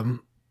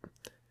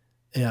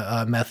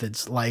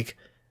methods like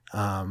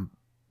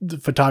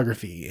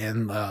photography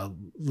and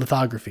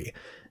lithography.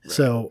 Right.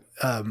 So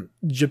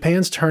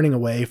Japan's turning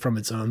away from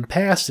its own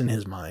past in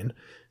his mind.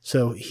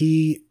 So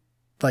he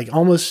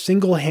almost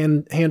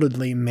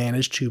single-handedly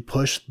managed to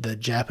push the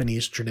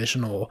Japanese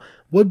traditional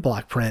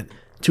woodblock print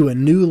to a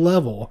new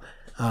level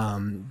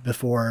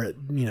before it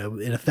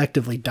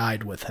effectively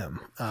died with him,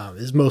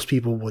 as most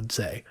people would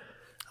say.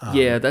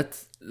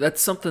 That's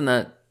something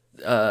that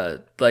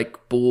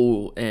like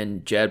Bull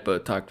and Jed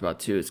both talked about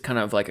too, it's kind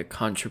of like a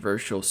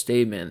controversial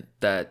statement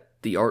that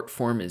the art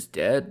form is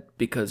dead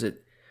because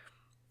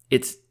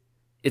it's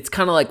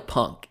kind of like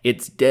punk.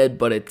 It's dead,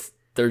 but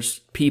there's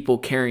people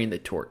carrying the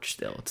torch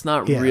still. It's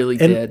not really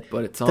dead,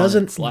 but it's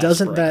on its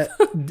last breath.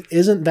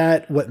 Isn't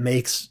that what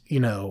makes,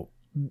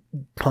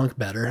 punk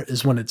better,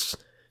 is when it's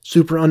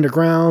super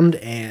underground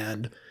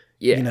and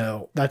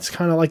that's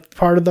kind of like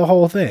part of the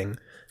whole thing.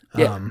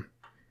 Yeah.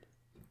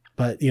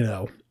 But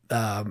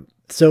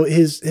so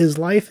his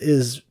life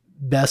is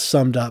best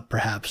summed up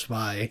perhaps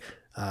by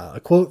a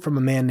quote from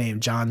a man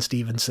named John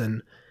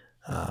Stevenson.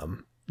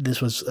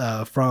 This was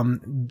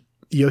from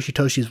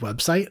Yoshitoshi's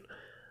website,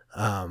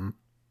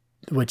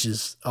 which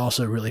is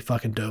also really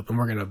fucking dope, and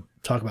we're going to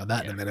talk about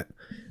that in a minute.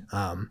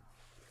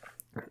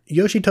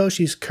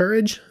 Yoshitoshi's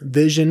courage,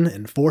 vision,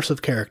 and force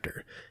of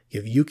character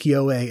give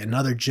ukiyo-e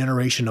another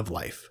generation of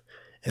life,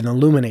 and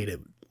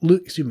illuminated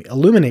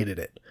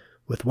it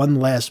with one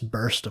last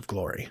burst of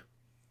glory.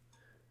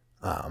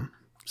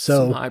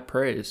 Some high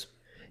praise.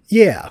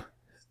 Yeah.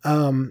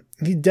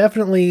 He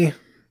definitely,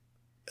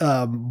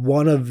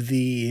 one of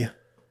the,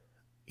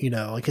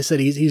 like I said,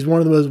 he's one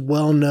of the most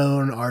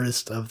well-known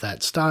artists of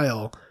that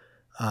style.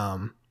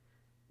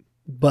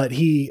 But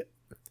he's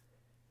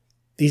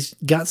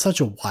got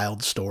such a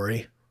wild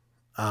story.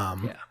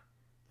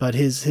 But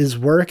his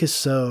work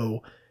is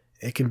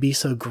it can be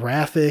so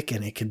graphic,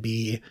 and it can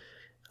be,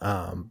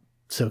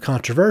 so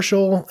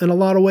controversial in a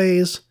lot of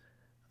ways.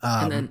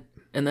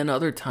 And then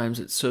other times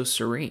it's so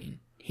serene.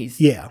 He's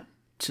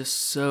just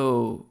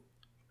so,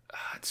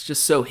 it's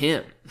just so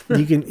him.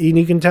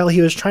 you can tell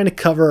he was trying to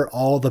cover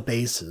all the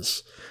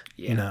bases,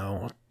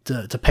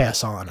 to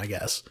pass on, I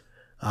guess.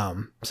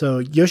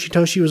 So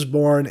Yoshitoshi was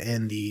born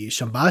in the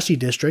Shambashi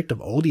district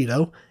of Old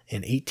Edo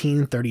in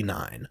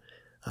 1839.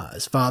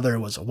 His father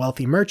was a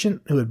wealthy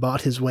merchant who had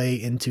bought his way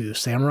into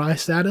samurai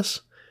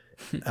status.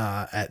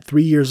 At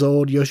 3 years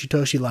old,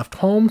 Yoshitoshi left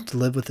home to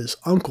live with his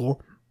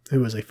uncle, who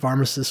was a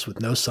pharmacist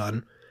with no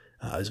son.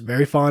 He was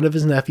very fond of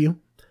his nephew.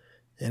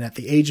 And at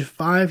the age of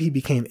 5, he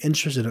became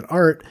interested in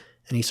art,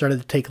 and he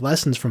started to take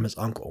lessons from his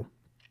uncle.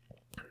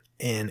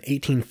 In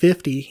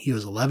 1850, he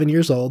was 11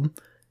 years old.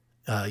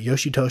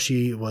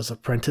 Yoshitoshi was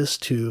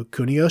apprenticed to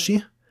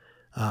Kuniyoshi,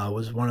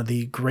 was one of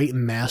the great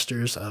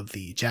masters of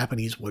the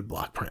Japanese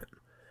woodblock print.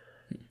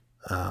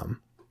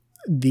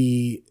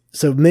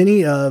 So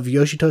many of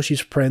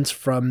Yoshitoshi's prints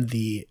from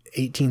the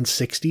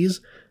 1860s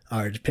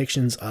are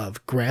depictions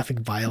of graphic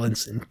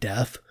violence and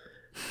death.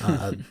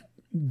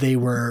 They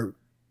were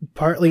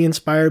partly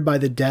inspired by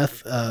the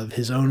death of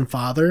his own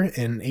father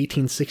in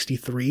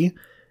 1863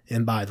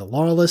 and by the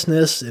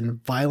lawlessness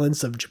and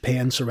violence of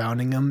Japan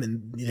surrounding him.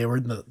 And they were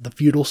in the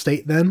feudal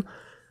state then,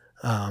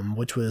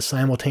 which was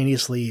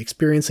simultaneously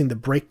experiencing the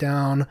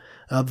breakdown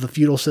of the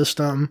feudal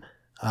system,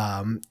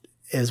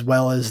 as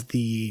well as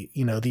the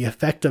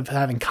effect of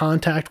having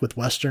contact with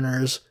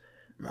Westerners.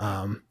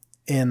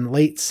 In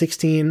late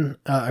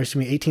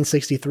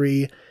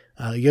 1863,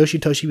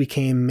 Yoshitoshi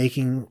began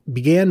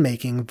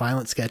making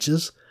violent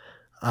sketches.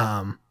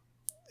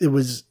 It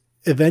was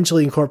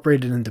eventually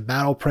incorporated into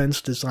battle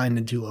prints designed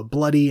into a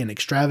bloody and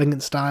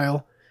extravagant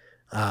style.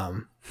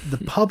 The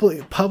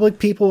public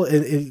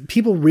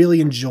people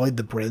really enjoyed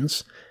the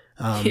prints.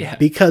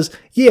 Because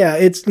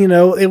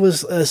it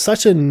was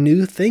such a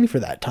new thing for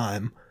that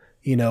time.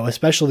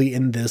 Especially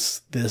in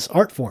this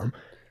art form.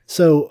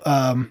 So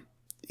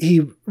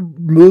he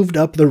moved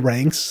up the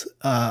ranks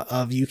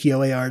of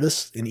ukiyo-e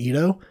artists in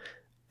Edo.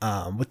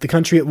 With the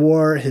country at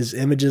war, his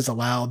images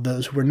allowed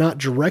those who were not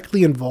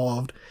directly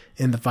involved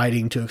in the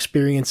fighting to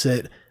experience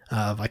it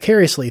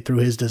vicariously through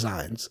his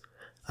designs.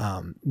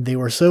 They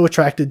were so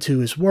attracted to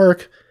his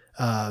work,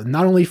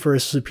 not only for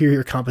his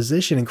superior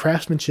composition and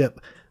craftsmanship,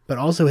 but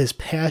also his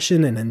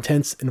passion and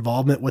intense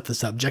involvement with the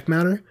subject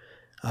matter.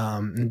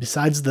 And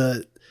besides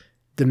the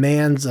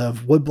demands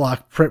of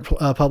woodblock print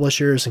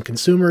publishers and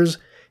consumers,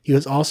 he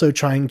was also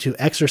trying to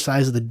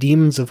exorcise the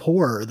demons of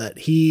horror that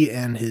he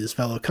and his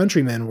fellow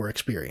countrymen were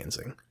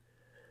experiencing.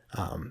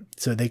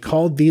 So they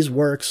called these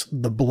works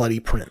the Bloody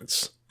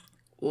Prints.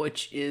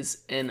 Which is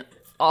an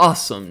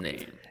awesome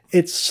name.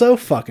 It's so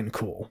fucking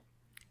cool.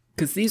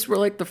 Because these were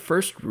like the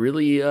first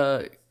really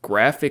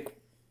graphic,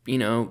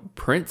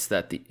 prints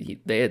that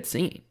they had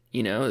seen.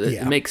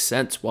 It makes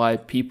sense why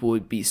people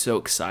would be so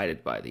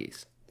excited by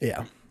these.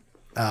 Yeah.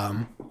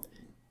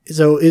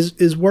 So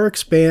his work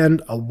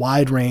spanned a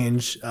wide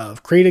range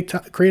of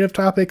creative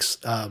topics,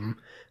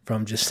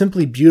 from just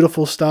simply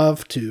beautiful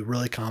stuff to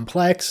really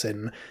complex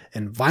and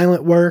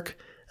violent work.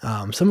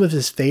 Some of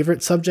his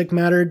favorite subject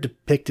matter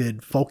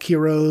depicted folk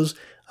heroes,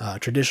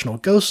 traditional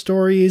ghost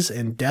stories,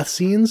 and death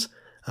scenes.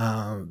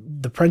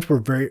 The prints were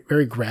very,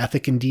 very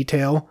graphic in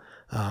detail,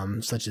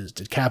 such as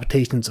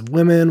decapitations of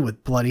women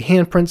with bloody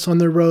handprints on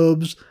their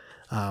robes.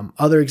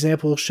 Other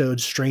examples showed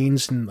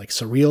strange and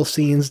surreal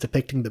scenes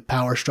depicting the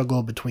power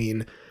struggle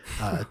between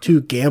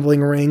two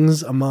gambling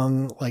rings,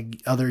 among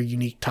other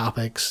unique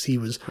topics. He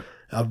was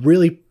a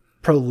really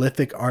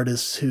prolific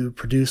artist who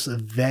produced a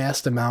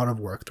vast amount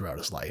of work throughout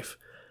his life.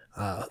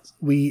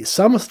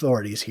 Some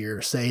authorities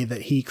here say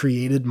that he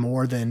created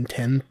more than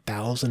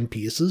 10,000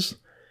 pieces.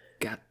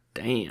 God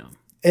damn.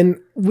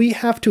 And we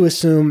have to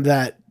assume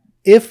that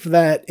if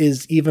that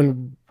is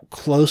even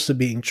close to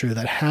being true,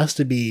 that has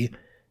to be,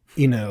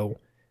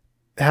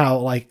 how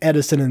like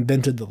Edison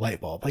invented the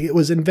light bulb. Like it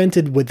was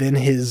invented within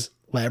his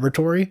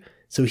laboratory,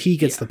 so he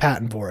gets the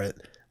patent for it.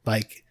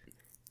 Like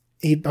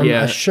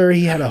I'm sure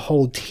he had a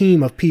whole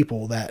team of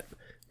people that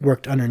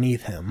worked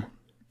underneath him.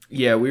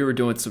 Yeah, we were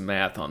doing some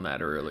math on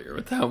that earlier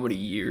with how many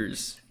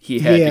years he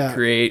had to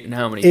create and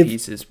how many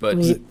pieces.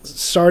 But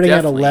starting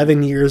at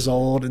 11 years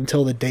old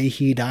until the day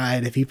he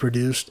died, if he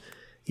produced,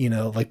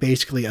 like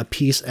basically a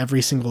piece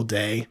every single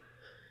day,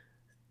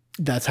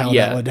 that's how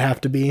that would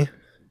have to be.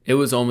 It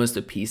was almost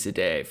a piece a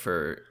day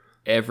for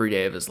every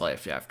day of his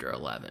life after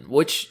 11.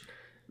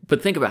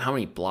 But think about how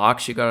many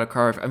blocks you got to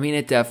carve. I mean,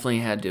 it definitely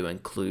had to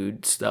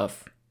include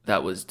stuff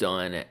that was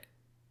done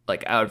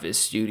like out of his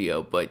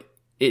studio, but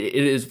it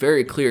is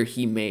very clear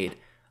he made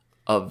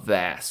a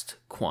vast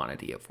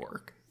quantity of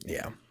work.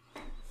 Yeah.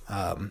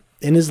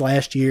 In his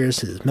last years,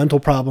 his mental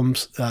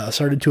problems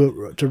started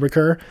to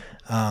recur.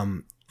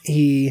 In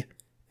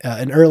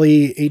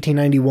early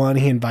 1891,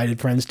 he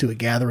invited friends to a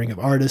gathering of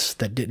artists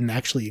that didn't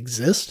actually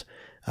exist.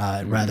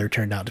 It rather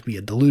turned out to be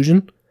a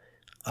delusion.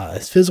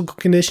 His physical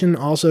condition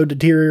also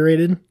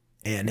deteriorated,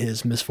 and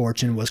his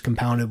misfortune was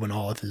compounded when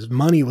all of his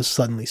money was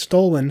suddenly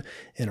stolen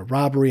in a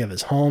robbery of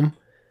his home.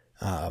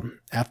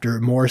 After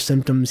more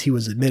symptoms, he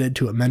was admitted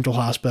to a mental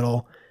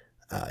hospital.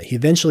 He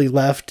eventually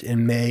left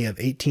in May of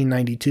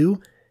 1892.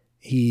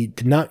 He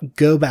did not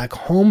go back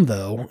home,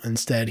 though.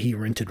 Instead, he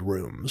rented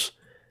rooms.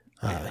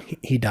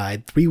 He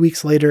died 3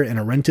 weeks later in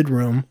a rented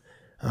room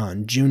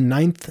on June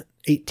 9th,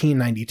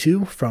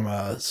 1892, from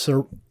a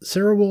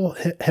cerebral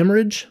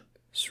hemorrhage.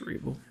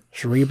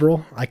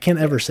 Cerebral. I can't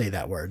ever say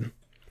that word.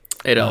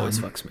 It always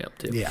fucks me up,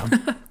 too. Yeah.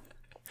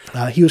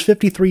 He was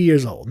 53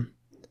 years old.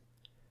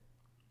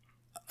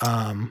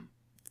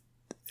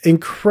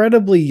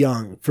 Incredibly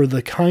young for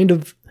the kind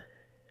of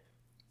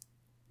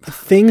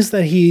things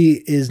that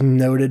he is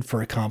noted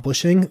for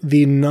accomplishing,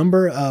 the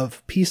number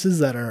of pieces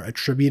that are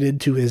attributed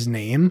to his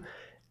name,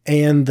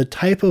 and the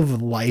type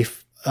of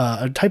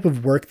type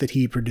of work that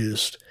he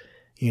produced.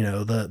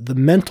 The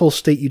mental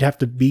state you'd have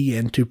to be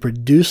in to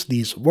produce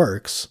these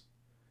works,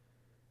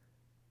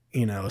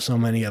 so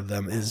many of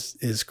them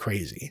is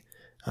crazy.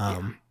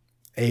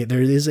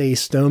 There is a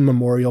stone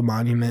memorial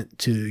monument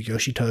to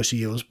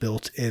Yoshitoshi. It was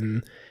built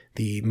in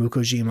the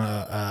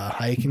Mukojima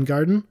Heiken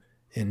Garden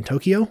in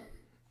Tokyo.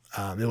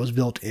 It was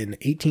built in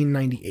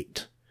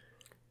 1898.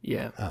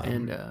 Yeah,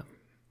 and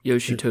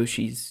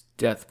Yoshitoshi's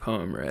death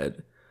poem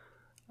read,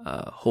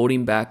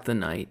 "Holding back the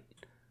night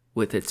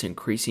with its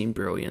increasing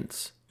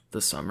brilliance,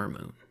 the summer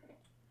moon."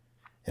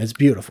 It's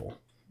beautiful.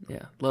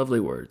 Yeah,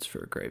 lovely words for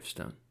a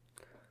gravestone.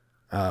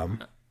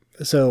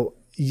 So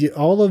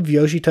all of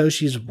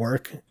Yoshitoshi's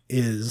work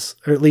is,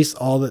 or at least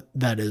all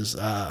that is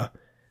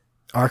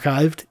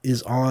archived,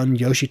 is on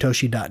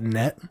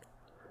yoshitoshi.net.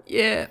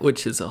 Yeah,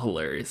 which is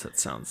hilarious. That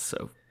sounds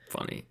so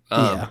funny.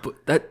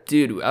 But that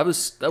dude, that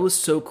was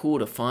so cool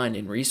to find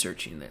in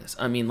researching this.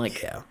 I mean,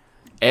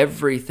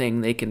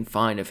 everything they can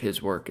find of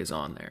his work is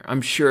on there.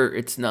 I'm sure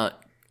it's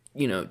not,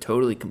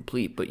 totally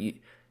complete, but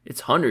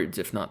it's hundreds,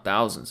 if not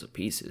thousands of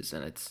pieces.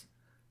 And it's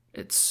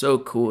so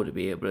cool to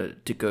be able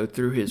to go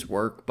through his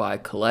work by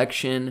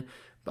collection,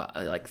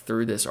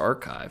 through this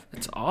archive.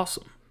 It's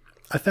awesome.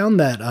 I found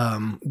that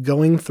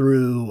going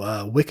through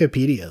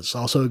Wikipedia is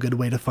also a good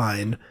way to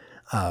find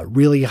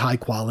really high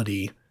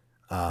quality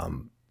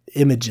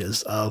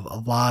images of a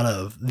lot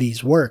of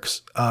these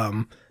works.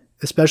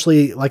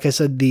 Especially, like I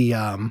said, the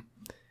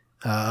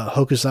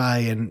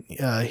Hokusai and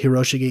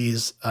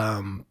Hiroshige's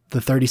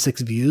the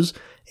 36 views.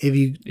 If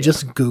you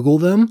just Google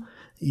them,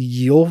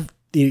 you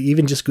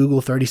even just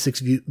Google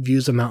 36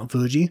 views of Mount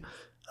Fuji,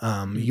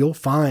 you'll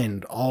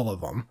find all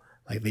of them.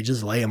 Like, they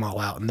just lay them all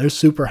out, and they're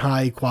super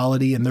high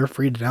quality, and they're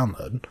free to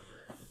download.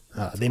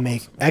 They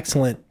make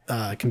excellent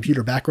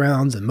computer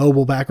backgrounds and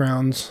mobile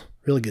backgrounds.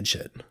 Really good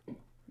shit.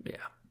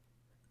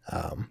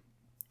 Yeah.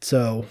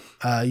 So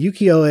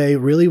ukiyo-e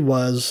really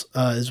was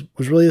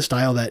really a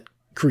style that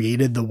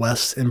created the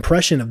West's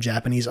impression of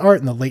Japanese art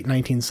in the late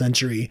 19th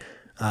century,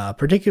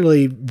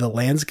 particularly the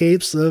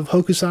landscapes of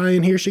Hokusai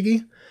and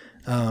Hiroshige.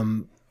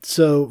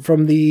 So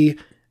from the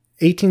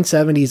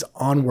 1870s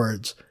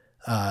onwards,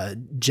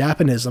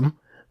 Japanism,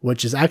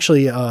 which is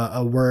actually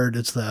a word,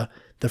 it's the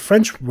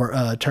French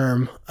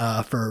term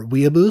for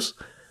weeaboos.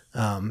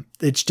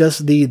 It's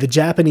just the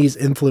Japanese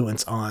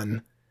influence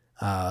on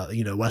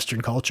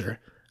Western culture.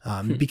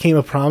 Became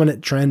a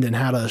prominent trend and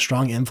had a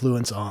strong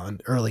influence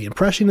on early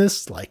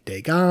Impressionists like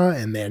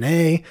Degas and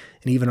Manet,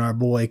 and even our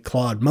boy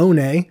Claude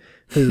Monet,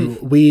 who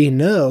we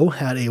know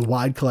had a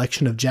wide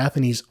collection of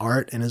Japanese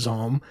art in his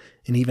home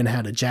and even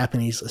had a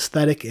Japanese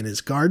aesthetic in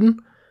his garden.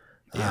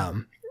 Yeah.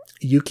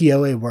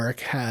 Ukiyo-e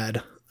work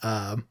had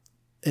an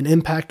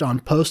impact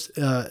on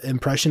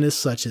post-impressionists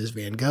such as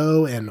Van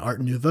Gogh and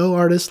Art Nouveau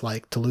artists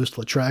like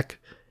Toulouse-Lautrec.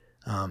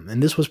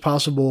 And this was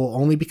possible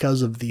only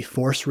because of the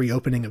forced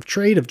reopening of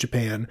trade of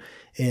Japan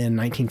in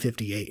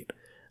 1958.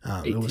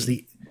 It was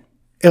the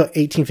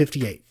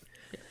 1858.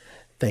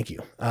 Thank you.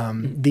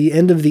 The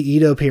end of the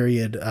Edo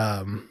period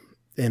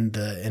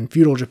in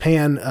feudal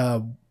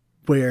Japan,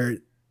 where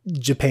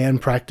Japan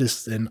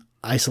practiced an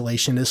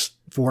isolationist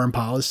foreign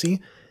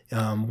policy.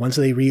 Once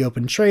they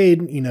reopened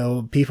trade,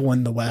 people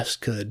in the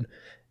West could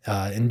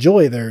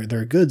enjoy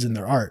their goods and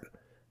their art.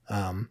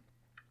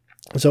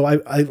 So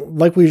I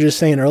like we were just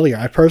saying earlier,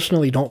 I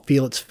personally don't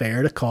feel it's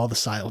fair to call the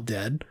style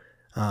dead,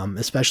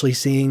 especially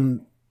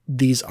seeing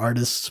these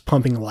artists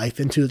pumping life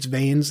into its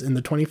veins in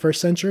the 21st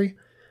century.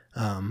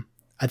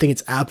 I think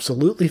it's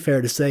absolutely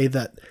fair to say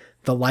that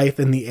the life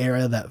in the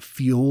era that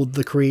fueled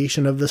the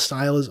creation of this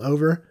style is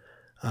over.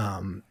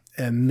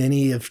 And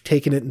many have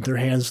taken it in their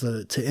hands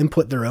to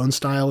input their own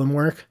style and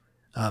work,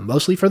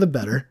 mostly for the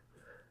better.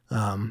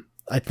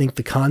 I think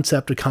the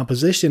concept of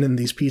composition in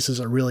these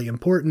pieces are really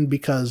important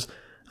because,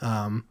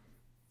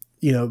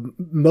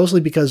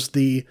 mostly because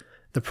the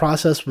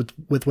process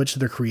with which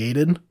they're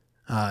created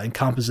and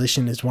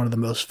composition is one of the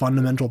most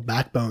fundamental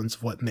backbones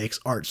of what makes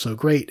art so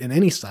great in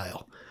any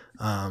style.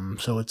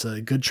 So it's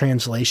a good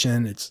translation.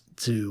 And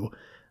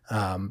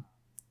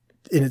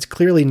it's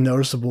clearly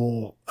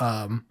noticeable,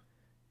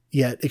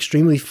 yet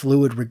extremely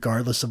fluid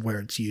regardless of where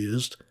it's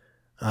used.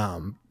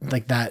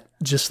 Like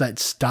that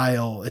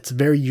style, it's a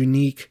very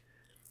unique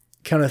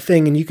kind of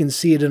thing. And you can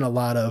see it in a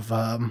lot of,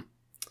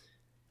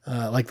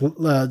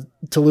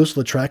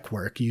 Toulouse-Lautrec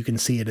work. You can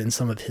see it in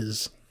some of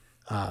his,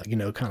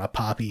 kind of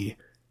poppy,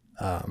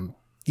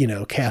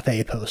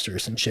 cafe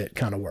posters and shit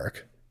kind of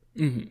work.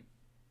 Mm-hmm.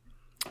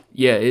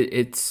 Yeah,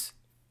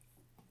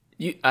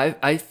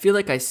 I feel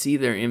like I see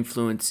their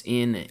influence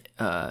in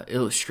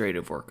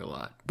illustrative work a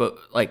lot, but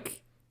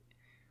like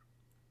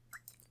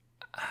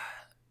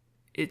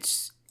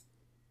it's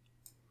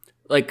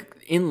like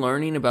in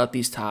learning about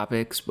these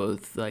topics,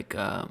 both like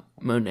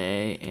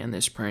Monet and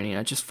this painting,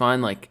 I just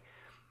find like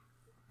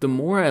the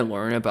more I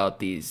learn about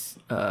these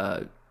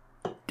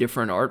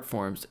different art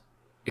forms,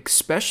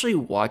 especially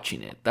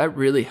watching it, that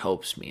really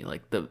helps me.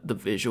 Like the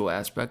visual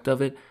aspect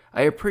of it,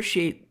 I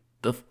appreciate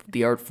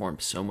the art form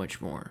so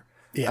much more.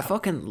 Yeah. I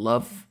fucking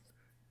love,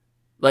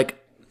 like,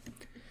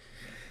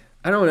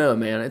 I don't know,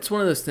 man. It's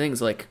one of those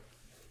things like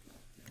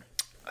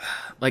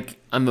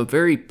I'm a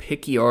very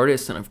picky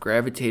artist and I've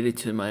gravitated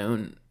to my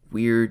own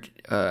weird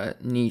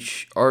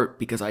niche art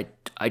because I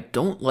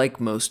don't like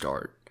most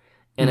art.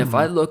 And if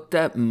I looked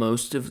at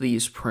most of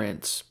these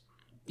prints,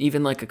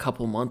 even like a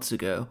couple months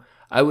ago,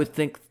 I would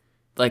think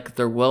like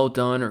they're well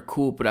done or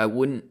cool, but I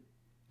wouldn't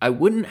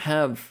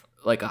have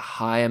like a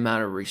high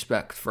amount of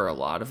respect for a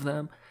lot of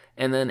them.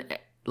 And then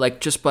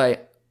like just by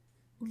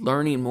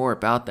learning more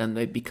about them,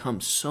 they become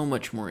so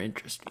much more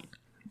interesting.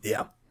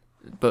 Yeah.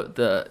 But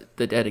the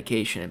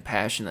dedication and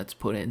passion that's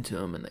put into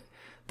them and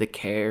the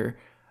care,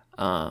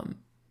 and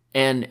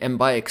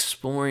by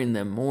exploring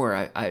them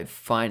more, I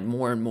find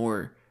more and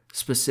more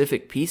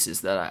specific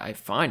pieces that I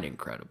find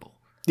incredible.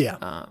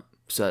 Yeah.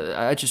 So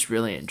I just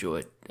really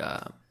enjoyed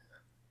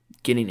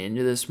getting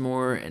into this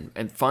more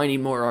and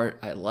finding more art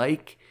I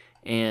like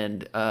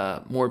and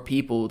more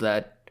people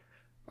that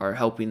are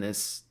helping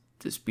this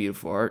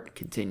beautiful art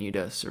continue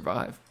to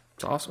survive.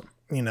 It's awesome.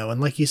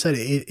 And like you said,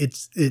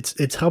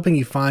 it's helping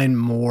you find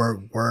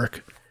more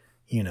work,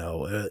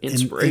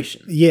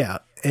 inspiration. Yeah.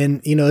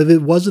 And, if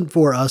it wasn't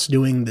for us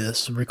doing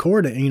this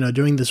recording,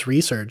 doing this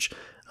research,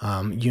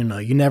 you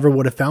never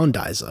would have found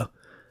Diza.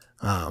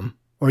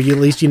 Or at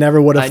least you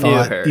never would have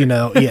thought, her.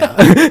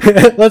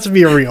 Yeah. Let's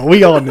be real.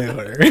 We all knew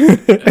her.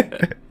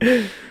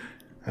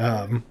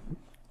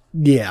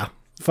 Yeah.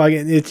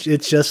 Fucking,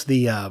 it's just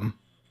the,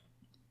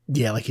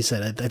 yeah, like you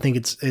said, I think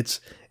it's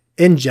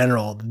in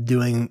general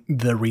doing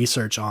the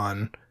research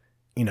on,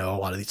 a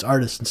lot of these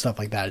artists and stuff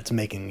like that. It's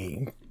making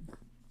me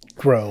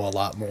grow a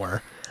lot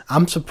more.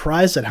 I'm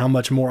surprised at how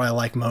much more I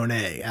like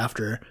Monet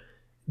after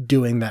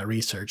doing that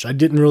research. I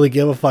didn't really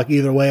give a fuck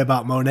either way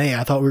about Monet.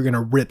 I thought we were going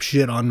to rip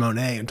shit on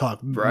Monet and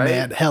talk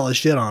mad hella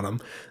shit on him.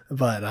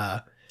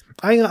 But,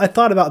 I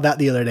thought about that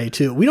the other day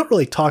too. We don't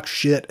really talk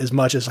shit as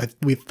much as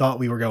we thought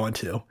we were going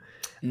to.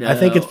 No. I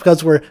think it's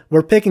because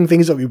we're picking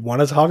things that we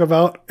want to talk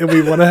about and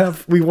we want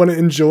to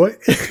enjoy.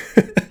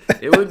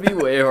 It would be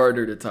way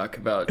harder to talk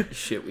about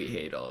shit we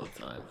hate all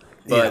the time.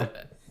 But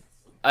yeah.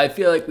 I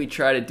feel like we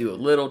try to do a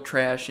little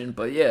trashing,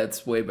 but yeah,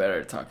 it's way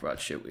better to talk about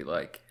shit we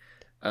like.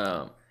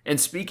 And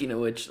speaking of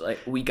which, like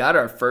we got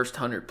our first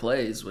 100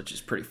 plays, which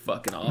is pretty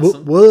fucking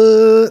awesome.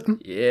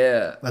 What?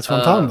 Yeah. That's what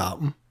I'm talking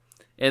about.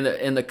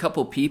 And the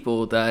couple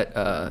people that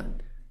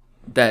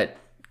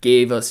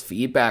gave us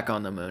feedback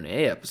on the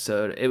Monet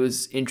episode, it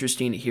was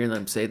interesting to hear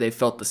them say they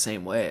felt the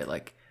same way.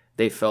 Like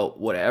they felt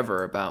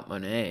whatever about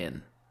Monet,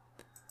 and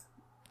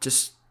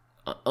just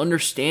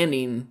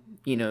understanding,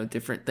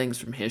 different things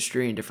from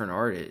history and different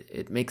art,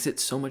 it makes it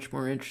so much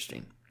more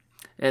interesting.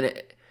 And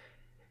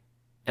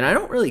I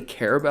don't really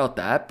care about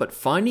that, but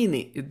finding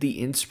the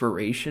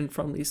inspiration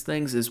from these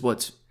things is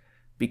what's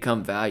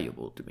become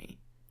valuable to me,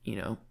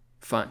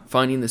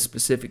 finding the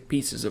specific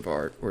pieces of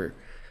art or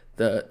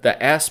the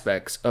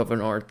aspects of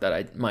an art that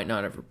I might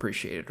not have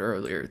appreciated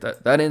earlier.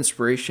 That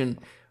inspiration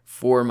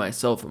for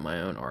myself and my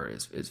own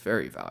art is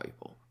very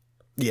valuable.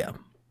 Yeah.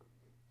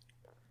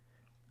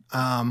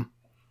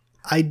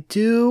 I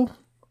do.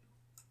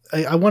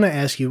 I want to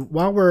ask you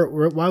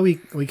while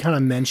we kind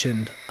of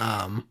mentioned,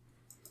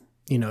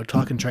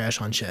 talking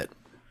trash on shit.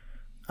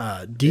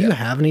 Do you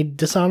have any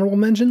dishonorable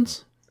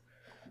mentions?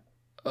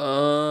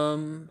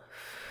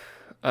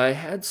 I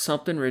had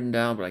something written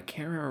down, but I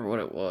can't remember what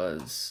it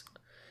was.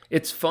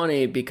 It's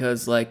funny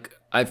because like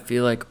I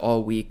feel like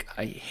all week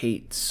I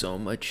hate so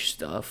much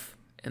stuff,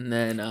 and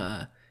then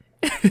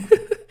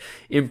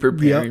in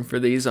preparing for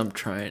these, I'm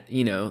trying.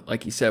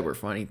 Like you said, we're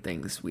finding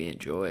things we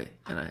enjoy,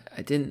 and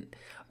I didn't.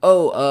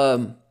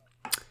 Oh,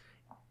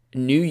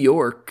 New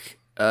York.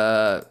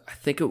 I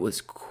think it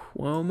was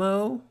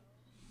Cuomo.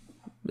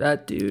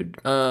 That dude.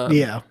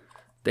 Yeah.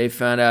 They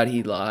found out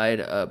he lied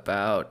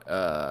about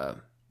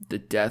the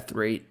death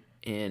rate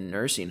in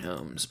nursing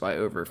homes by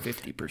over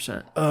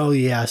 50%. Oh,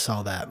 yeah, I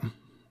saw that.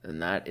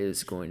 And that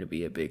is going to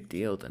be a big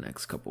deal the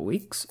next couple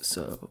weeks.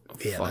 So,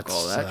 yeah, fuck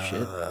all that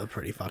shit.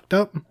 Pretty fucked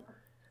up.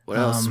 What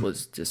else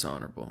was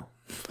dishonorable?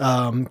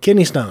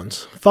 Kidney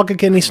stones. Fuck a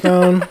kidney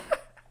stone.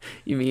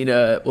 You mean,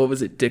 what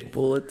was it, dick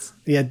bullets?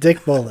 Yeah,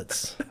 dick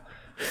bullets.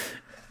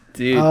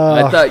 Dude,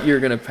 I thought you were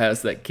going to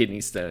pass that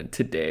kidney stone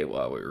today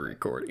while we were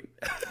recording.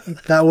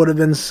 That would have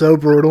been so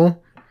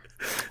brutal.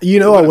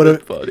 I would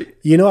have.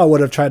 I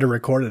would have tried to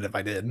record it if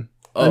I did.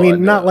 Oh, I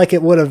mean, not like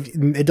it would have.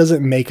 It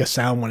doesn't make a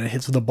sound when it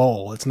hits the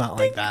bowl. It's not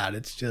like that.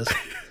 It's just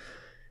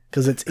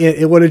because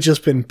it would have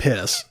just been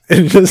piss.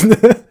 It just.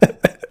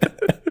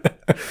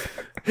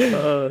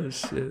 Oh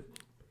shit.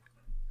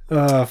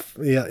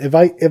 Yeah. If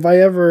I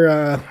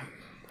ever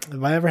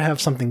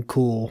have something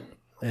cool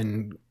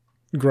and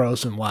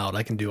gross and wild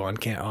I can do on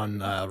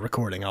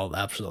recording, I'll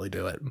absolutely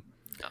do it.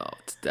 Oh,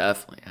 it's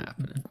definitely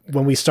happening.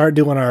 When we start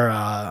doing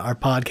our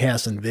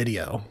podcast in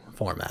video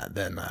format,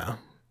 then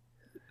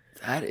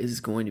that is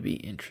going to be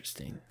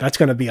interesting. That's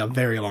going to be a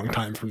very long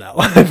time from now,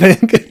 I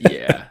think.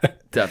 Yeah,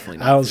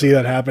 definitely. I don't see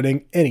that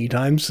happening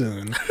anytime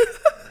soon.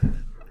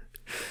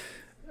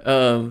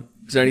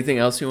 Is there anything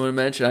else you want to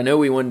mention? I know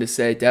we wanted to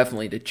say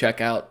definitely to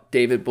check out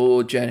David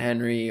Bull, Jen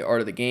Henry,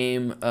 Art of the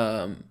Game,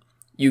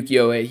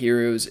 Ukiyo-e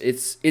Heroes.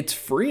 It's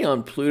free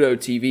on Pluto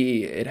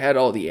TV. It had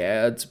all the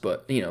ads,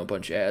 but a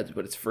bunch of ads,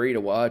 but it's free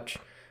to watch.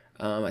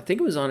 I think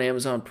it was on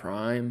Amazon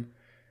Prime.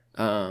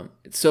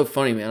 It's so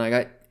funny,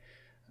 man.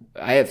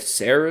 I have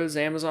Sarah's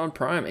Amazon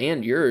Prime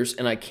and yours,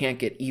 and I can't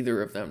get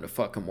either of them to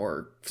fucking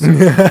work. So,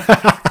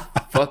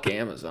 fuck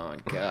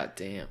Amazon, god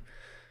damn.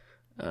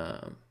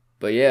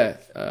 But yeah,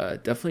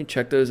 definitely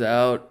check those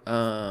out.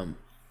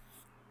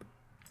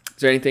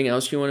 Is there anything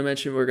else you want to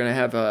mention? We're gonna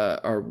have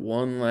our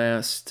one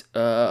last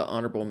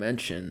honorable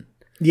mention.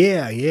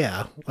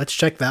 Yeah. Let's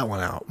check that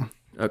one out.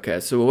 Okay,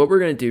 so what we're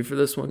gonna do for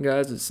this one,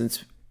 guys, is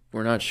since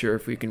we're not sure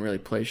if we can really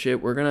play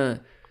shit, we're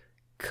gonna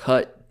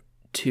cut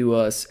to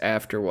us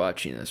after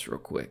watching this real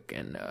quick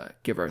and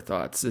give our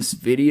thoughts. This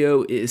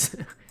video is,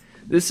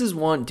 this is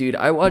one, dude.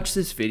 I watch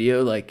this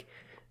video like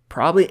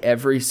probably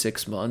every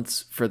 6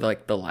 months for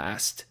like the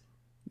last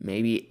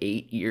maybe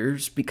 8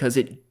 years because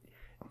it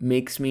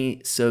makes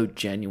me so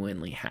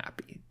genuinely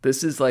happy.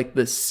 This is like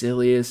the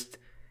silliest,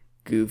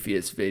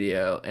 goofiest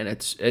video, and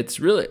it's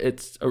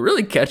a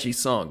really catchy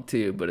song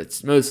too, but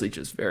it's mostly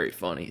just very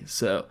funny.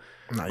 So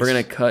nice. We're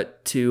gonna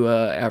cut to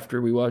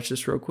after we watch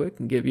this real quick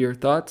and give you your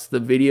thoughts. The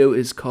video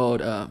is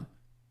called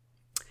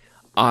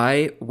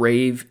I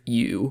Rave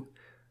You,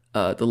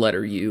 the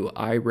letter U,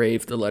 I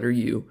Rave the letter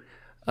U,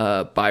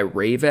 by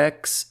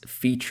Ravex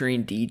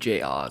featuring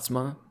DJ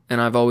Ozma. And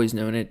I've always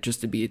known it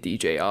just to be a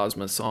DJ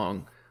Ozma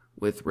song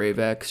with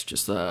Ravex.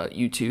 Just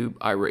YouTube,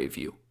 I Rave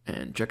You.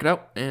 And check it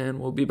out,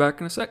 and we'll be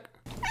back in a sec.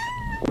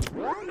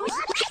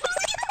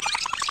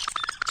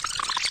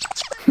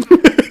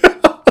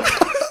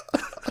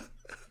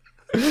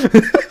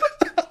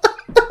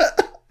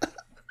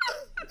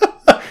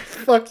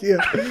 Fuck you.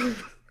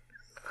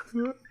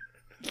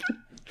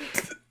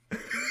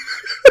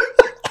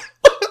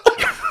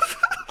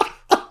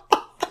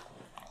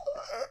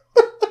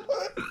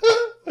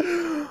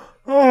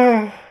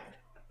 Oh.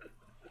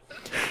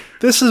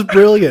 This is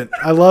brilliant.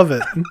 I love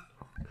it.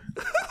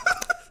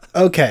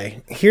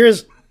 Okay,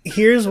 here's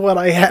what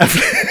I have.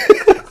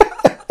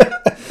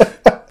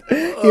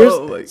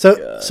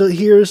 So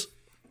here's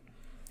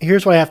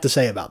what I have to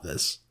say about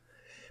this.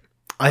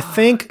 I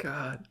think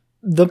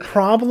the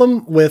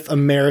problem with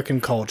American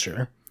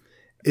culture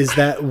is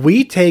that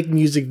we take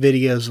music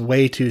videos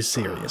way too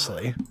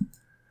seriously.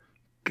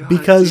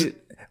 Because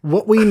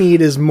what we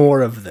need is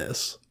more of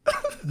this.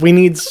 We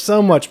need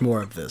so much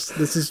more of this.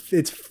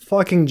 It's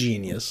fucking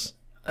genius.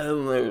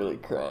 I'm literally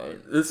crying.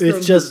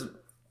 It's just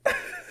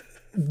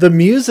the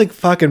music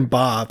fucking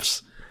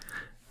bops.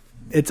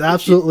 It's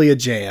absolutely a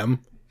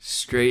jam.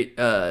 Straight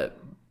bop,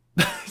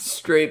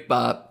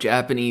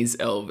 Japanese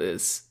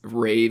Elvis,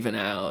 raving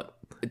out.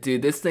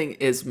 Dude, this thing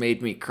has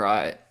made me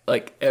cry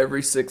like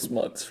every 6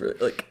 months for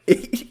like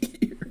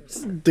 8 years.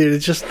 Dude,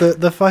 it's just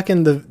the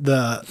fucking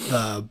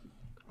the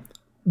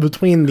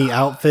between the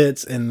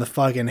outfits and the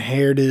fucking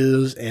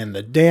hairdos and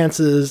the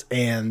dances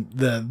and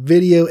the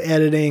video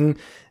editing,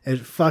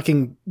 it's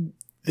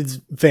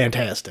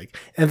fantastic.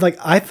 And like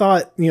I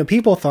thought,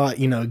 people thought,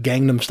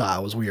 Gangnam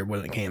Style was weird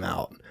when it came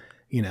out.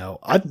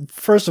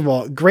 First of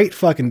all, great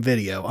fucking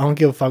video. I don't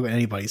give a fuck what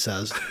anybody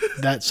says.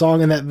 That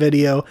song in that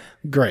video,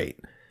 great.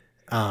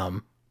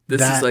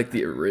 This is like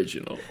the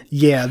original.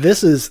 Yeah,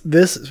 this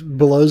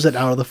blows it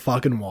out of the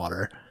fucking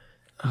water.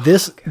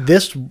 This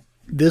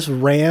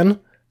ran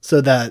so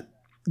that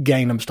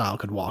Gangnam Style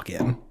could walk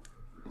in.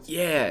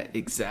 Yeah,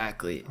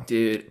 exactly,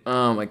 dude.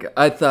 Oh my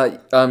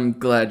god, I'm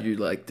glad you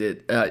liked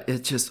it.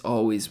 It just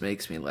always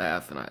makes me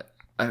laugh, and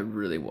I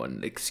really want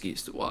an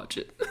excuse to watch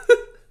it.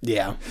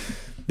 Yeah.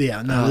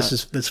 No, this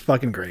is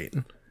fucking great.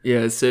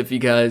 Yeah, so if you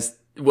guys,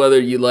 whether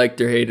you liked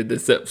or hated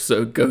this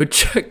episode, go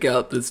check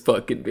out this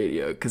fucking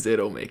video because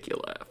it'll make you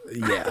laugh.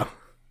 Yeah.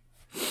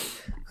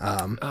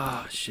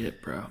 Oh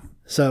shit, bro.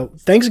 So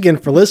thanks again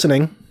for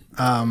listening.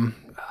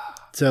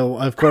 So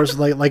of course,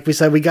 like we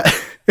said, we got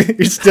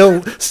you're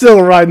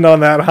still riding on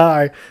that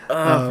high.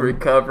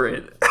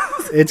 Recovering.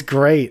 It's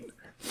great.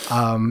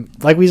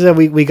 Like we said,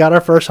 we got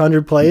our first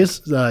 100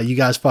 plays. You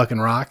guys fucking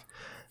rock.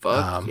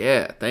 Fuck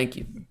yeah! Thank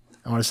you.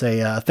 I want to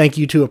say thank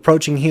you to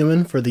Approaching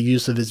Human for the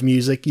use of his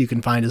music. You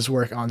can find his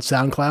work on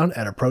SoundCloud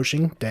at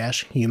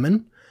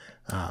Approaching-Human.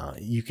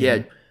 You can.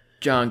 Yeah,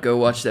 John, go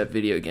watch that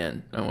video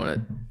again. I want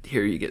to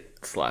hear you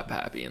get slap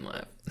happy and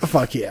laugh.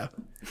 Fuck yeah.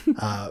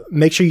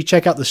 Make sure you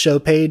check out the show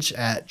page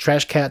at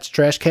Trash Cats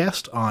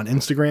Trashcast on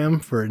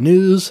Instagram for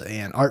news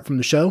and art from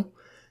the show.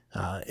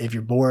 If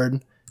you're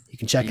bored, you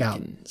can check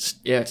out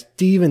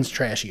Steven's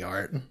trashy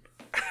art.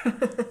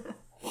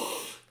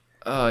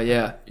 Oh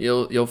yeah,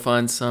 you'll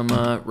find some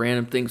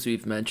random things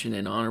we've mentioned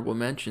and honorable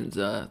mentions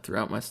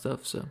throughout my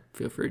stuff. So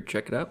feel free to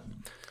check it out.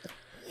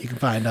 You can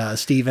find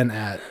Steven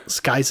at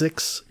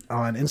Skyzix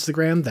on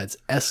Instagram. That's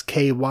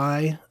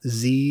SKYZICX.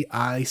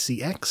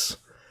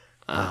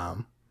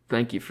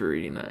 Thank you for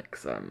reading that,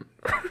 because I'm...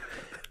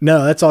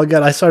 No, that's all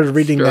good. I started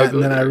reading that,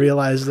 and then I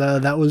realized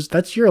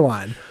that's your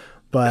line.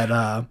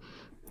 But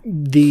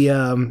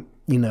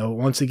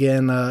once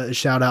again,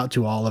 shout out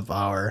to all of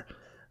our,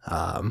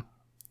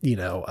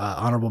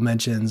 honorable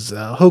mentions,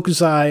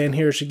 Hokusai and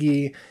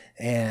Hiroshige,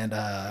 and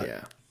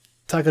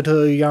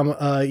Takato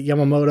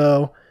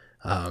Yamamoto.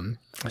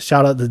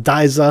 Shout out to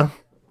Daiza.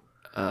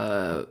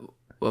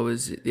 What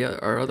was it?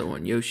 Our other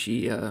one,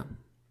 Yoshitoshi.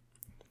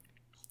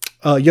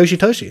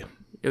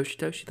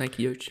 Yoshitoshi. Thank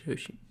you,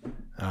 Yoshitoshi.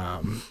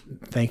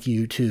 Thank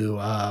you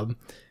to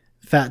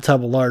Fat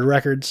Tub of Lard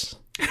Records.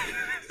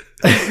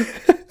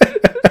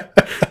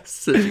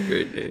 Such a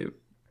great name.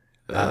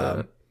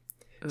 That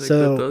does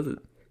it.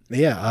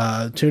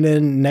 Yeah, tune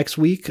in next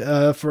week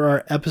for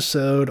our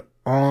episode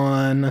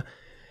on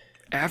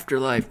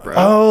Afterlife, bro.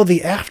 Oh,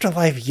 the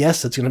Afterlife.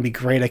 Yes, it's gonna be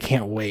great. I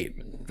can't wait.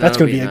 That's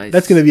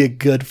gonna be a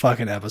good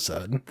fucking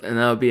episode. And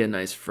that'll be a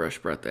nice fresh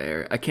breath of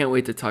air. I can't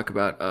wait to talk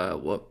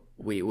about what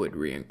we would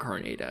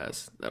reincarnate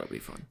as. That'll be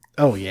fun.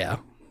 Oh yeah,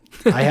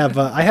 I have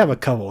a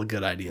couple of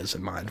good ideas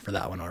in mind for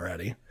that one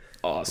already.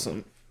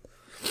 Awesome.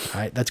 All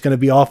right, that's gonna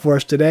be all for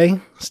us today.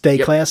 Stay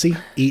classy,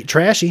 eat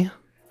trashy.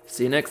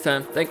 See you next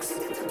time. Thanks.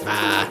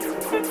 Bye.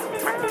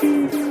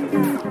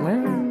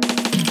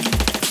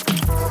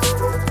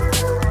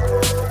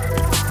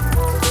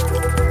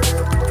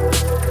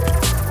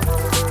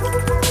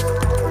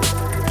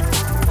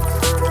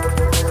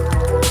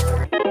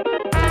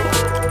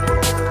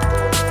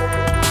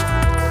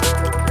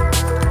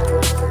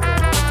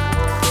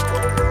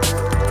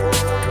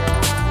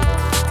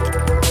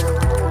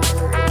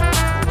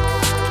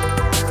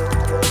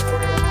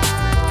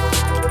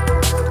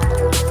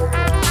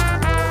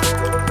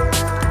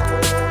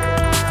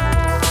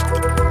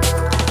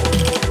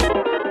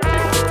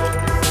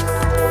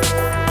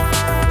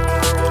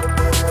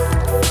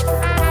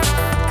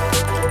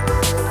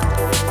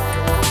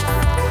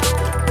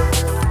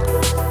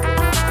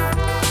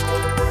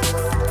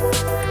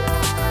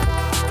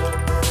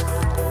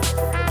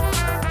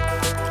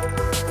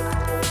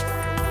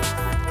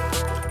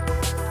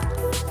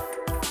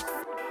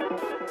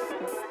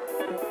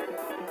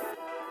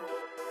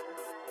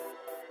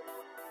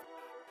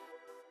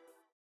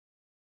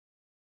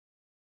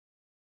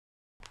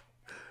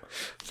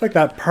 It's like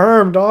that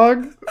perm,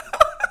 dog.